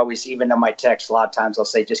 That's why I always, even in my text, a lot of times I'll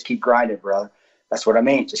say, just keep grinding, brother. That's what I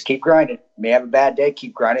mean. Just keep grinding. You may have a bad day.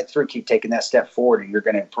 Keep grinding through. Keep taking that step forward, and you're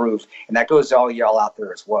going to improve. And that goes to all y'all out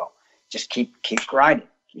there as well. Just keep grinding,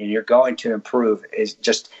 and you're going to improve. Is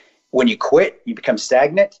just when you quit, you become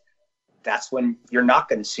stagnant. That's when you're not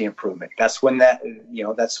going to see improvement. That's when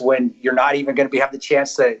that's when you're not even going to have the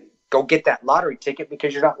chance to go get that lottery ticket,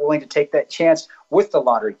 because you're not willing to take that chance with the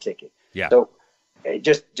lottery ticket. Yeah. So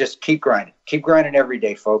just keep grinding. Keep grinding every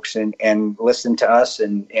day, folks, and listen to us.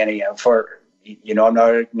 And I'm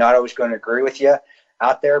not always going to agree with you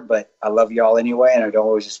out there, but I love you all anyway, and I don't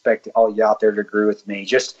always expect all you out there to agree with me.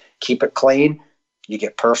 Just keep it clean. You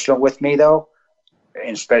get personal with me, though,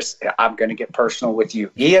 and especially I'm going to get personal with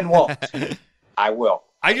you. Ian won't. I will.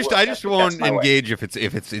 I just won't engage if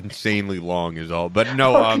it's insanely long is all. But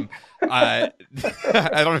no, I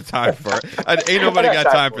don't have time for it. Ain't nobody got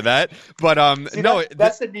time for that. But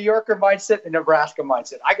that's the New Yorker mindset, the Nebraska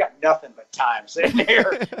mindset. I got nothing but time sitting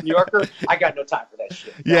here. New Yorker, I got no time for that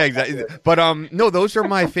shit. Yeah, exactly. But no, those are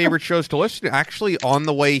my favorite shows to listen to. Actually, on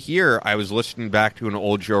the way here, I was listening back to an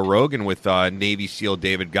old Joe Rogan with Navy SEAL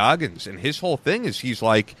David Goggins, and his whole thing is he's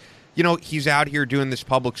like, he's out here doing this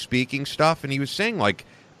public speaking stuff, and he was saying, like,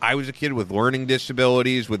 I was a kid with learning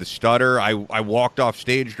disabilities, with a stutter. I walked off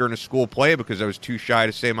stage during a school play because I was too shy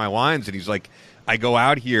to say my lines, and he's like, I go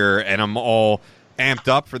out here, and I'm all amped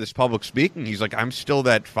up for this public speaking. He's like, I'm still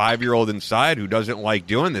that 5-year-old inside who doesn't like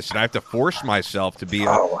doing this, and I have to force myself to be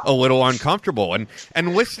a little uncomfortable.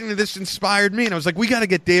 And listening to this inspired me, and I was like, we got to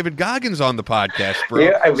get David Goggins on the podcast, bro.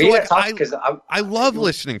 Yeah, I love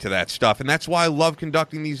listening to that stuff, and that's why I love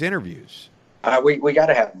conducting these interviews. We got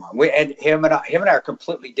to have him on. Him and I are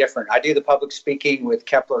completely different. I do the public speaking with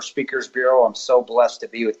Kepler Speakers Bureau. I'm so blessed to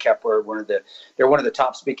be with Kepler. They're one of the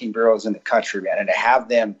top speaking bureaus in the country, man. And to have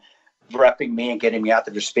them repping me and getting me out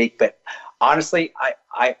there to speak. But honestly,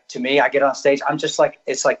 to me, I get on stage. I'm just like,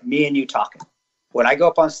 it's like me and you talking. When I go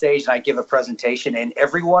up on stage and I give a presentation, and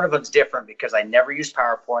every one of them's different because I never use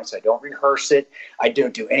PowerPoints. I don't rehearse it. I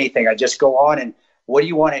don't do anything. I just go on and what do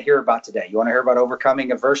you want to hear about today? You want to hear about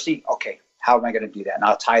overcoming adversity? Okay. How am I going to do that? And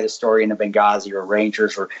I'll tie the story into Benghazi or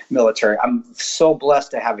Rangers or military. I'm so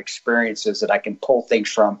blessed to have experiences that I can pull things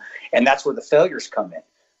from. And that's where the failures come in.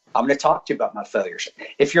 I'm going to talk to you about my failures.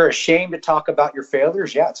 If you're ashamed to talk about your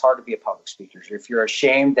failures, yeah, it's hard to be a public speaker. If you're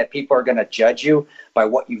ashamed that people are going to judge you by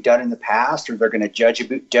what you've done in the past, or they're going to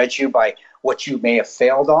judge you by what you may have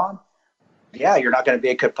failed on, yeah, you're not going to be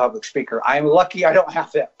a good public speaker. I'm lucky I don't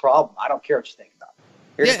have that problem. I don't care what you think about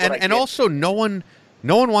it. And also no one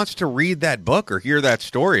wants to read that book or hear that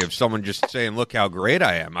story of someone just saying, look how great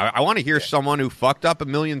I am. I want to hear someone who fucked up a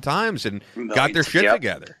million times and got their shit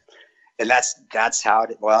together. And that's how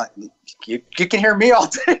it, well, you can hear me all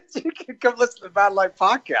day. You can come listen to the Battle Life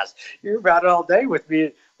podcast. You're about it all day with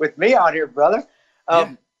me out here, brother.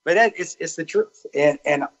 But it's the truth.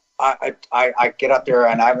 And I get up there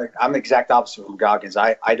and I'm the exact opposite from Goggins.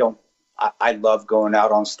 I love going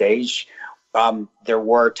out on stage. There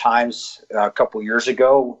were times a couple years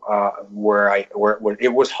ago where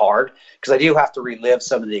it was hard because I do have to relive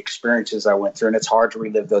some of the experiences I went through, and it's hard to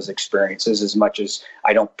relive those experiences as much as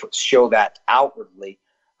I don't show that outwardly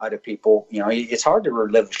to people. You know, it's hard to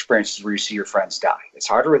relive experiences where you see your friends die. It's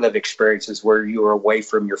hard to relive experiences where you were away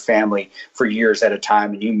from your family for years at a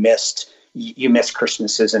time and you missed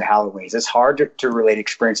Christmases and Halloweens. It's hard to relate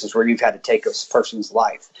experiences where you've had to take a person's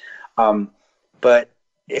life. But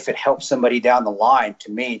if it helps somebody down the line, to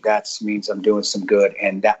me, that means I'm doing some good,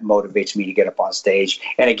 and that motivates me to get up on stage.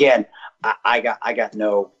 And again, I got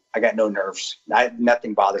no nerves.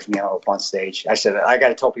 Nothing bothers me when I'm up on stage. I said I got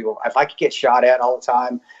to tell people if I could get shot at all the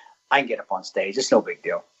time, I can get up on stage. It's no big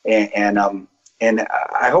deal. And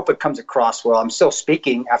I hope it comes across well. I'm still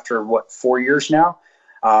speaking after 4 years now,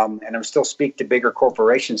 and I'm still speaking to bigger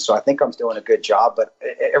corporations. So I think I'm doing a good job. But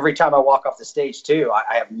every time I walk off the stage too,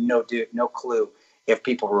 I have no clue if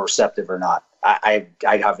people were receptive or not. I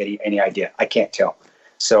have any idea. I can't tell.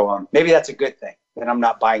 So maybe that's a good thing. And I'm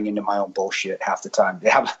not buying into my own bullshit half the time.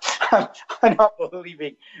 I'm not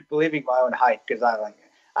believing my own hype because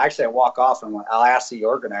I walk off and I'll ask the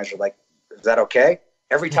organizer, like, is that okay?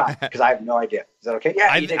 Every time, because I have no idea. Is that okay? Yeah,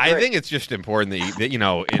 I think it's just important that you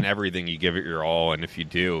know, in everything you give it your all, and if you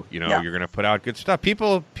do, you know, you're going to put out good stuff.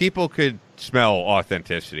 People could smell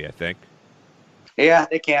authenticity, I think. Yeah,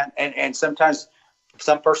 they can, and sometimes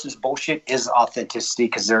some person's bullshit is authenticity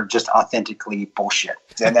because they're just authentically bullshit.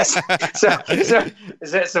 And that's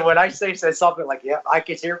so when I say something like, yeah, I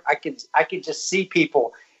could just see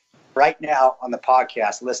people right now on the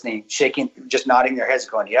podcast listening, shaking, just nodding their heads,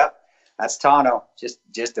 going, "Yep, that's Tano."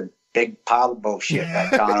 Just a big pile of bullshit,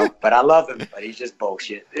 that Tano. But I love him, but he's just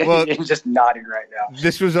bullshit. Well, he's just nodding right now.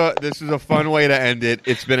 This was a fun way to end it.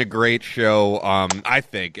 It's been a great show, I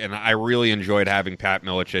think, and I really enjoyed having Pat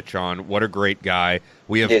Miletich on. What a great guy.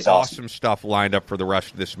 We have awesome stuff lined up for the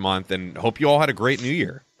rest of this month, and hope you all had a great New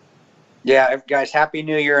Year. Yeah, guys, Happy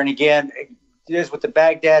New Year. And again, with the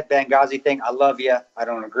Baghdad Benghazi thing, I love you. I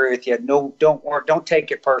don't agree with you. No, don't take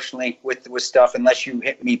it personally with stuff unless you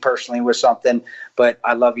hit me personally with something. But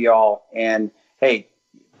I love you all. And hey,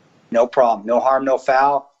 no problem, no harm, no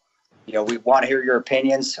foul. You know, we want to hear your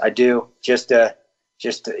opinions. I do. Just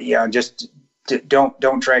don't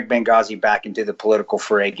drag Benghazi back into the political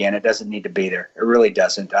fray again. It doesn't need to be there. It really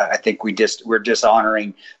doesn't. I think we're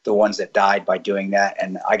dishonoring the ones that died by doing that.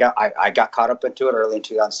 And I got caught up into it early in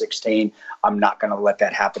 2016. I'm not going to let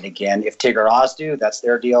that happen again. If Tigger Oz do, that's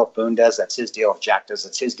their deal. If Boone does, that's his deal. If Jack does,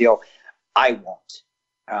 that's his deal. I won't.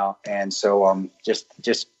 And so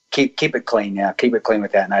just keep it clean now. Keep it clean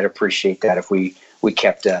with that. And I'd appreciate that if we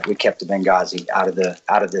kept the Benghazi out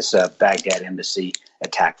of this Baghdad embassy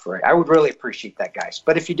attack for it. I would really appreciate that, guys.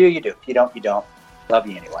 But if you do, you do. If you don't, you don't. Love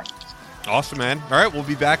you anyway. Awesome, man. All right, we'll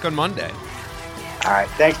be back on Monday. All right.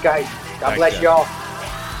 Thanks, guys. God bless y'all.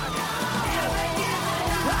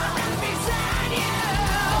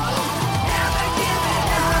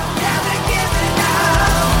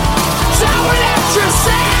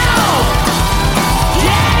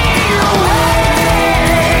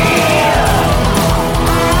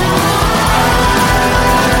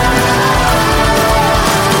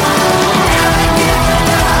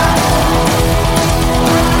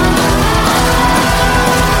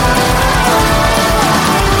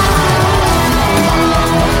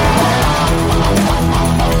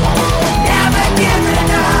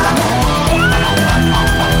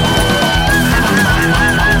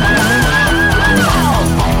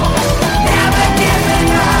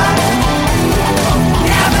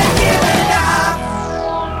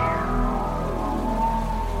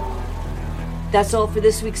 That's all for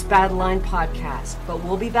this week's Battle Line podcast, but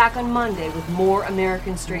we'll be back on Monday with more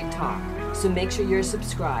American Straight Talk, so make sure you're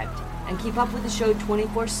subscribed. And keep up with the show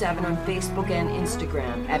 24/7 on Facebook and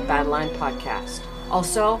Instagram at Battle Line Podcast.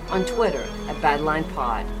 Also on Twitter at Battle Line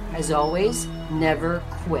Pod. As always, never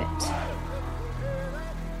quit.